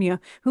 California,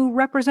 who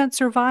represents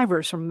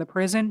survivors from the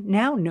prison,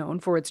 now known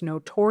for its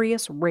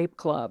notorious rape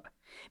club.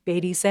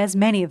 Beatty says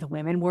many of the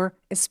women were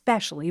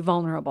especially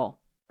vulnerable.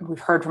 We've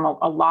heard from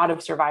a lot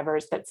of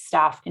survivors that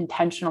staff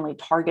intentionally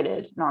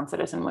targeted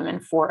non-citizen women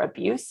for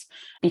abuse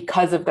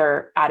because of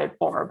their added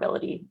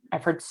vulnerability.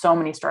 I've heard so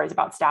many stories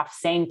about staff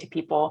saying to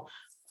people,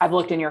 I've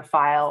looked in your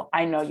file.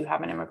 I know you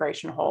have an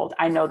immigration hold.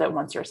 I know that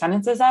once your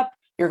sentence is up,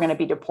 you're going to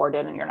be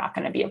deported and you're not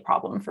going to be a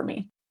problem for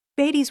me.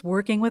 Beatty's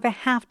working with a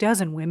half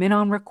dozen women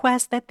on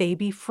requests that they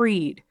be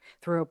freed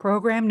through a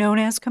program known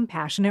as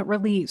Compassionate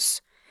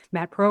Release.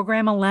 That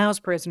program allows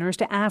prisoners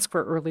to ask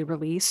for early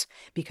release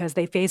because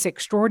they face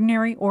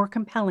extraordinary or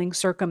compelling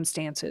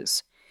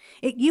circumstances.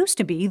 It used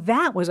to be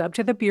that was up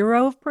to the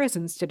Bureau of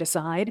Prisons to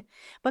decide,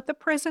 but the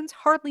prisons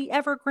hardly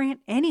ever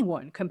grant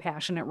anyone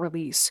compassionate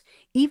release,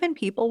 even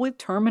people with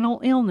terminal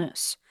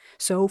illness.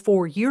 So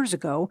 4 years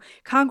ago,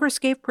 Congress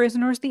gave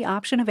prisoners the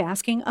option of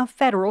asking a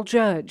federal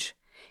judge.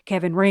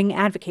 Kevin Ring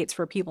advocates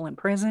for people in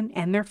prison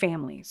and their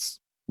families.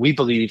 We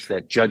believe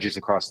that judges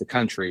across the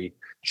country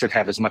should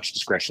have as much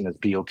discretion as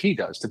BOP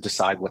does to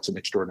decide what's an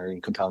extraordinary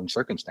and compelling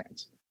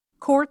circumstance.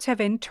 Courts have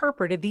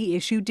interpreted the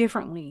issue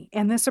differently,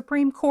 and the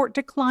Supreme Court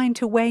declined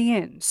to weigh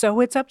in, so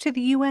it's up to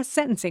the U.S.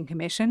 Sentencing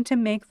Commission to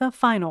make the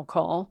final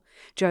call.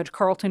 Judge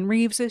Carlton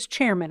Reeves is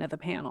chairman of the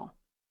panel.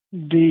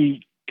 The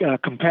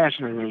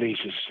compassionate release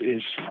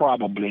is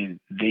probably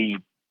the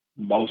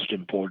most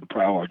important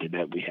priority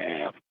that we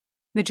have.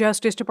 The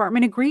Justice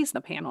Department agrees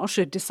the panel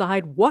should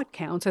decide what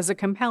counts as a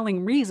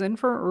compelling reason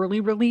for early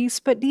release,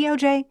 but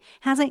DOJ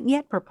hasn't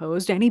yet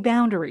proposed any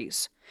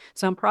boundaries.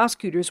 Some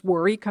prosecutors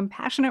worry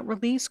compassionate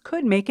release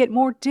could make it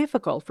more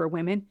difficult for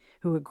women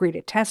who agree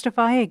to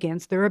testify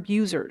against their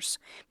abusers,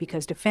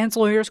 because defense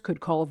lawyers could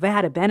call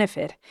that a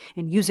benefit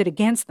and use it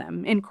against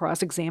them in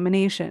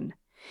cross-examination.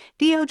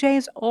 DOJ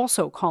is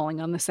also calling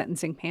on the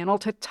sentencing panel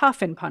to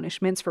toughen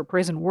punishments for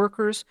prison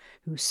workers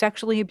who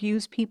sexually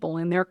abuse people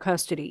in their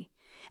custody.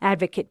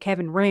 Advocate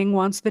Kevin Ring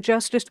wants the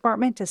Justice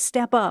Department to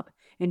step up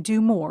and do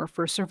more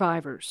for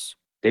survivors.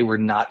 They were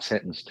not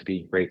sentenced to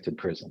be raped in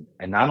prison.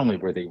 And not only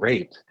were they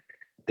raped,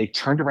 They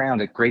turned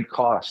around at great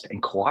cost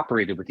and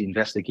cooperated with the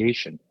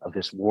investigation of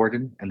this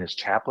warden and this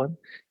chaplain.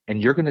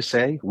 And you're going to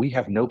say we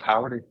have no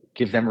power to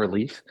give them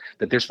relief,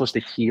 that they're supposed to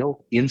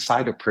heal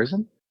inside a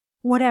prison?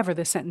 Whatever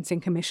the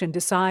Sentencing Commission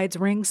decides,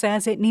 Ring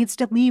says it needs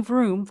to leave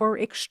room for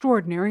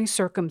extraordinary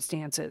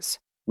circumstances.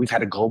 We've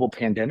had a global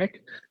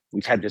pandemic.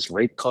 We've had this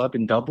rape club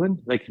in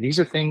Dublin. Like, these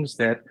are things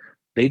that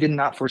they did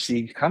not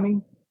foresee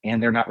coming,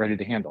 and they're not ready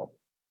to handle.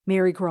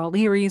 Mary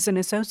Crawl-Leary is an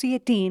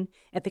associate dean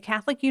at the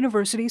Catholic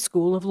University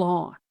School of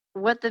Law.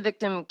 What the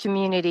victim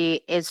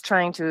community is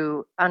trying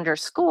to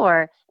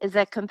underscore is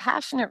that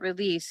compassionate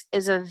release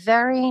is a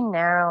very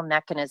narrow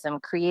mechanism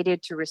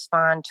created to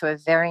respond to a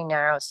very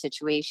narrow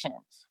situation,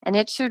 and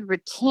it should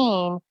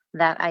retain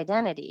that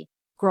identity.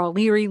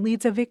 Crawl-Leary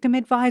leads a victim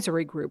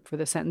advisory group for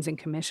the Sentencing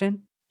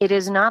Commission. It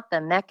is not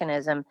the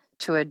mechanism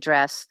to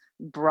address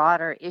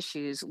broader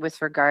issues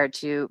with regard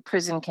to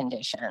prison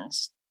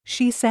conditions.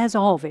 She says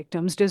all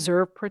victims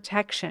deserve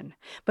protection,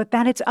 but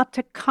that it's up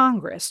to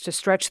Congress to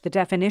stretch the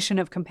definition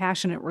of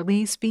compassionate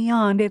release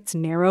beyond its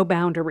narrow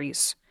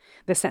boundaries.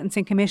 The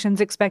Sentencing Commission's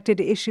expected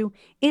to issue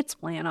its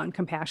plan on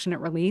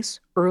compassionate release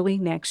early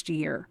next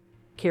year.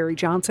 Carrie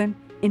Johnson,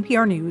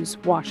 NPR News,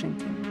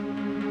 Washington.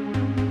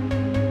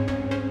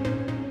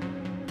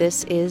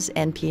 This is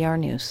NPR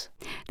News.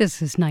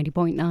 This is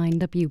 90.9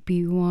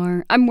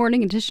 WBUR. I'm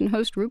Morning Edition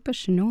host Rupa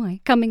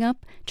Shenoy. Coming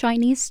up,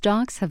 Chinese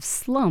stocks have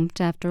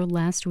slumped after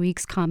last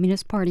week's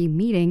Communist Party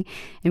meeting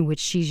in which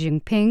Xi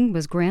Jinping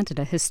was granted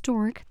a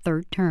historic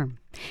third term.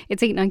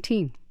 It's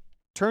 8:19.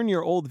 Turn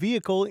your old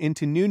vehicle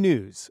into new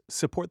news.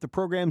 Support the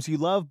programs you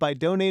love by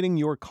donating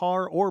your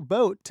car or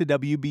boat to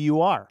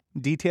WBUR.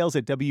 Details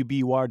at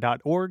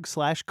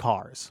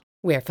wbur.org/cars.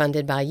 We're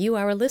funded by you,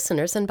 our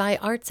listeners, and by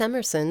Arts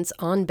Emerson's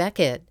On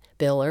Beckett,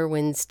 Bill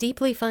Irwin's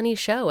deeply funny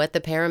show at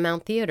the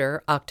Paramount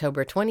Theater,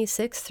 October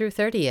 26th through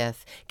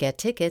 30th. Get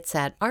tickets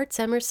at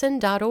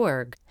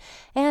artsemerson.org.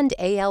 And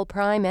AL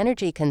Prime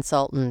Energy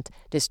Consultant,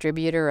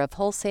 distributor of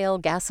wholesale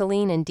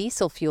gasoline and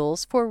diesel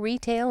fuels for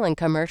retail and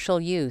commercial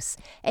use.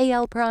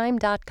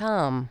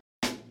 alprime.com.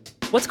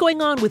 What's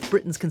going on with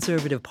Britain's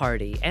Conservative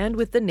Party and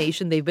with the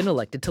nation they've been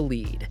elected to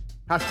lead?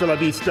 Hasta la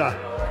vista,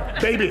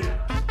 baby.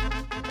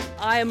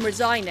 I am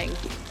resigning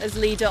as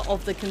leader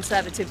of the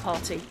Conservative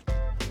Party.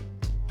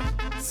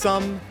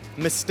 Some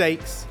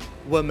mistakes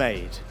were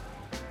made,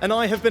 and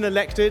I have been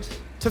elected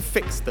to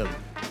fix them.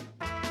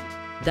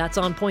 That's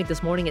On Point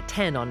this morning at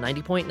 10 on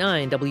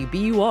 90.9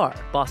 WBUR,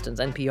 Boston's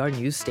NPR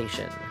news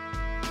station.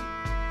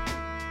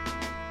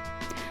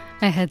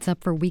 A heads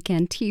up for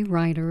weekend T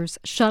riders.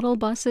 Shuttle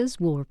buses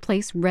will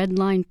replace Red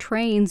Line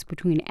trains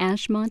between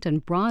Ashmont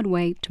and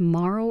Broadway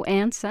tomorrow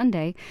and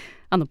Sunday.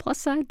 On the plus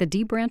side, the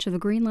D branch of the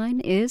Green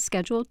Line is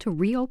scheduled to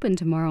reopen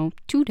tomorrow,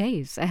 2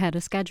 days ahead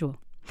of schedule.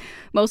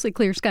 Mostly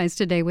clear skies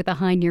today with a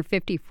high near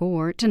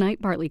 54.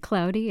 Tonight, partly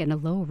cloudy and a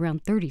low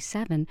around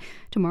 37.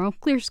 Tomorrow,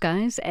 clear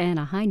skies and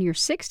a high near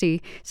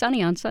 60.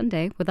 Sunny on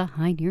Sunday with a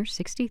high near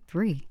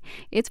 63.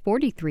 It's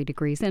 43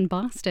 degrees in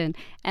Boston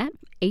at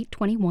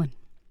 8:21.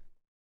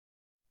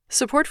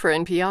 Support for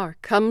NPR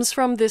comes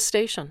from this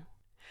station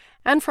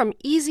and from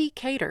Easy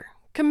Cater,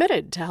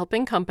 committed to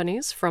helping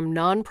companies from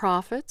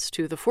nonprofits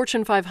to the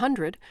Fortune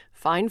 500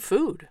 find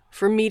food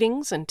for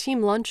meetings and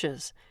team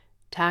lunches.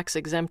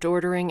 Tax-exempt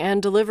ordering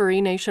and delivery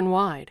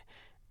nationwide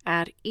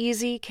at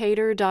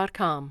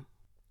easycater.com.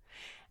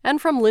 And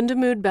from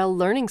Lindamood Bell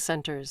Learning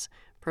Centers,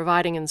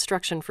 providing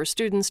instruction for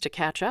students to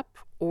catch up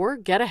or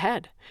get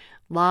ahead.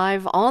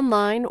 Live,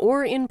 online,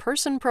 or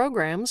in-person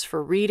programs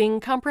for reading,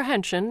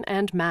 comprehension,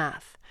 and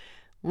math.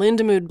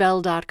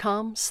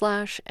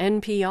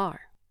 lindamoodbell.com/NPR.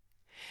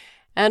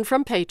 And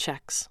from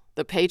Paychex,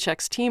 the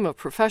Paychex team of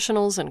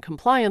professionals and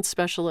compliance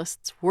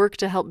specialists work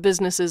to help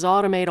businesses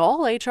automate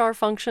all HR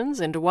functions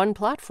into one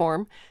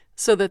platform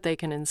so that they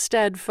can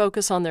instead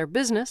focus on their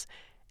business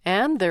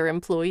and their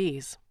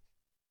employees.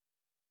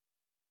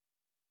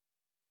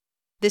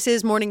 This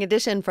is Morning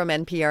Edition from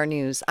NPR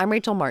News. I'm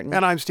Rachel Martin.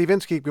 And I'm Steve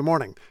Inskeep. Good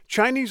morning.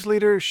 Chinese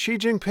leader Xi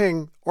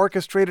Jinping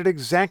orchestrated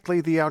exactly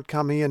the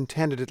outcome he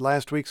intended at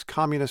last week's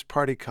Communist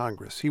Party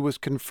Congress. He was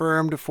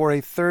confirmed for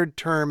a third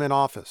term in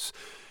office.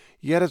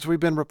 Yet, as we've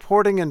been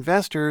reporting,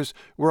 investors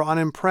were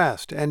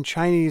unimpressed and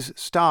Chinese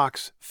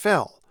stocks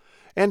fell.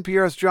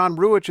 NPR's John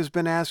Ruich has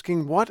been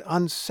asking what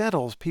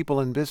unsettles people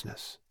in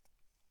business.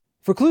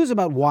 For clues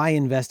about why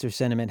investor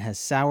sentiment has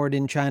soured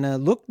in China,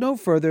 look no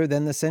further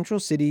than the central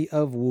city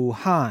of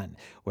Wuhan,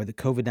 where the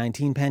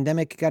COVID-19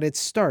 pandemic got its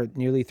start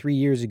nearly 3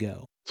 years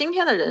ago.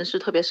 The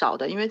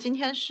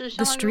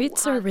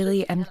streets are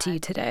really empty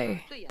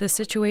today. The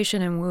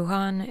situation in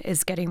Wuhan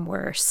is getting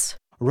worse.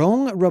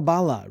 Rong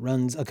Rabala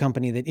runs a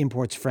company that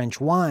imports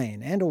French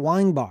wine and a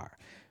wine bar.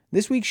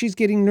 This week she's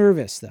getting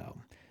nervous, though.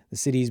 The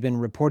city's been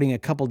reporting a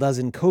couple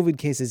dozen COVID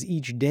cases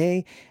each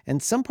day,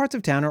 and some parts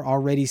of town are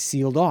already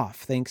sealed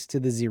off thanks to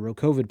the zero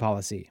COVID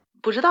policy.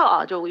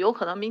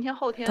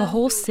 The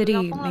whole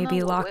city may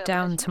be locked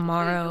down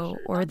tomorrow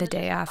or the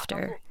day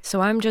after.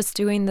 So I'm just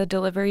doing the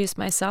deliveries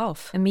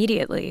myself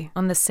immediately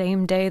on the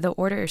same day the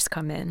orders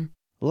come in.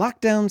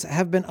 Lockdowns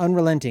have been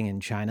unrelenting in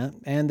China,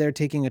 and they're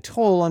taking a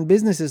toll on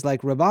businesses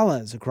like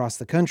Rabala's across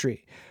the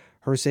country.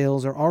 Her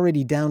sales are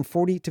already down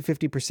 40 to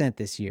 50%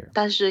 this year.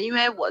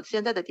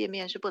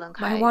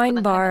 My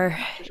wine bar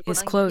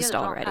is closed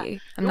already.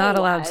 I'm not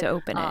allowed to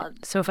open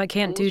it, so if I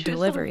can't do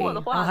delivery,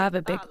 I'll have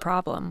a big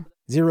problem.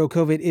 Zero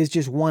COVID is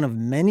just one of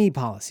many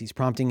policies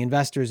prompting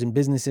investors and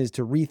businesses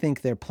to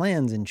rethink their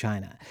plans in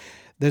China.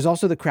 There's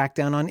also the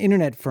crackdown on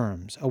internet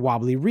firms, a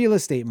wobbly real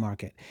estate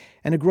market,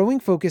 and a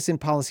growing focus in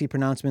policy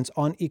pronouncements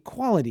on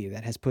equality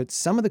that has put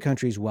some of the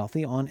country's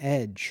wealthy on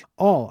edge.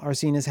 All are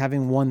seen as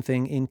having one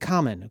thing in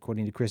common,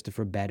 according to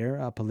Christopher Better,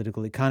 a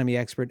political economy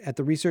expert at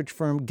the research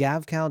firm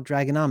Gavcal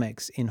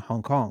Dragonomics in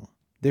Hong Kong.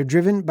 They're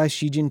driven by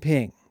Xi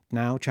Jinping,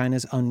 now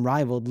China's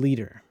unrivaled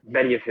leader.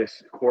 Many of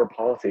his core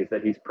policies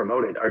that he's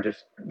promoted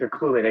they're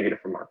clearly negative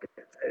for markets.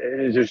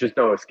 There's just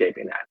no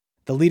escaping that.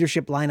 The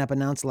leadership lineup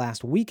announced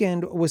last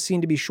weekend was seen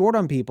to be short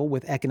on people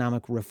with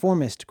economic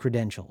reformist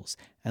credentials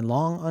and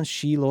long on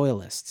Xi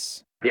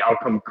loyalists. The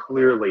outcome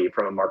clearly,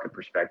 from a market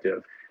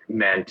perspective,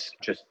 meant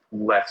just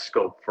less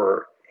scope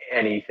for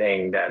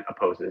anything that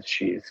opposes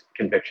Xi's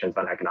convictions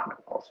on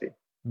economic policy.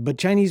 But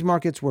Chinese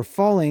markets were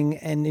falling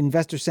and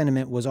investor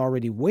sentiment was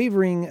already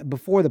wavering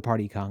before the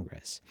Party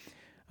Congress.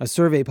 A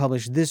survey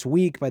published this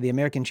week by the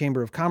American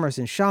Chamber of Commerce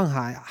in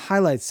Shanghai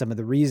highlights some of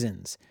the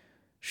reasons.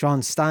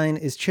 Sean Stein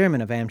is chairman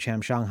of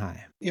AmCham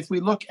Shanghai. If we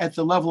look at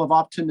the level of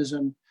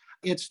optimism,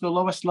 it's the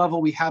lowest level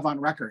we have on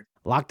record.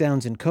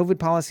 Lockdowns and COVID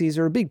policies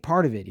are a big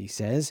part of it, he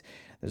says.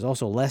 There's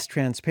also less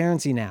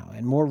transparency now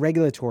and more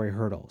regulatory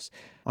hurdles.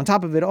 On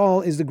top of it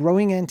all is the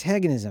growing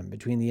antagonism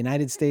between the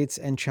United States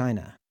and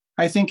China.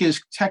 I think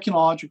as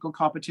technological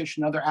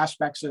competition, other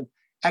aspects of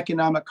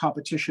economic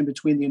competition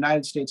between the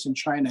United States and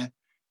China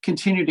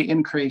continue to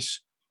increase,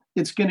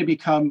 it's going to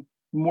become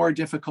more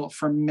difficult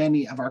for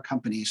many of our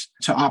companies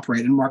to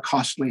operate and more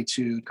costly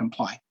to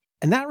comply.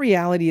 And that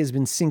reality has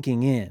been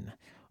sinking in.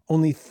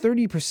 Only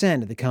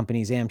 30% of the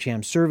companies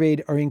AmCham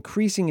surveyed are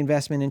increasing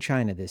investment in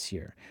China this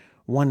year.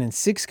 1 in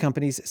 6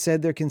 companies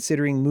said they're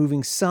considering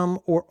moving some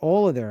or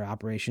all of their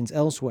operations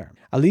elsewhere.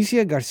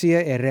 Alicia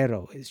Garcia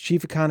Herrero is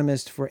chief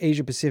economist for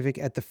Asia Pacific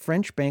at the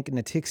French bank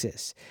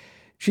Natixis.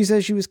 She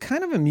says she was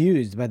kind of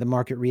amused by the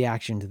market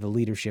reaction to the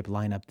leadership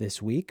lineup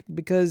this week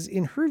because,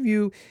 in her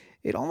view,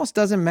 it almost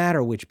doesn't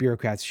matter which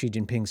bureaucrats Xi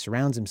Jinping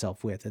surrounds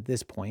himself with at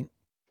this point.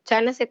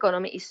 China's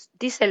economy is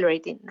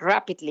decelerating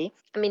rapidly.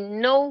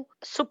 No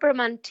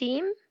Superman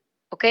team,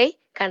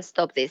 can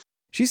stop this.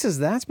 She says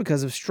that's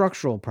because of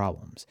structural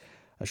problems.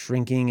 A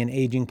shrinking and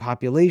aging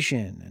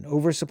population, an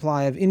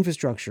oversupply of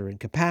infrastructure and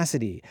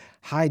capacity,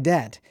 high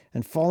debt,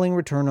 and falling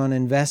return on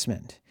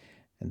investment.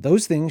 And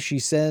those things, she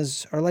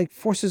says, are like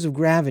forces of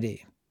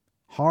gravity,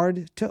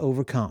 hard to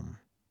overcome.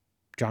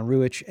 John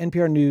Ruich,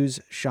 NPR News,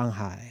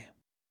 Shanghai.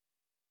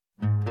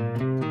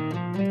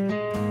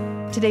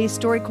 Today's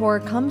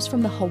StoryCorps comes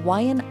from the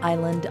Hawaiian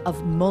island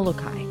of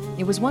Molokai.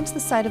 It was once the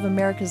site of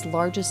America's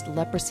largest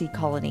leprosy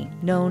colony,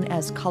 known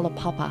as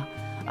Kalapapa.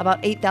 About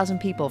 8,000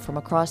 people from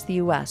across the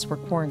U.S. were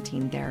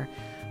quarantined there.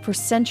 For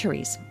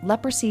centuries,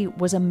 leprosy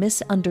was a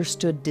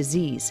misunderstood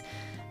disease.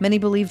 Many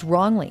believed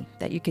wrongly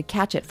that you could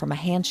catch it from a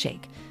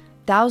handshake.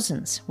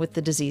 Thousands with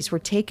the disease were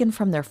taken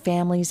from their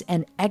families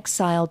and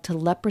exiled to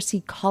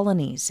leprosy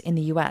colonies in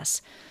the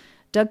U.S.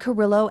 Doug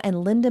Carrillo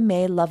and Linda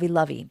May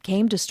Lovey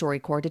came to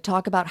StoryCorps to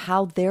talk about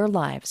how their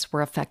lives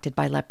were affected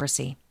by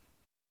leprosy.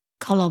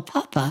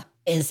 Kalapapa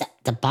is at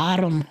the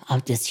bottom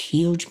of this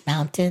huge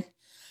mountain.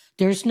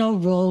 There's no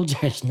roads,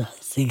 there's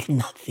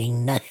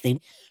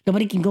nothing.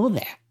 Nobody can go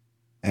there.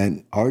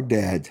 And our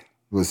dad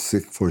was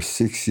sick for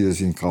 6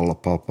 years in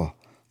Kalapapa.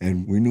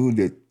 And we knew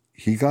that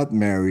he got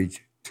married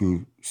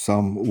to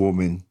some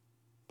woman,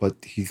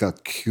 but he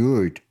got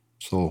cured.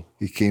 So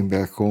he came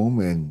back home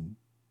and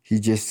he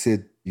just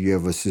said, "You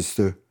have a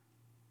sister,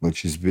 but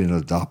she's been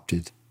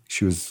adopted.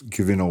 She was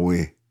given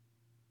away."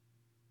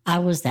 I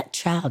was that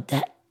child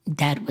that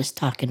Dad was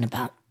talking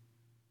about.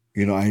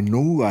 I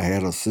knew I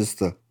had a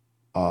sister,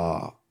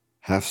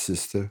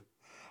 half-sister,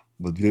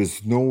 but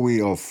there's no way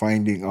of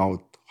finding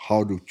out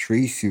how to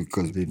trace you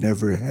because they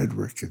never had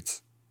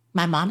records.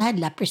 My mom had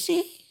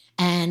leprosy,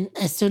 and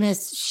as soon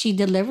as she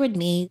delivered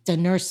me, the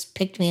nurse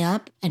picked me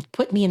up and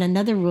put me in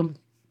another room,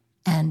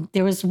 and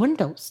there was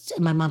windows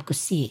my mom could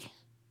see.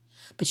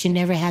 But she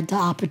never had the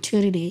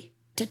opportunity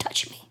to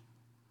touch me.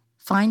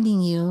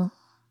 Finding you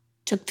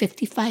took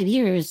 55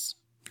 years.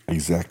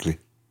 Exactly.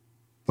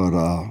 But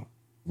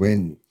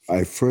when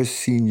I first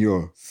seen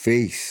your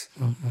face,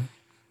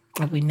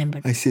 I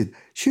remember. I said,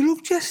 "She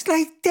looked just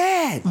like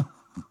Dad."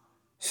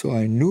 So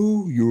I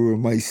knew you were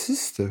my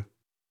sister.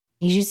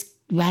 You just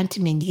ran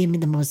to me and gave me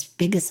the most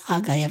biggest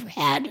hug I ever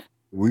had.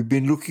 We've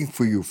been looking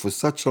for you for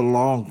such a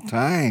long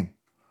time.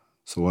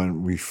 So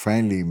when we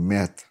finally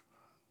met,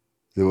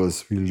 there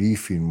was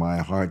relief in my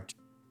heart.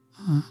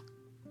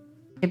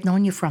 I've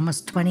known you for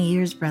almost 20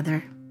 years,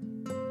 brother.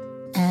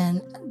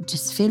 And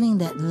just feeling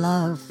that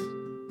love,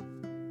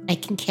 I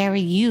can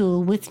carry you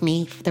with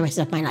me for the rest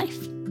of my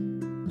life.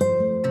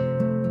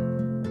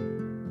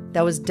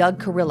 That was Doug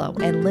Carrillo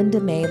and Linda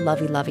May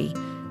Lovey.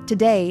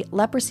 Today,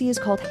 leprosy is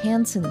called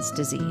Hansen's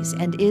disease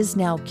and is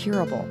now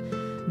curable.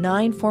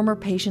 9 former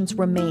patients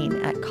remain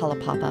at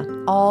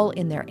Kalaupapa, all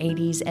in their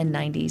 80s and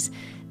 90s.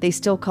 They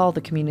still call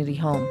the community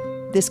home.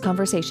 This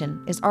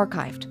conversation is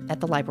archived at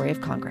the Library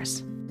of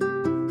Congress.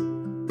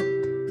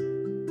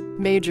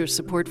 Major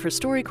support for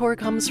StoryCorps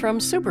comes from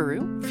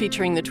Subaru,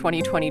 featuring the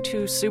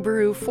 2022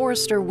 Subaru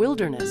Forester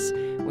Wilderness,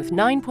 with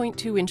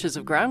 9.2 inches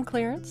of ground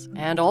clearance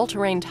and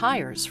all-terrain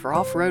tires for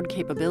off-road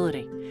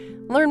capability.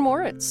 Learn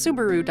more at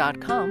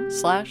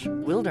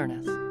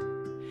subaru.com/wilderness.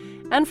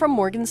 And from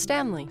Morgan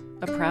Stanley,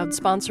 a proud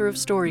sponsor of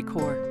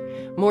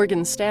StoryCorps.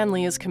 Morgan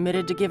Stanley is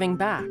committed to giving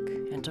back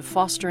and to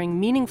fostering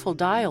meaningful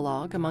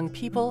dialogue among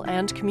people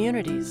and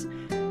communities.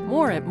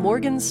 More at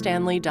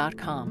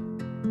morganstanley.com.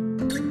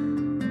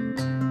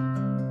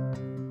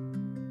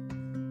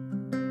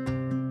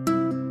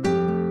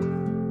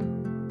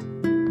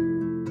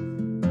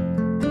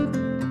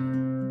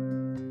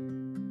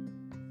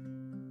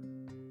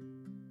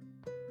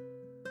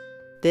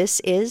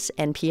 This is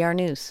NPR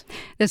News.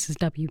 This is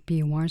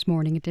WBUR's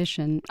Morning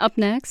Edition. Up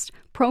next,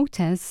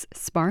 protests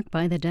sparked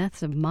by the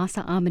deaths of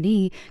Mahsa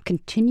Amini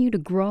continue to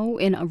grow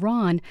in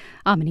Iran.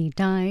 Amini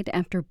died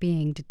after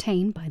being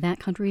detained by that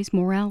country's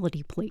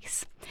morality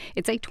police.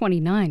 It's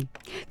 8:29.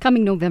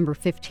 Coming November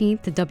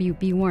 15th to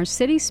WBUR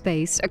City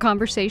Space, a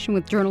conversation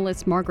with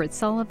journalists Margaret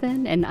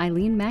Sullivan and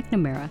Eileen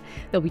McNamara.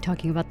 They'll be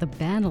talking about the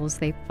battles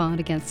they fought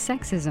against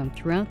sexism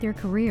throughout their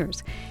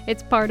careers.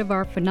 It's part of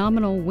our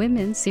Phenomenal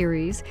Women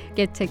series.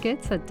 Get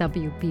tickets at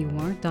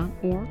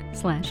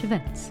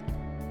wbur.org/events.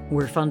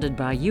 We're funded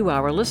by you,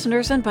 our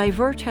listeners, and by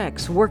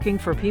Vertex, working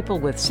for people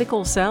with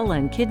sickle cell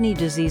and kidney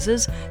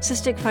diseases,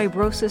 cystic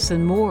fibrosis,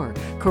 and more.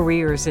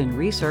 Careers in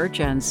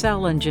research and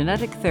cell and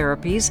genetic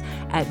therapies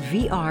at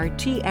vrtx.com.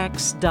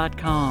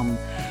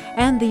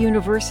 And the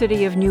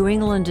University of New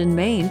England in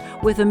Maine,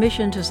 with a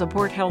mission to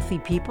support healthy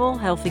people,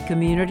 healthy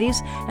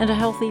communities, and a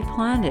healthy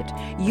planet.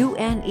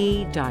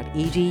 une.edu.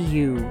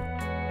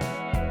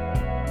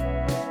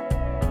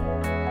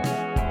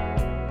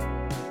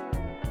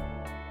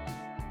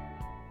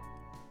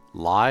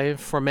 Live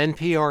from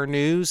NPR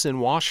News in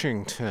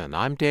Washington,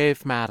 I'm Dave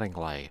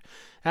Mattingly.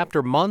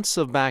 After months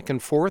of back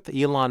and forth,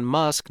 Elon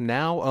Musk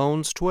now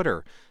owns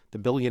Twitter. The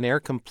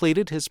billionaire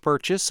completed his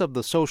purchase of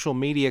the social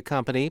media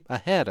company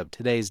ahead of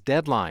today's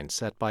deadline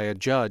set by a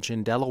judge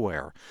in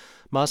Delaware.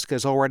 Musk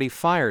has already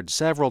fired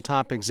several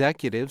top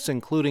executives,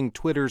 including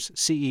Twitter's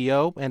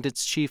CEO and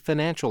its chief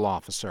financial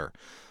officer.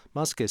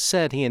 Musk has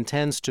said he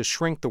intends to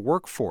shrink the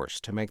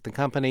workforce to make the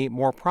company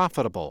more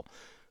profitable.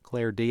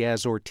 Claire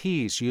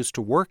Diaz-Ortiz used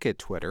to work at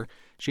Twitter.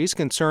 She's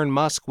concerned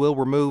Musk will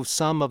remove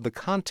some of the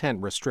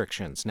content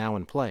restrictions now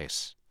in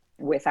place.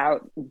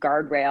 Without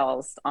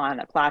guardrails on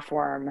a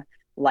platform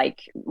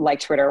like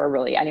Twitter or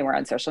really anywhere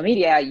on social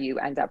media, you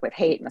end up with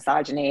hate,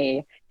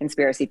 misogyny,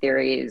 conspiracy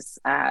theories,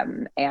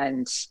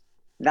 and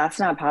that's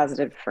not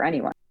positive for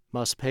anyone.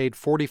 Musk paid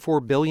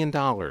 $44 billion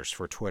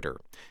for Twitter.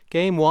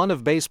 Game 1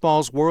 of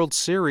baseball's World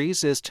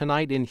Series is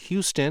tonight in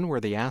Houston, where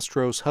the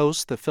Astros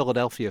host the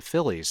Philadelphia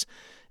Phillies.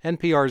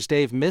 NPR's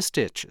Dave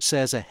Mistich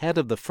says ahead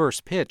of the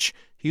first pitch,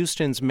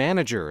 Houston's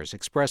manager is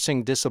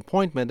expressing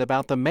disappointment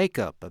about the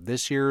makeup of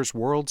this year's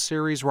World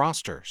Series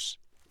rosters.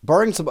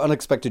 Barring some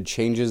unexpected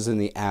changes in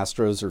the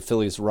Astros or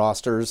Phillies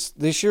rosters,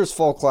 this year's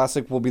Fall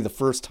Classic will be the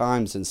first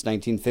time since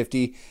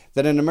 1950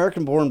 that an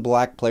American-born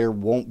black player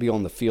won't be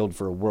on the field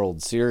for a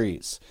World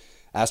Series.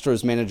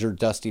 Astros manager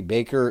Dusty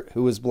Baker,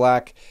 who is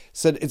black,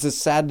 said it's a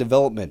sad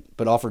development,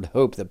 but offered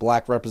hope that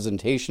black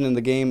representation in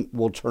the game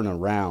will turn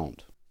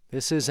around.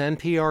 This is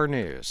NPR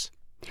News.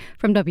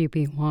 From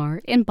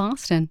WBUR in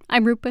Boston,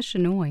 I'm Rupa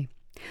Shenoy.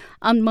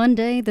 On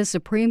Monday, the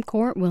Supreme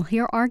Court will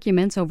hear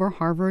arguments over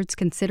Harvard's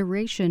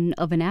consideration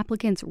of an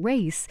applicant's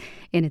race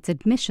in its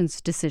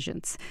admissions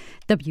decisions.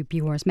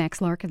 WBUR's Max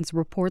Larkins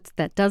reports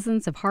that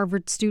dozens of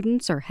Harvard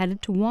students are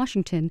headed to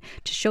Washington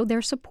to show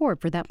their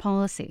support for that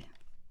policy.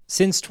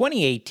 Since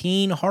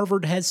 2018,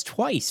 Harvard has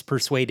twice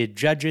persuaded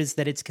judges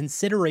that its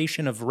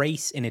consideration of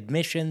race in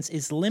admissions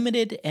is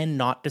limited and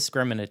not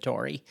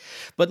discriminatory.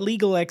 But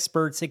legal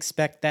experts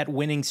expect that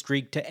winning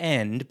streak to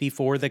end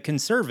before the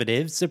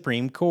conservative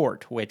Supreme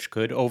Court, which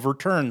could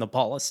overturn the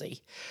policy.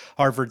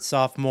 Harvard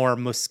sophomore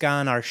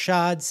Muskan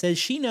Arshad says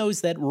she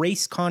knows that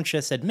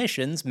race-conscious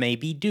admissions may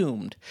be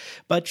doomed,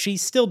 but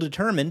she's still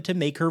determined to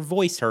make her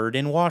voice heard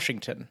in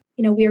Washington.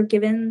 We are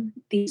given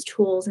these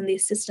tools and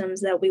these systems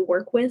that we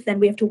work with,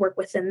 and we have to work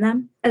within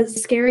them. As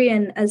scary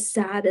and as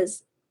sad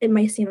as it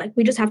might seem, like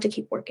we just have to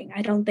keep working.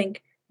 I don't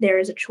think there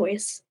is a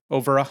choice.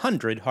 Over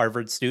 100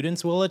 Harvard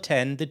students will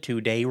attend the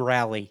two-day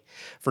rally.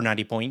 For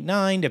 90.9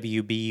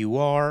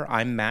 WBUR,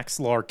 I'm Max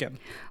Larkin.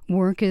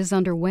 Work is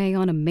underway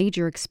on a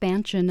major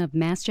expansion of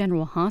Mass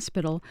General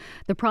Hospital.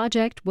 The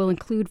project will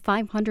include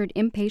 500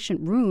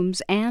 inpatient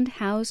rooms and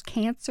house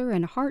cancer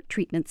and heart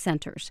treatment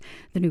centers.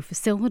 The new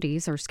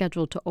facilities are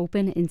scheduled to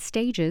open in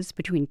stages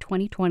between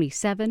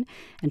 2027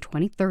 and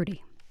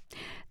 2030.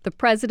 The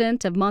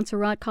president of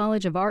Montserrat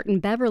College of Art in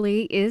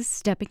Beverly is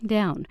stepping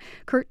down.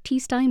 Kurt T.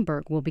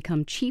 Steinberg will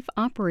become chief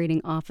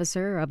operating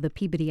officer of the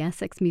Peabody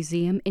Essex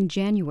Museum in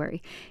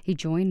January. He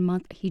joined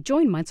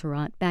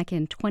Montserrat back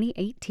in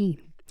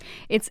 2018.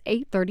 It's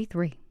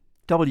 8:33.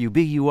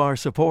 WBUR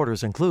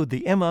supporters include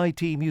the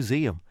MIT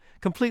Museum,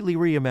 completely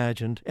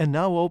reimagined and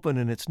now open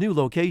in its new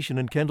location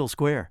in Kendall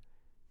Square.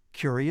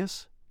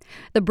 Curious?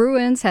 The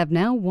Bruins have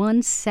now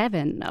won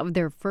 7 of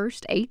their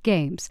first 8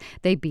 games.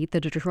 They beat the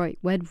Detroit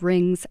Red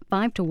Wings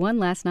 5-1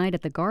 last night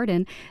at the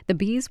Garden. The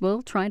Bees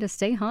will try to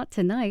stay hot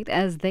tonight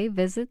as they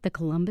visit the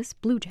Columbus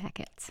Blue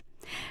Jackets.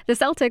 The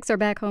Celtics are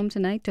back home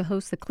tonight to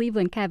host the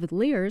Cleveland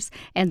Cavaliers,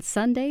 and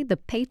Sunday the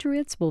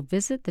Patriots will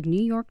visit the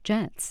New York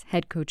Jets.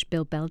 Head coach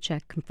Bill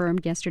Belichick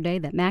confirmed yesterday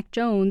that Mac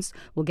Jones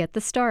will get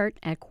the start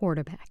at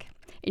quarterback.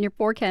 In your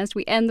forecast,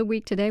 we end the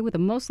week today with a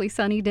mostly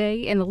sunny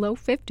day in the low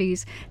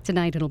 50s.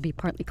 Tonight it'll be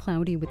partly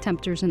cloudy with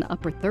temperatures in the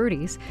upper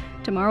 30s.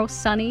 Tomorrow,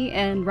 sunny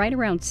and right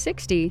around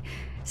 60.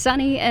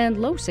 Sunny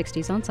and low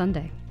 60s on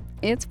Sunday.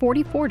 It's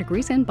 44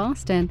 degrees in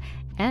Boston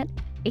at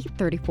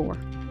 8:34.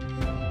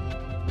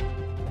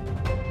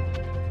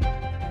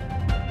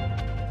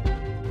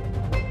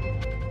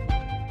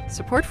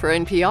 Support for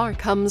NPR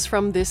comes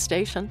from this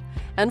station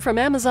and from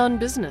Amazon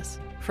Business.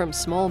 From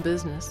small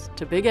business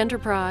to big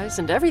enterprise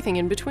and everything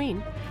in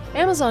between,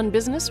 Amazon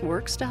Business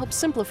works to help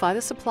simplify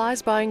the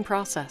supplies buying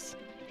process.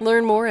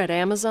 Learn more at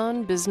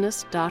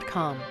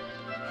amazonbusiness.com.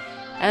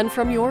 And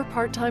from your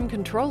part-time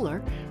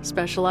controller,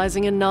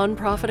 specializing in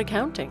nonprofit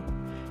accounting.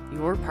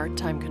 Your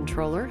part-time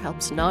controller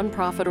helps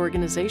nonprofit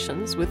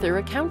organizations with their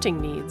accounting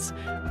needs,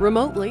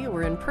 remotely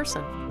or in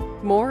person.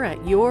 More at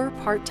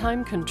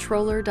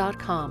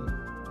yourparttimecontroller.com.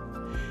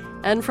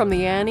 And from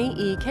the Annie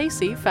E.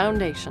 Casey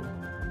Foundation.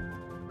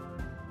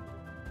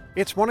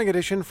 It's Morning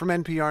Edition from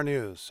NPR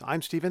News.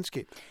 I'm Steve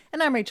Inskeep.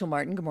 And I'm Rachel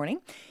Martin. Good morning.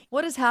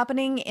 What is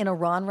happening in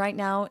Iran right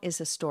now is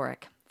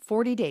historic.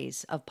 40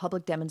 days of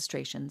public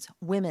demonstrations,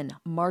 women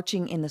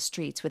marching in the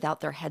streets without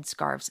their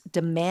headscarves,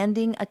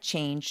 demanding a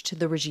change to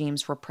the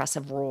regime's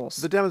repressive rules.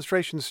 The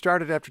demonstration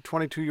started after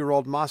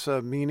 22-year-old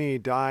Mahsa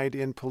Amini died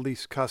in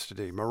police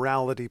custody.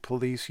 Morality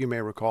police, you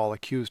may recall,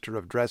 accused her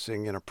of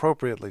dressing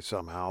inappropriately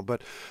somehow.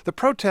 But the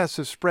protests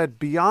have spread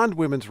beyond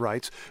women's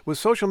rights, with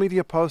social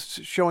media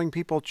posts showing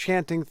people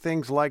chanting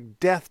things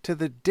like "Death to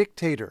the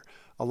Dictator,"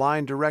 a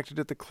line directed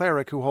at the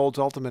cleric who holds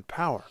ultimate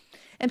power.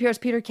 NPR's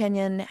Peter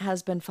Kenyon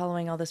has been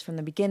following all this from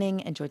the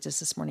beginning and joins us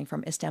this morning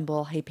from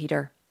Istanbul. Hey,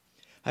 Peter.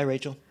 Hi,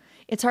 Rachel.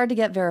 It's hard to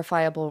get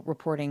verifiable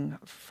reporting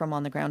from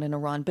on the ground in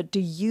Iran, but do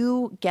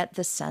you get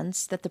the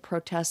sense that the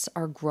protests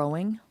are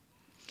growing?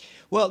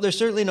 Well, there's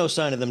certainly no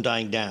sign of them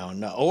dying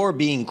down or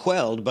being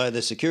quelled by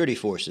the security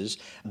forces.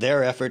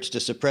 Their efforts to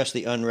suppress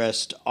the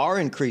unrest are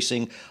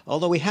increasing,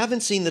 although we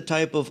haven't seen the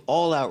type of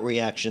all-out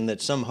reaction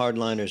that some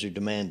hardliners are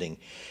demanding.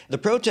 The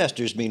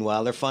protesters,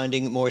 meanwhile, are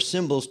finding more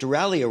symbols to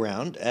rally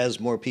around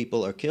as more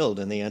people are killed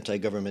in the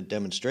anti-government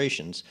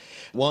demonstrations.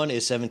 One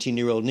is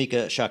 17-year-old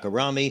Nika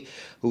Shakarami,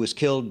 who was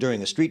killed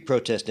during a street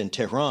protest in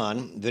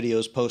Tehran.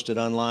 Videos posted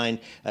online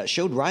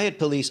showed riot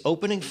police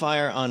opening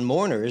fire on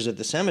mourners at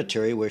the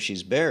cemetery where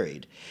she's buried.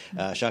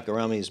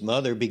 Shakarami's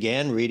mother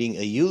began reading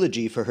a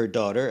eulogy for her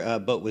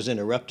daughter, but was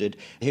interrupted.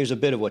 Here's a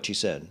bit of what she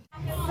said.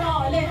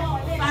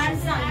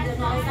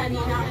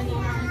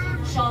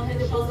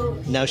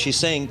 Now she's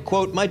saying,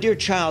 quote, "My dear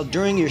child,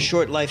 during your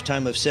short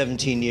lifetime of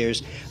 17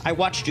 years, I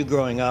watched you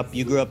growing up.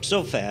 You grew up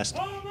so fast,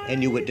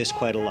 and you witnessed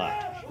quite a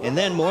lot." And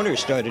then mourners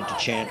started to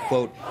chant,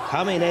 quote,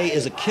 "Khamenei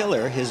is a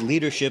killer. His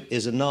leadership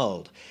is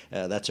annulled."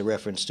 That's a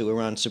reference to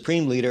Iran's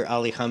supreme leader,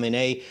 Ali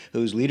Khamenei,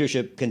 whose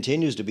leadership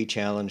continues to be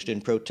challenged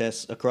in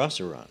protests across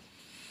Iran.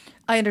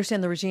 I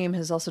understand the regime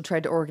has also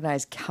tried to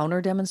organize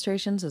counter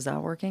demonstrations. Is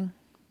that working?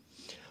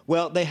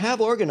 Well, they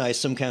have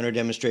organized some counter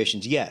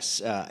demonstrations,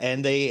 yes,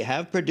 and they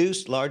have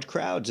produced large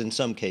crowds in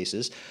some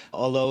cases,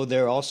 although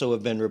there also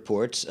have been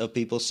reports of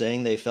people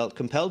saying they felt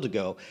compelled to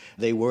go.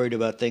 They worried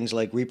about things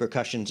like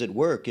repercussions at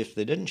work if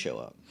they didn't show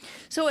up.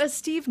 So as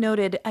Steve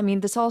noted, I mean,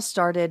 this all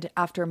started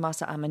after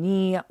Mahsa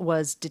Amini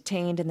was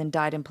detained and then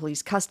died in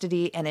police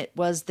custody, and it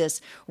was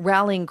this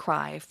rallying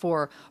cry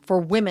for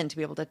women to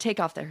be able to take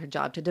off their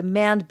hijab, to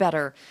demand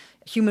better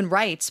human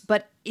rights,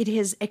 but it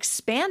has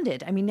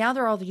expanded. I mean, now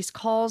there are all these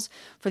calls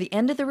for the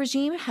end of the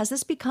regime. Has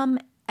this become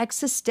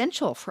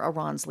existential for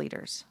Iran's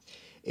leaders?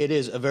 It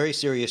is a very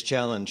serious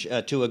challenge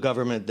to a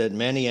government that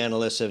many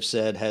analysts have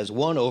said has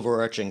one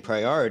overarching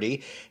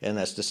priority, and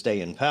that's to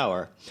stay in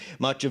power.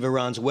 Much of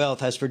Iran's wealth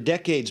has for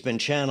decades been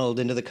channeled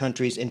into the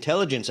country's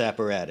intelligence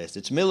apparatus,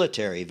 its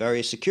military,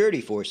 various security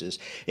forces,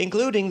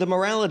 including the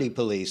morality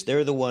police.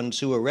 They're the ones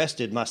who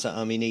arrested Mahsa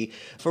Amini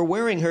for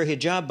wearing her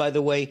hijab, by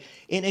the way,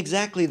 in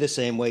exactly the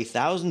same way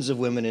thousands of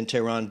women in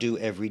Tehran do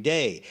every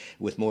day,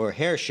 with more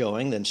hair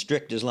showing than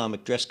strict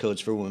Islamic dress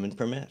codes for women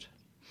permit.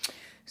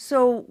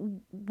 So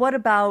what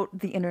about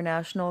the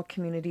international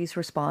community's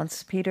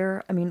response,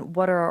 Peter? I mean,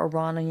 what are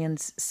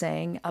Iranians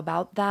saying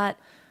about that?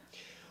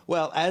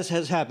 Well, as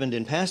has happened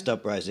in past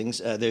uprisings,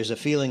 there's a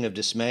feeling of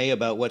dismay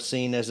about what's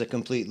seen as a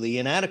completely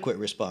inadequate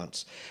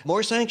response.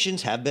 More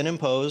sanctions have been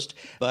imposed,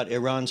 but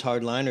Iran's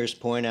hardliners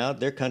point out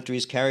their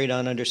country's carried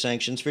on under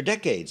sanctions for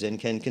decades and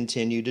can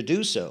continue to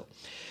do so.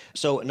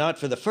 So, not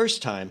for the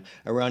first time,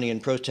 Iranian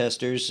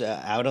protesters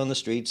out on the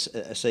streets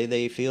say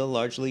they feel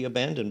largely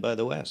abandoned by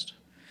the West.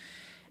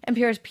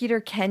 NPR's Peter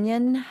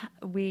Kenyon,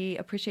 we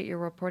appreciate your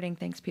reporting.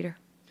 Thanks, Peter.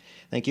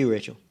 Thank you,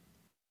 Rachel.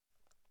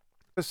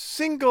 A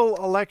single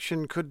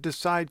election could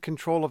decide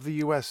control of the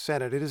U.S.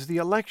 Senate. It is the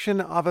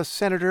election of a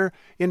senator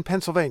in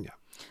Pennsylvania.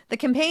 The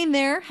campaign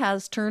there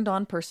has turned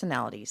on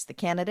personalities. The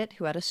candidate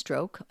who had a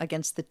stroke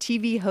against the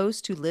TV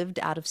host who lived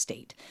out of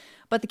state.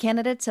 But the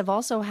candidates have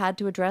also had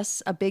to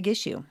address a big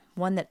issue,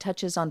 one that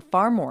touches on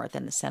far more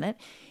than the Senate.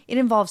 It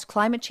involves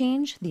climate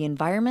change, the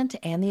environment,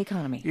 and the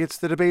economy. It's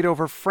the debate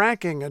over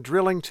fracking, a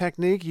drilling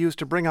technique used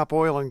to bring up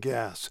oil and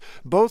gas.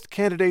 Both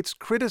candidates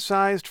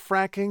criticized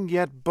fracking,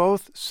 yet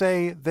both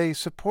say they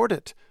support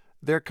it.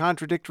 Their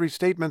contradictory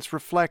statements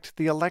reflect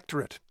the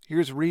electorate.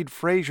 Here's Reed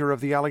Frazier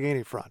of the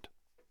Allegheny Front.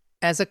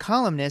 As a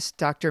columnist,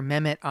 Dr.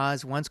 Mehmet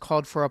Oz once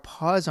called for a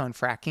pause on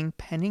fracking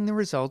pending the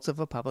results of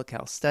a public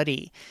health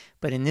study.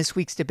 But in this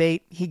week's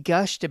debate, he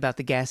gushed about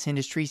the gas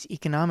industry's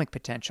economic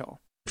potential.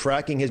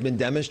 Fracking has been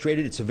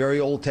demonstrated. It's a very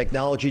old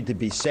technology to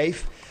be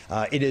safe.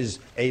 It is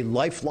a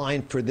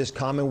lifeline for this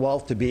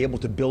Commonwealth to be able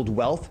to build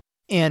wealth.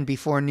 And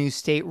before new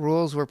state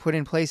rules were put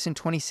in place in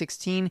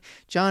 2016,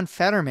 John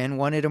Fetterman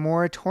wanted a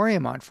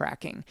moratorium on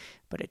fracking.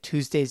 But at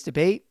Tuesday's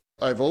debate,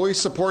 I've always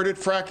supported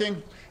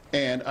fracking.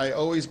 And I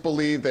always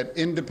believe that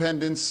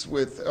independence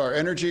with our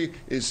energy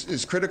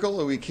is critical,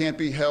 and we can't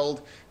be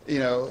held,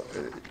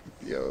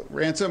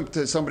 ransom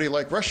to somebody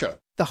like Russia.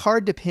 The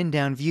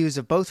hard-to-pin-down views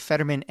of both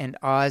Fetterman and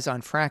Oz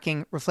on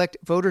fracking reflect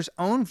voters'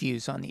 own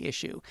views on the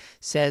issue,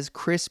 says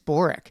Chris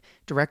Borick,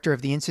 director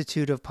of the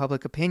Institute of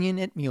Public Opinion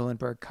at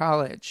Muhlenberg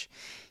College.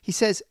 He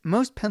says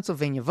most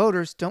Pennsylvania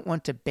voters don't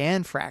want to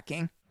ban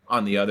fracking.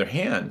 On the other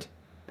hand,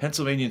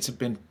 Pennsylvanians have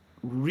been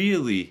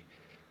really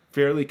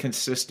fairly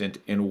consistent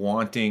in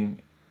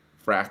wanting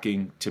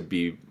fracking to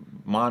be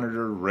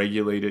monitored,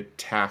 regulated,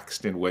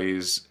 taxed in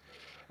ways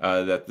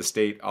that the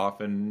state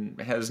often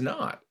has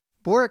not.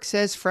 Borick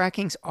says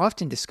fracking's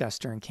often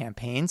discussed during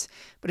campaigns,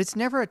 but it's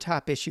never a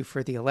top issue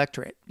for the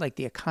electorate, like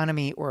the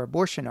economy or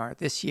abortion are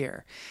this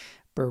year.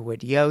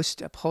 Burwood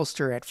Yost, a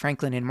pollster at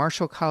Franklin and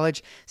Marshall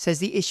College, says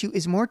the issue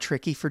is more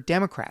tricky for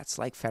Democrats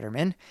like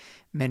Fetterman.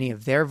 Many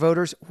of their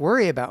voters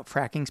worry about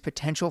fracking's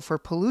potential for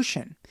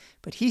pollution.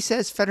 But he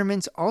says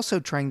Fetterman's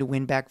also trying to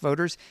win back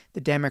voters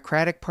the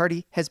Democratic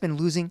Party has been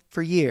losing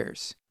for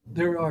years.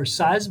 There are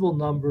sizable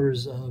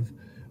numbers of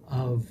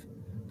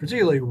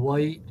particularly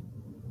white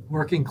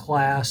working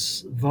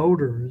class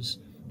voters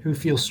who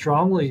feel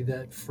strongly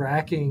that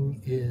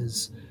fracking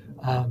is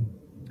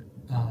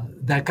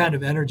that kind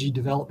of energy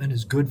development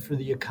is good for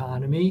the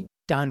economy.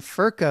 Don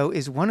Furco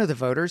is one of the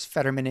voters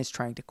Fetterman is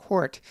trying to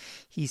court.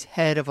 He's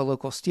head of a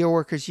local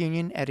steelworkers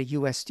union at a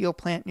U.S. steel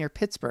plant near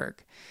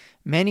Pittsburgh.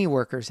 Many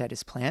workers at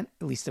his plant,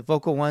 at least the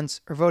vocal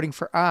ones, are voting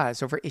for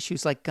Oz over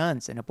issues like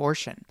guns and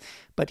abortion.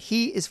 But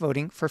he is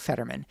voting for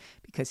Fetterman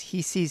because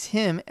he sees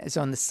him as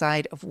on the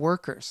side of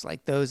workers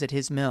like those at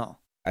his mill.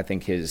 I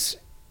think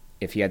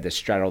if he had to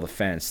straddle the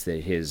fence,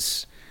 that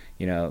his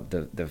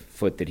the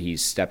foot that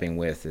he's stepping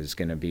with is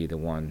going to be the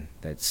one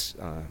that's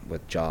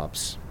with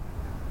jobs.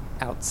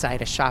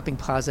 Outside a shopping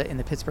plaza in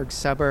the Pittsburgh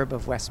suburb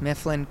of West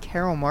Mifflin,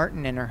 Carol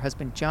Martin and her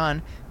husband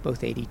John,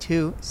 both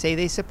 82, say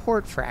they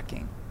support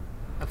fracking.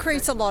 It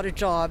creates a lot of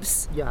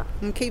jobs. Yeah.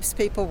 And keeps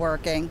people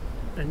working.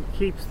 And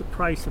keeps the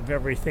price of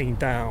everything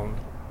down.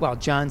 While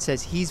John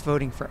says he's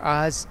voting for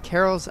Oz,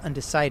 Carol's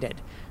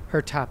undecided.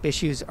 Her top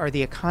issues are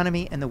the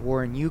economy and the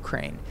war in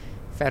Ukraine.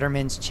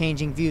 Fetterman's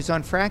changing views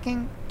on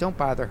fracking don't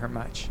bother her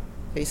much.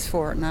 He's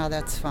for it now,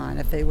 that's fine.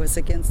 If he was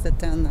against it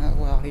then,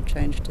 well, he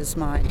changed his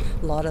mind.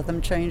 A lot of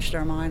them changed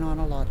their mind on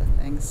a lot of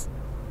things.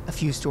 A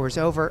few stores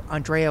over,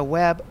 Andrea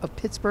Webb of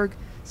Pittsburgh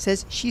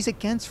says she's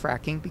against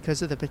fracking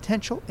because of the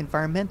potential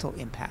environmental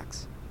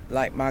impacts.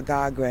 Like my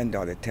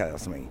god-granddaughter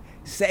tells me,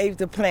 save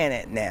the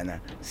planet,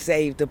 Nana,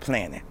 save the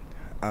planet,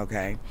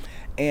 okay?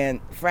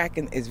 And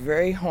fracking is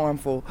very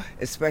harmful,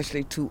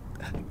 especially to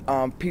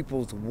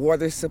people's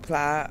water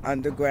supply,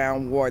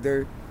 underground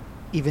water.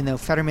 Even though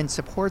Fetterman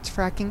supports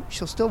fracking,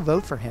 she'll still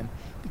vote for him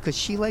because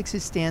she likes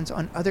his stance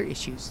on other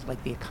issues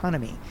like the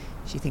economy.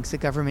 She thinks the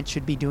government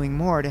should be doing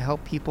more to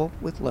help people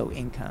with low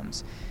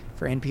incomes.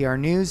 For NPR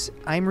News,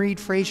 I'm Reed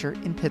Frazier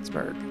in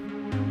Pittsburgh.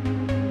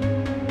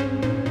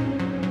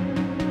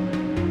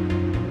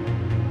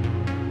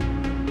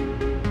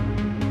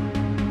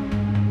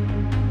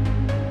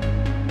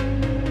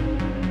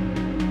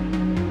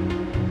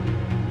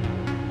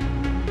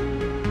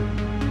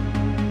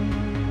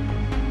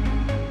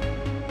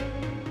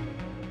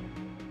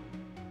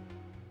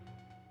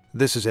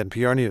 This is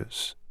NPR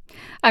News.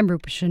 I'm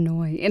Rupa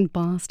Shenoy in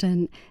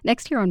Boston.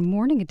 Next year on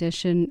Morning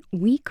Edition,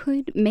 we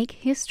could make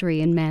history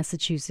in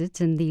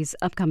Massachusetts in these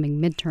upcoming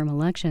midterm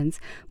elections.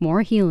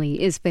 Maura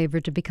Healey is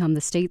favored to become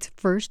the state's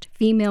first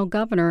female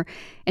governor,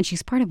 and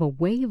she's part of a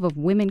wave of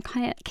women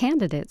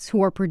candidates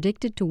who are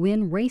predicted to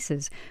win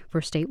races for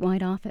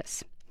statewide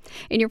office.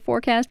 In your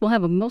forecast, we'll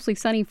have a mostly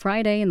sunny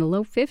Friday in the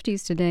low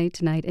 50s today.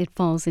 Tonight, it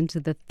falls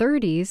into the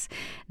 30s,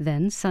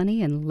 then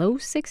sunny and low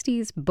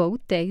 60s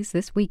both days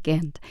this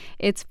weekend.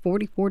 It's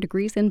 44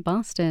 degrees in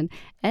Boston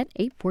at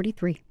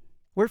 8:43.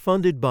 We're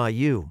funded by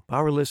you,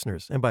 our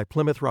listeners, and by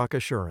Plymouth Rock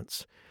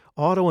Assurance,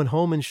 auto and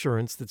home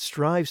insurance that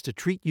strives to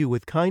treat you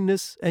with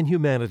kindness and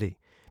humanity,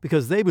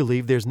 because they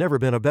believe there's never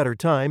been a better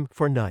time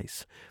for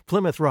nice.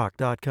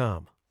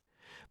 PlymouthRock.com.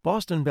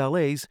 Boston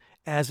Ballet's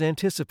As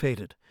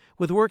Anticipated,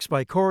 with works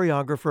by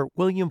choreographer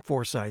William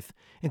Forsythe,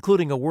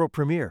 including a world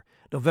premiere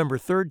November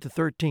 3rd to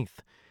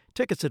 13th.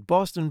 Tickets at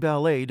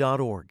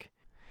bostonballet.org.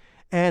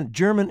 And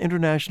German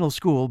International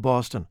School,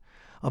 Boston,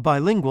 a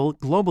bilingual,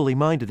 globally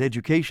minded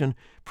education,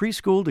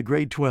 preschool to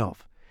grade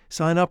 12.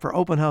 Sign up for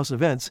open house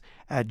events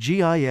at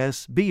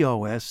gisbos.org.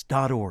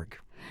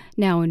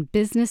 Now in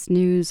business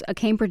news, a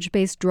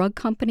Cambridge-based drug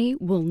company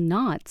will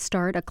not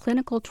start a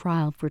clinical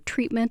trial for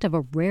treatment of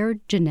a rare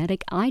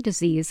genetic eye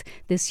disease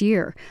this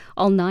year.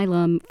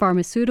 Alnylam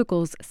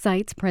Pharmaceuticals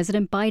cites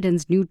President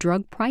Biden's new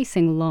drug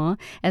pricing law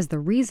as the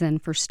reason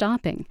for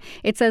stopping.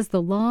 It says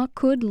the law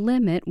could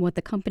limit what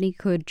the company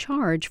could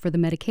charge for the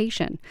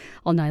medication.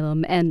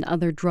 Alnylam and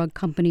other drug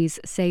companies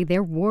say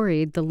they're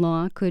worried the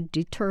law could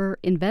deter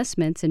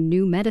investments in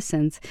new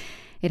medicines.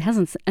 It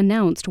hasn't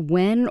announced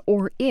when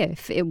or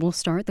if it will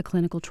start the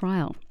clinical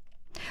trial.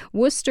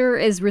 Worcester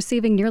is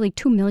receiving nearly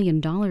 $2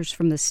 million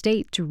from the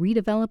state to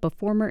redevelop a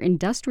former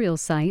industrial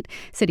site.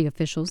 City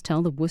officials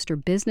tell the Worcester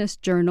Business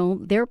Journal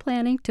they're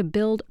planning to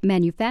build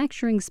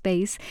manufacturing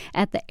space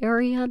at the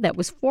area that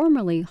was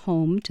formerly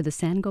home to the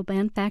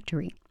Saint-Gobain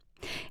factory.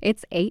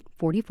 It's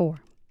 8:44.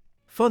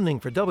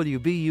 Funding for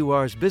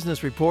WBUR's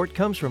Business Report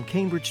comes from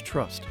Cambridge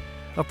Trust,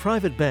 a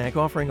private bank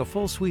offering a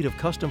full suite of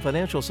custom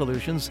financial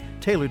solutions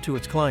tailored to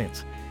its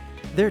clients.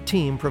 Their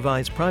team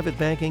provides private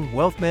banking,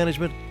 wealth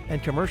management,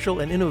 and commercial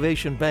and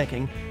innovation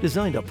banking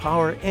designed to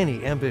power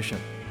any ambition.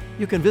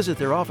 You can visit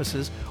their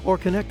offices or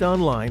connect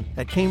online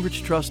at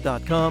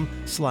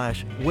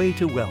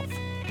cambridgetrust.com/way-to-wealth.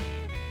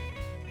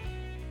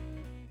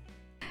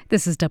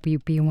 This is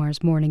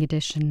WBUR's Morning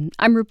Edition.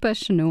 I'm Rupa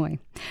Shenoy.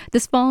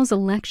 This fall's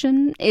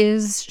election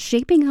is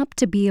shaping up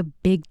to be a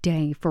big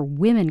day for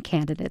women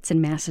candidates in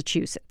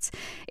Massachusetts.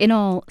 In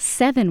all,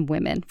 7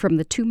 women from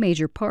the 2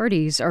 major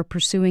parties are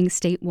pursuing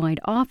statewide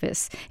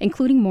office,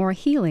 including Maura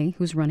Healey,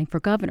 who's running for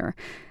governor.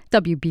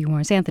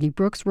 WBUR's Anthony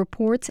Brooks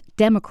reports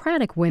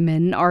Democratic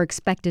women are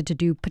expected to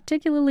do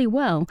particularly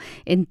well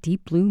in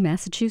deep blue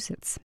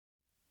Massachusetts.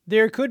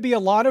 There could be a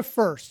lot of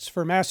firsts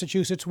for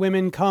Massachusetts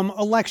women come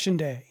Election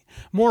Day.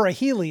 Maura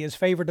Healey is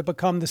favored to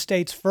become the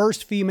state's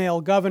first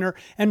female governor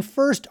and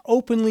first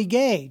openly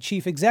gay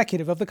chief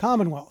executive of the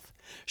Commonwealth.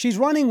 She's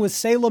running with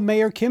Salem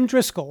Mayor Kim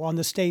Driscoll on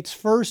the state's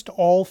first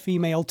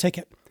all-female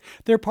ticket.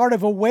 They're part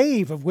of a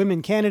wave of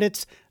women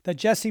candidates that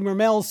Jessie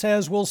Mermel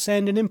says will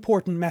send an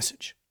important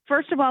message.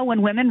 First of all,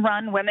 when women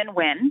run, women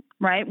win,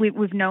 right?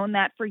 We've known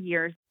that for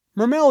years.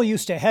 Mermel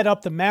used to head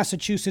up the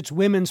Massachusetts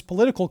Women's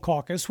Political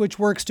Caucus, which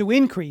works to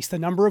increase the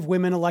number of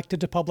women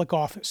elected to public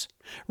office.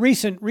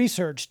 Recent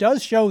research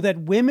does show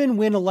that women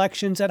win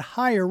elections at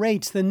higher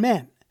rates than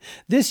men.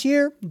 This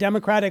year,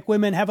 Democratic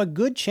women have a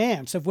good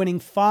chance of winning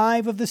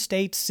 5 of the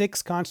state's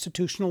 6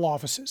 constitutional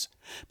offices.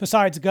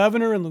 Besides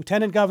governor and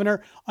lieutenant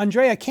governor,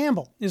 Andrea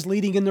Campbell is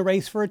leading in the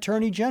race for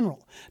attorney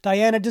general.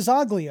 Diana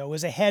DiZoglio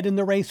is ahead in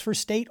the race for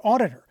state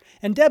auditor.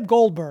 And Deb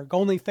Goldberg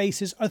only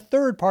faces a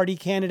third-party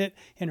candidate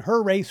in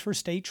her race for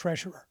state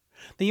treasurer.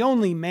 The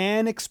only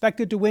man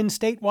expected to win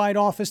statewide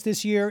office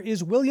this year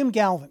is William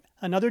Galvin,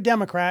 another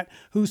Democrat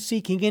who's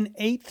seeking an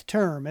 8th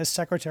term as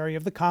Secretary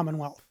of the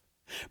Commonwealth.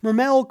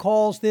 Mermel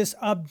calls this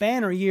a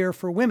banner year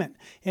for women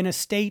in a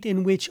state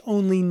in which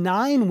only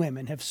 9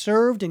 women have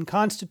served in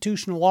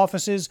constitutional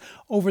offices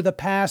over the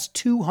past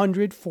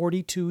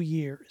 242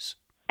 years.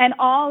 And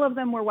all of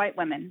them were white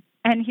women.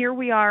 And here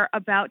we are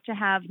about to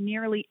have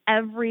nearly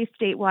every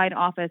statewide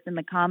office in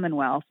the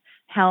Commonwealth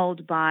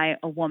held by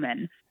a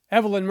woman.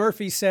 Evelyn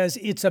Murphy says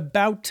it's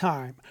about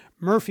time.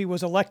 Murphy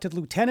was elected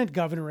lieutenant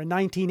governor in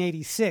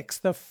 1986,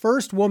 the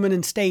first woman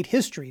in state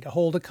history to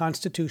hold a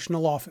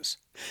constitutional office.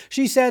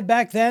 She said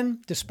back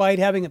then, despite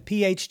having a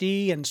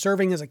PhD and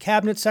serving as a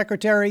cabinet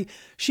secretary,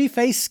 she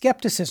faced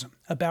skepticism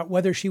about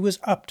whether she was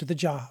up to the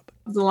job.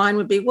 The line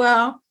would be,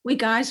 well, we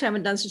guys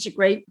haven't done such a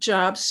great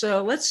job,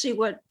 so let's see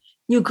what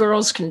you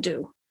girls can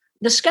do.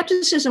 The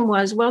skepticism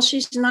was, well,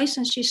 she's nice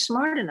and she's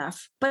smart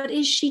enough, but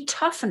is she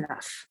tough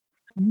enough?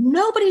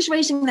 Nobody's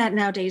raising that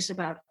nowadays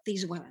about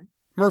these women.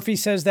 Murphy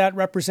says that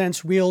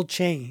represents real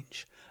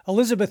change.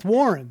 Elizabeth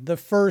Warren, the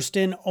first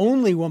and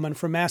only woman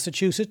from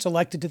Massachusetts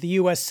elected to the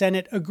U.S.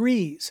 Senate,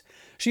 agrees.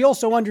 She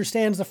also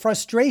understands the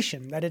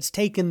frustration that it's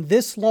taken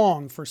this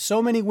long for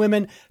so many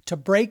women to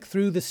break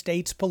through the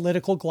state's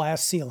political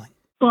glass ceiling.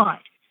 But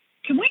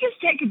Can we just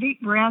take a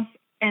deep breath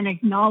and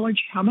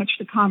acknowledge how much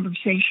the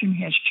conversation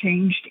has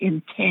changed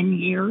in 10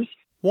 years?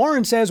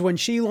 Warren says when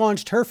she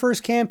launched her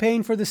first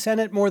campaign for the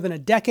Senate more than a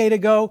decade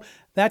ago,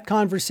 that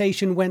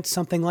conversation went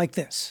something like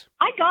this.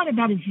 I got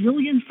about a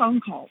zillion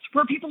phone calls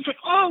where people said,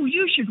 oh,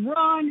 you should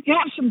run. You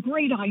have some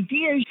great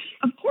ideas.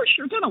 Of course,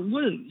 you're going to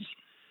lose.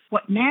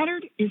 What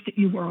mattered is that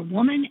you were a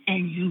woman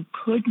and you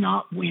could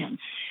not win.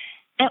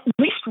 At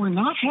least we're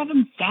not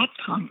having that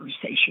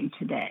conversation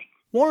today.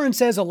 Warren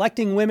says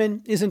electing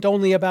women isn't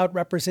only about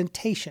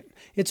representation.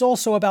 It's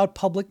also about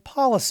public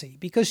policy,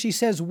 because she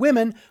says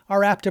women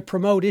are apt to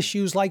promote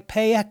issues like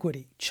pay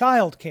equity,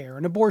 child care,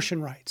 and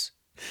abortion rights.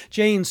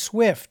 Jane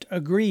Swift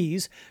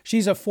agrees.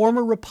 She's a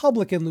former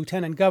Republican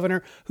lieutenant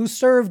governor who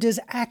served as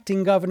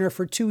acting governor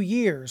for 2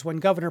 years when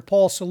Governor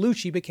Paul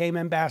Cellucci became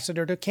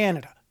ambassador to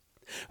Canada.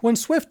 When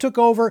Swift took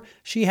over,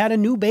 she had a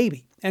new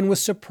baby and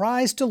was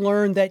surprised to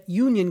learn that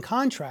union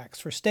contracts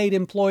for state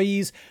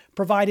employees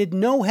provided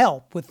no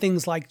help with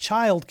things like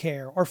child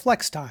care or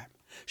flex time.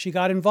 She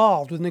got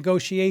involved with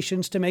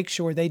negotiations to make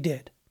sure they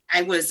did.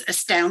 I was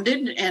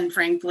astounded and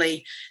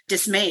frankly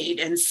dismayed.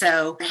 And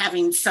so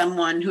having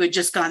someone who had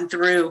just gone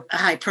through a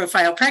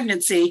high-profile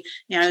pregnancy,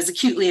 I was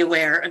acutely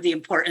aware of the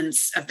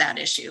importance of that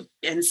issue.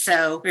 And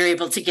so we were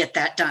able to get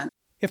that done.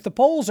 If the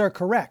polls are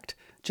correct,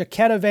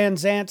 Jaquetta Van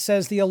Zandt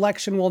says the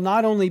election will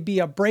not only be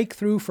a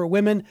breakthrough for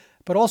women,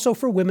 but also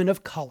for women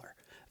of color.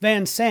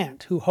 Van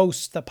Sant, who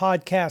hosts the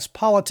podcast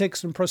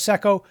Politics and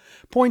Prosecco,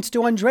 points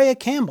to Andrea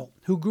Campbell,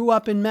 who grew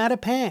up in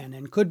Mattapan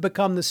and could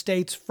become the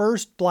state's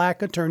first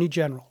black attorney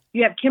general.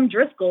 You have Kim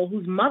Driscoll,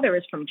 whose mother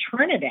is from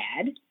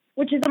Trinidad,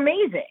 which is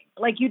amazing.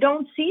 You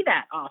don't see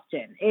that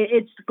often.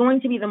 It's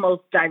going to be the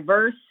most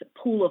diverse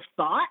pool of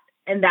thought,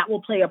 and that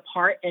will play a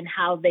part in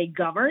how they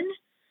govern.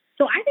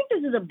 So I think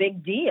this is a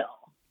big deal.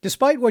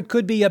 Despite what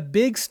could be a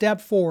big step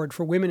forward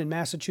for women in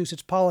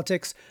Massachusetts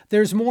politics,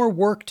 there's more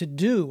work to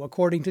do,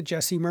 according to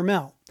Jessie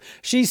Mermel.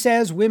 She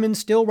says women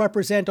still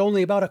represent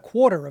only about a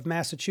quarter of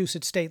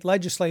Massachusetts state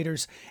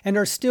legislators and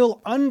are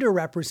still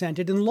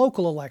underrepresented in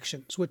local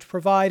elections, which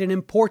provide an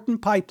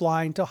important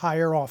pipeline to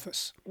higher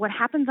office. What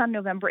happens on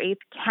November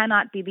 8th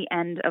cannot be the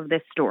end of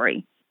this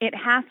story. It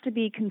has to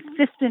be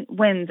consistent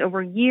wins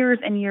over years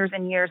and years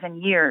and years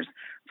and years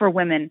for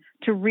women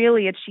to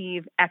really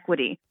achieve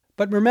equity.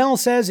 But Mermel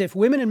says if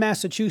women in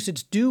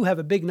Massachusetts do have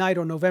a big night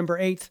on November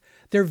 8th,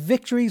 their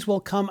victories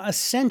will come a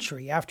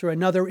century after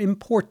another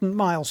important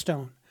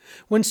milestone.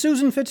 When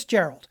Susan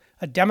Fitzgerald,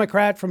 a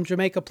Democrat from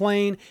Jamaica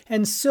Plain,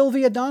 and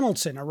Sylvia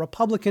Donaldson, a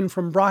Republican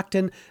from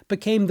Brockton,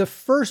 became the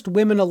first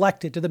women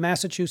elected to the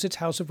Massachusetts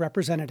House of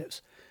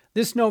Representatives.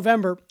 This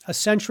November, a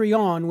century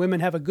on, women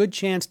have a good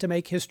chance to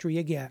make history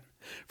again.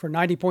 For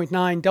 90.9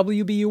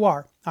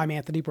 WBUR, I'm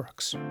Anthony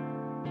Brooks.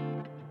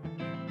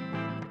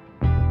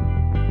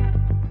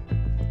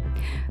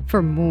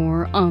 For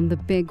more on the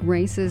big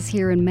races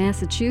here in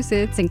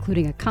Massachusetts,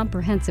 including a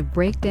comprehensive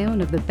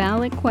breakdown of the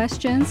ballot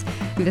questions,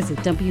 visit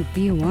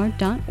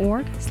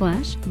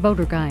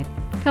wbur.org/voter guide.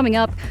 Coming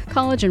up,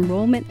 college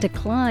enrollment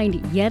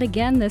declined yet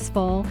again this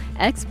fall.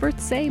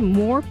 Experts say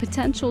more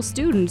potential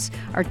students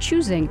are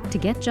choosing to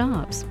get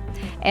jobs.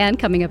 And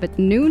coming up at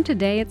noon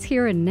today, it's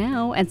Here and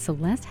Now, and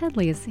Celeste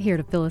Headley is here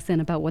to fill us in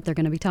about what they're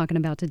going to be talking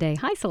about today.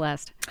 Hi,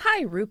 Celeste.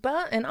 Hi,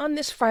 Rupa. And on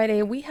this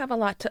Friday, we have a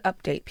lot to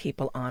update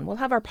people on. We'll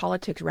have our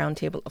politics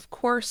roundtable, of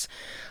course,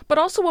 but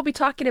also we'll be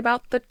talking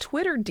about the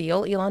Twitter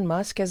deal. Elon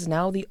Musk is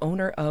now the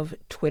owner of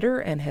Twitter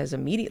and has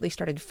immediately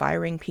started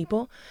firing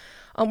people.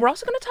 We're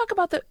also going to talk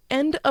about the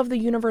end of the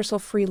universal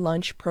free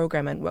lunch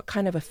program and what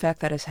kind of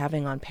effect that is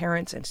having on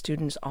parents and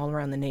students all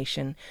around the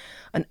nation.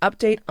 An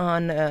update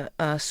on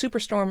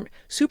Superstorm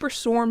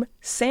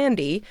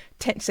Sandy.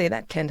 Say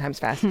that 10 times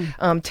fast.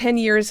 10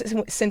 years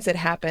since it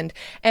happened.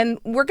 And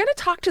we're going to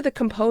talk to the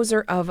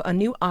composer of a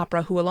new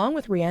opera who, along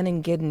with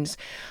Rhiannon Giddens,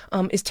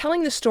 is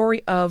telling the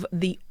story of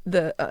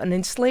an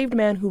enslaved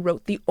man who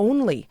wrote the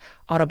only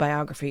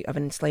autobiography of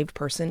an enslaved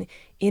person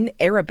in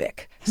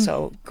Arabic.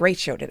 So great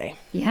show today.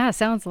 Yeah,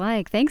 sounds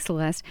like. Thanks,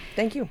 Celeste.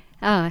 Thank you.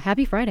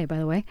 Happy Friday, by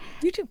the way.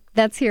 You too.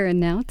 That's Here and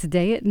Now.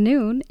 Today at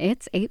noon,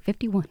 it's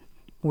 8:51.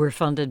 We're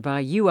funded by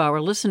you, our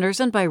listeners,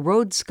 and by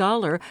Road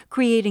Scholar,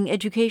 creating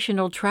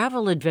educational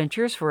travel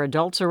adventures for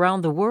adults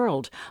around the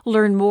world.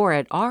 Learn more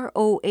at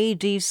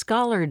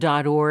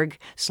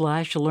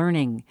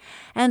roadscholar.org/learning.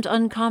 And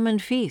Uncommon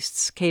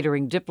Feasts,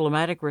 catering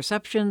diplomatic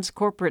receptions,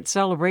 corporate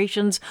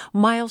celebrations,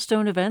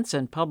 milestone events,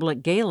 and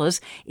public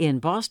galas in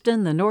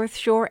Boston, the North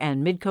Shore,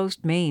 and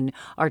Midcoast Maine.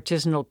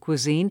 Artisanal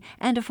cuisine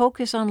and a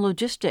focus on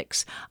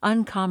logistics.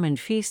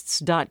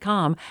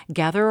 UncommonFeasts.com.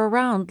 Gather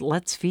around,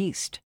 let's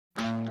feast.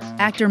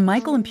 Actor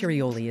Michael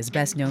Imperioli is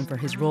best known for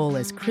his role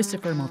as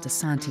Christopher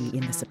Moltisanti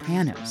in The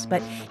Sopranos,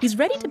 but he's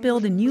ready to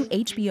build a new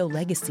HBO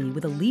legacy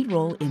with a lead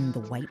role in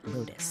The White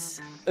Lotus.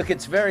 Look,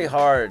 it's very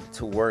hard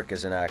to work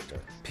as an actor,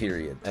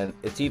 period. And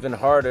it's even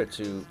harder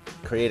to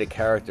create a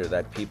character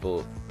that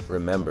people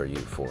remember you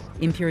for.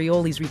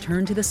 Imperioli's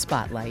return to the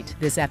spotlight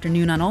this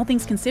afternoon on All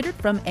Things Considered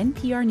from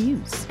NPR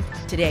News.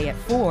 Today at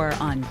 4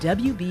 on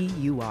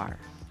WBUR.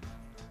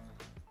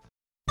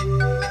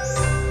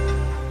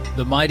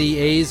 The mighty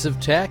A's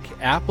of tech.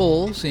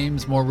 Apple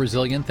seems more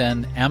resilient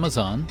than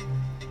Amazon.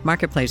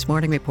 Marketplace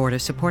Morning Report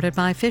is supported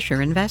by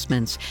Fisher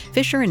Investments.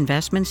 Fisher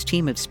Investments'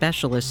 team of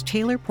specialists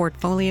tailor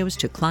portfolios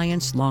to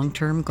clients'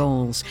 long-term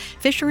goals.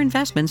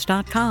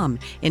 FisherInvestments.com.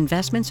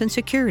 Investments and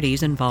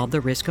securities involve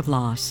the risk of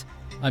loss.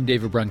 I'm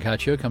David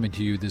Brancaccio, coming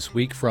to you this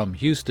week from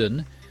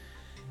Houston.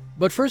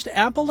 But first,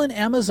 Apple and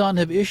Amazon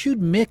have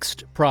issued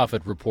mixed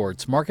profit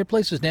reports.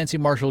 Marketplace's Nancy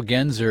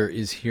Marshall-Genzer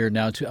is here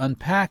now to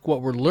unpack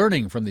what we're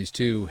learning from these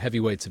two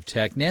heavyweights of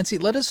tech. Nancy,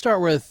 let us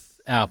start with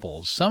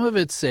Apple. Some of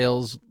its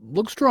sales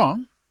look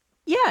strong.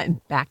 Yeah,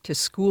 and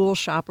back-to-school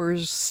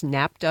shoppers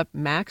snapped up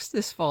Macs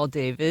this fall,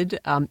 David.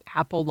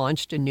 Apple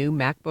launched a new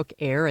MacBook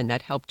Air, and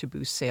that helped to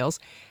boost sales.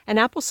 And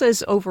Apple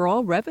says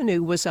overall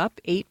revenue was up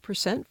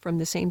 8% from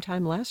the same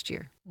time last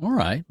year. All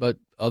right, but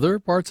other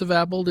parts of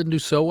Apple didn't do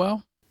so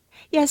well?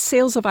 Yes,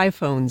 sales of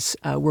iPhones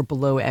were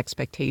below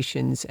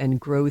expectations,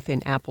 and growth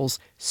in Apple's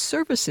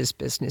services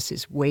business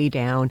is way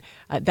down.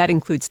 That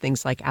includes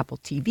things like Apple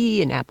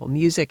TV and Apple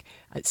Music.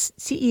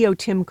 CEO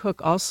Tim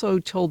Cook also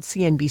told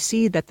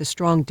CNBC that the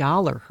strong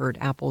dollar hurt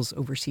Apple's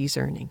overseas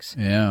earnings.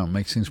 Yeah,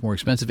 makes things more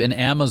expensive. And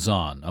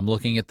Amazon, I'm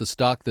looking at the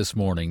stock this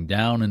morning,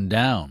 down and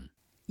down.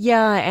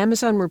 Yeah,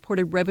 Amazon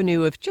reported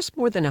revenue of just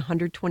more than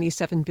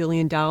 $127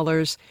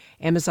 billion.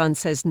 Amazon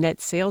says net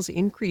sales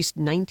increased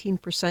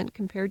 19%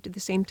 compared to the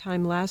same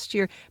time last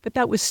year, but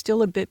that was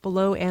still a bit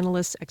below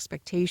analysts'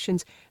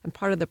 expectations. And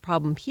part of the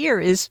problem here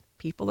is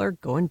people are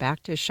going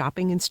back to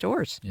shopping in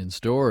stores. In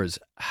stores.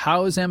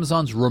 How is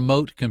Amazon's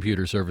remote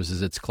computer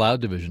services, its cloud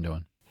division,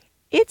 doing?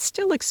 It's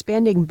still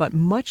expanding, but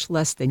much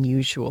less than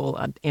usual.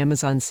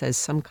 Amazon says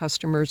some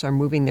customers are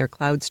moving their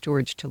cloud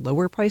storage to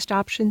lower-priced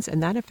options,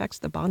 and that affects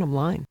the bottom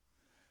line.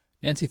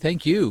 Nancy,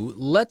 thank you.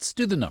 Let's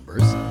do the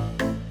numbers.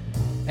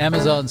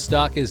 Amazon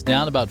stock is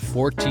down about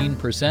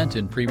 14%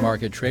 in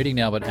pre-market trading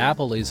now, but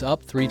Apple is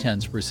up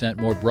 0.3%.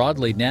 More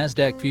broadly,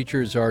 NASDAQ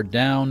futures are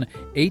down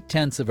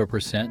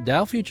 0.8%.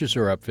 Dow futures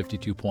are up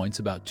 52 points,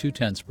 about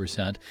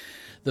 0.2%.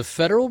 The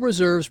Federal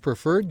Reserve's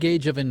preferred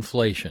gauge of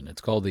inflation,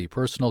 it's called the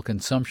Personal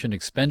Consumption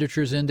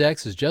Expenditures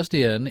Index, is just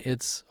in.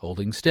 It's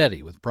holding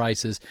steady with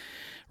prices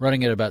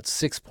running at about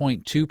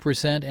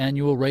 6.2%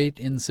 annual rate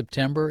in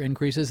September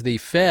increases. The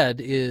Fed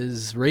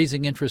is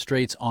raising interest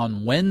rates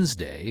on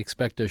Wednesday.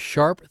 Expect a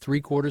sharp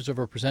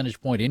 0.75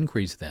 percentage point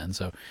increase then,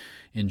 so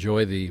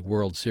enjoy the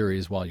World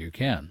Series while you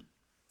can.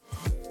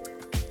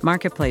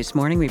 Marketplace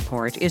Morning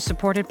Report is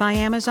supported by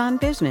Amazon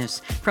Business.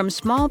 From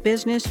small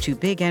business to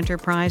big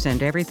enterprise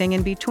and everything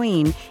in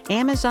between,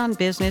 Amazon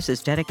Business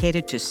is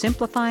dedicated to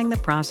simplifying the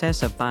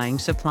process of buying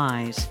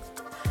supplies.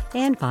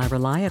 And by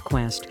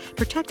ReliaQuest,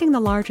 protecting the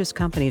largest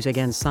companies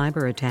against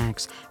cyber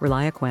attacks.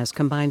 ReliaQuest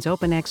combines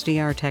open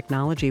XDR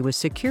technology with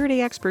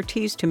security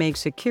expertise to make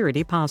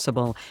security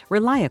possible.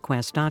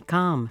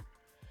 ReliaQuest.com.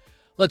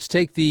 Let's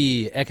take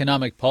the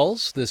economic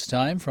pulse, this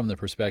time from the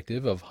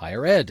perspective of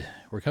higher ed.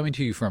 We're coming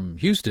to you from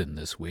Houston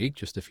this week,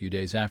 just a few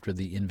days after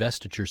the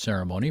investiture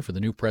ceremony for the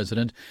new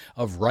president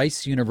of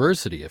Rice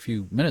University, a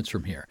few minutes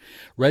from here.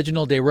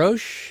 Reginald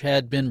DesRoches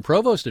had been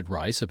provost at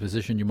Rice, a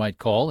position you might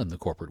call, in the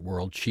corporate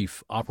world,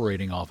 chief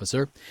operating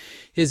officer.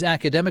 His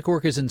academic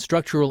work is in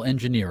structural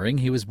engineering.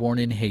 He was born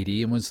in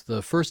Haiti and was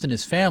the first in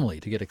his family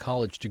to get a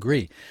college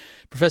degree.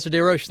 Professor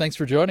DesRoches, thanks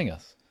for joining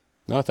us.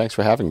 No, thanks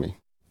for having me.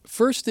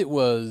 First, it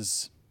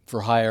was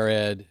for higher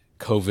ed,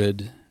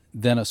 COVID,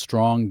 then a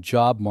strong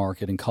job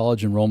market and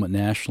college enrollment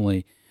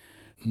nationally,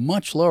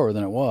 much lower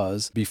than it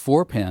was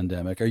before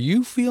pandemic. Are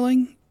you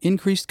feeling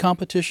increased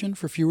competition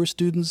for fewer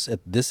students at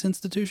this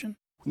institution?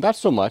 Not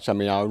so much. I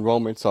mean, our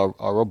enrollments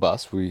are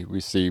robust. We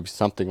received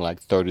something like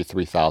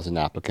 33,000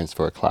 applicants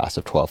for a class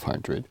of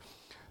 1,200.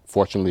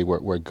 Fortunately,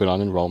 we're good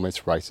on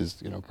enrollments. Rice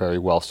is, very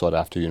well sought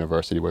after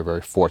university. We're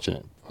very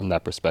fortunate from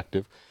that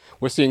perspective.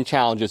 We're seeing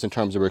challenges in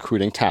terms of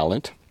recruiting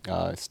talent.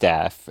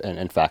 Staff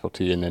and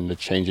faculty, and then the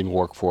changing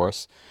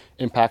workforce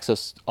impacts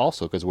us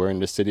also because we're in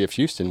the city of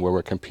Houston where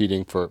we're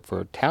competing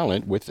for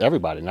talent with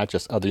everybody, not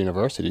just other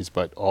universities,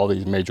 but all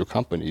these major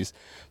companies.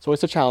 So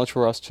it's a challenge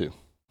for us too.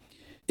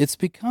 It's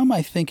become,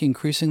 I think,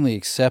 increasingly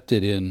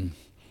accepted in,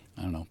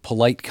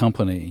 polite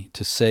company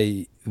to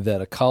say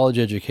that a college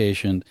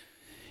education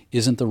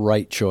isn't the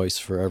right choice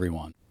for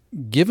everyone.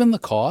 Given the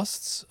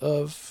costs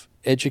of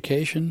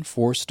education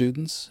for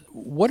students,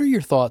 what are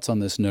your thoughts on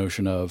this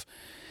notion of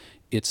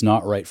it's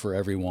not right for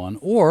everyone,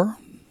 or,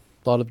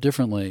 thought of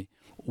differently,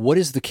 what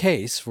is the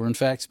case for, in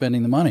fact,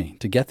 spending the money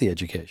to get the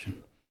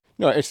education?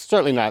 No, it's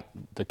certainly not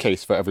the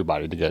case for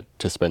everybody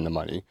to spend the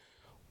money.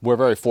 We're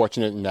very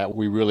fortunate in that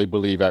we really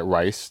believe at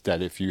Rice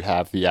that if you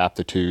have the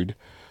aptitude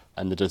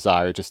and the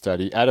desire to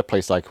study at a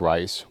place like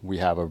Rice, we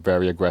have a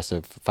very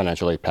aggressive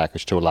financial aid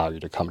package to allow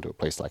you to come to a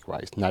place like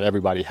Rice. Not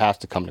everybody has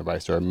to come to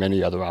Rice. There are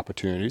many other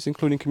opportunities,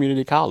 including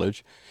community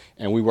college,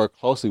 and we work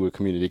closely with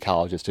community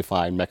colleges to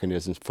find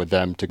mechanisms for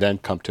them to then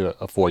come to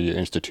a four-year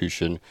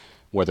institution,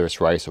 whether it's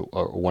Rice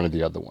or one of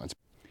the other ones.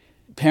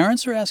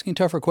 Parents are asking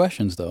tougher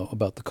questions, though,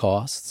 about the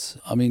costs.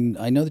 I mean,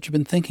 I know that you've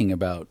been thinking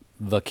about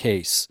the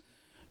case.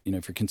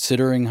 If you're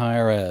considering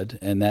higher ed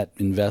and that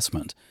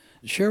investment,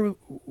 Share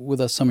with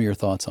us some of your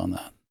thoughts on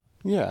that.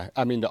 Yeah,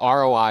 I mean, the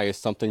ROI is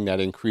something that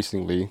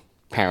increasingly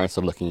parents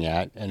are looking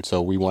at, and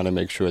so we want to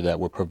make sure that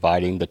we're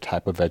providing the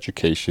type of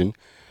education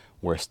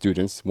where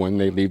students, when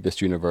they leave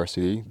this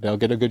university, they'll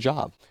get a good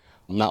job.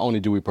 Not only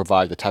do we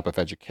provide the type of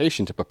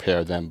education to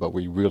prepare them, but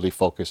we really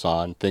focus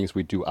on things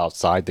we do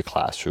outside the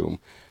classroom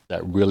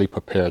that really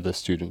prepare the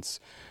students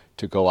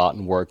to go out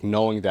and work,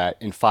 knowing that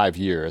in 5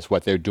 years,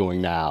 what they're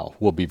doing now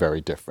will be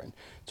very different.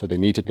 So they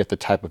need to get the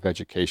type of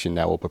education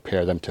that will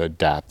prepare them to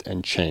adapt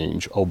and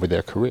change over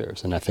their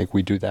careers. And I think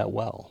we do that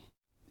well.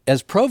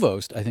 As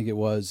provost, I think it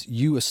was,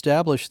 you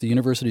established the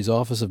university's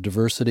Office of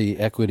Diversity,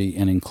 Equity,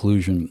 and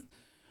Inclusion.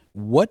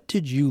 What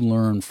did you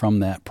learn from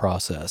that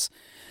process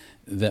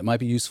that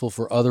might be useful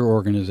for other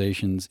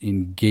organizations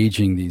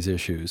engaging these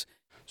issues?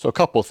 So a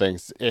couple of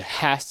things. It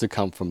has to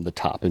come from the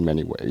top in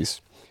many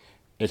ways.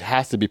 It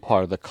has to be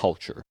part of the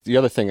culture. The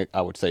other thing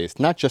I would say, it's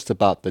not just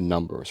about the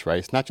numbers, right?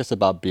 It's not just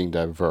about being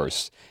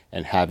diverse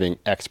and having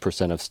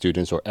X% of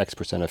students or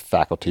X% of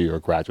faculty or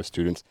graduate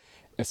students.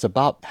 It's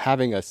about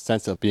having a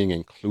sense of being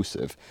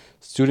inclusive,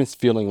 students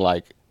feeling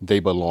like they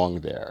belong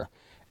there.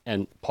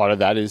 And part of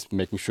that is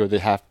making sure they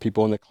have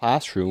people in the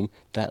classroom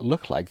that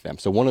look like them.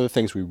 So one of the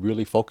things we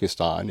really focused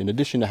on, in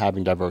addition to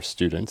having diverse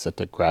students at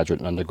the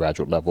graduate and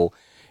undergraduate level,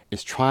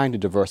 is trying to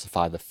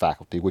diversify the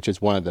faculty, which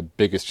is one of the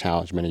biggest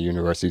challenges many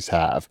universities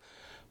have.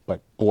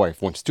 But boy,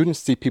 when students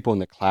see people in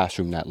the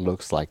classroom that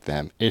looks like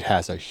them, it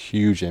has a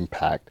huge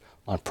impact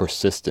on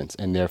persistence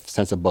and their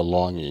sense of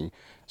belonging.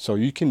 So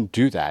you can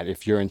do that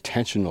if you're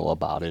intentional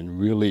about it and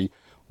really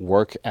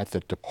work at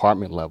the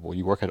department level.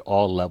 You work at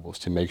all levels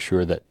to make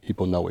sure that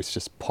people know it's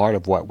just part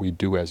of what we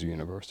do as a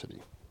university.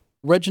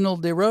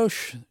 Reginald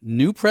DesRoches,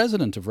 new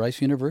president of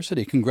Rice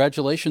University.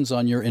 Congratulations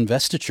on your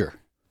investiture.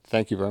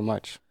 Thank you very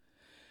much.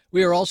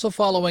 We are also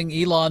following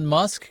Elon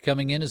Musk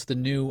coming in as the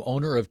new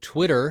owner of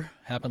Twitter.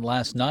 Happened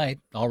last night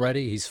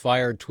already. He's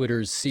fired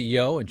Twitter's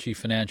CEO and chief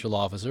financial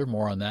officer.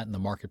 More on that in the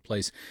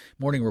Marketplace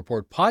Morning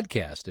Report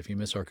podcast. If you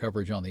miss our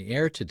coverage on the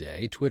air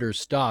today, Twitter's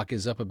stock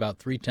is up about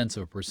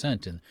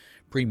 0.3% in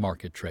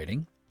pre-market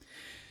trading.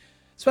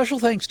 Special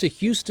thanks to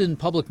Houston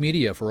Public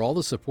Media for all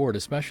the support,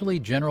 especially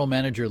General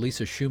Manager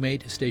Lisa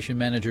Shoemate, Station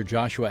Manager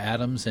Joshua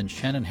Adams, and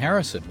Shannon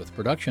Harrison with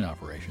production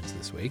operations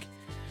this week.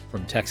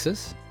 From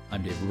Texas,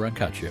 I'm David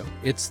Brancaccio.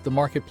 It's the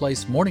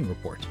Marketplace Morning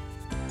Report.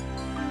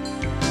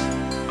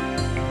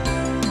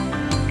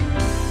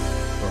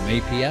 From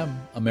APM,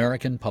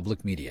 American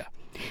Public Media.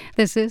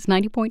 This is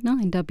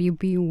 90.9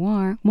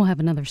 WBUR. We'll have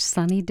another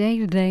sunny day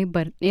today,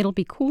 but it'll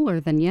be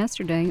cooler than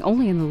yesterday,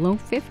 only in the low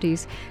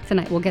 50s.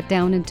 Tonight we'll get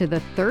down into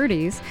the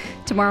 30s.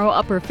 Tomorrow,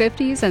 upper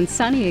 50s and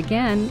sunny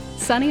again.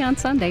 Sunny on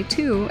Sunday,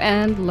 too,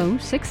 and low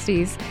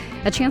 60s.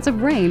 A chance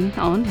of rain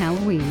on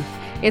Halloween.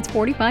 It's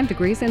 45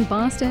 degrees in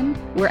Boston.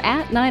 We're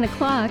at 9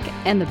 o'clock,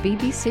 and the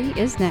BBC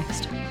is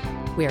next.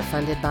 We are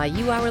funded by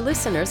you, our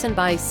listeners, and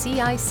by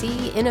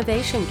CIC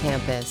Innovation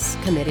Campus,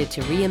 committed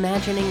to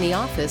reimagining the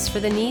office for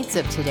the needs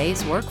of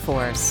today's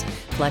workforce.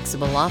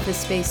 Flexible office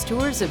space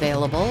tours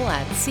available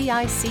at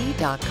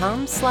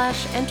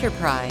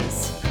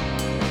cic.com/enterprise.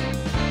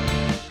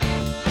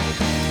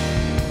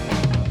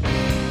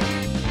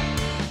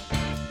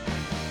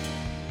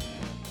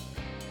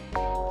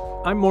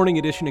 I'm Morning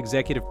Edition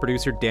executive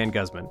producer Dan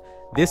Guzman.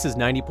 This is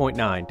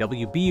 90.9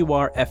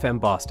 WBUR FM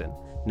Boston,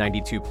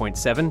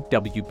 92.7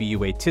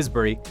 WBUA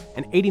Tisbury,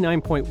 and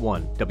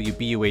 89.1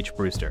 WBUH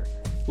Brewster.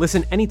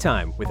 Listen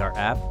anytime with our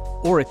app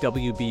or at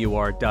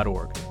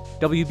WBUR.org.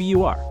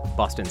 WBUR,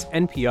 Boston's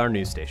NPR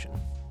news station.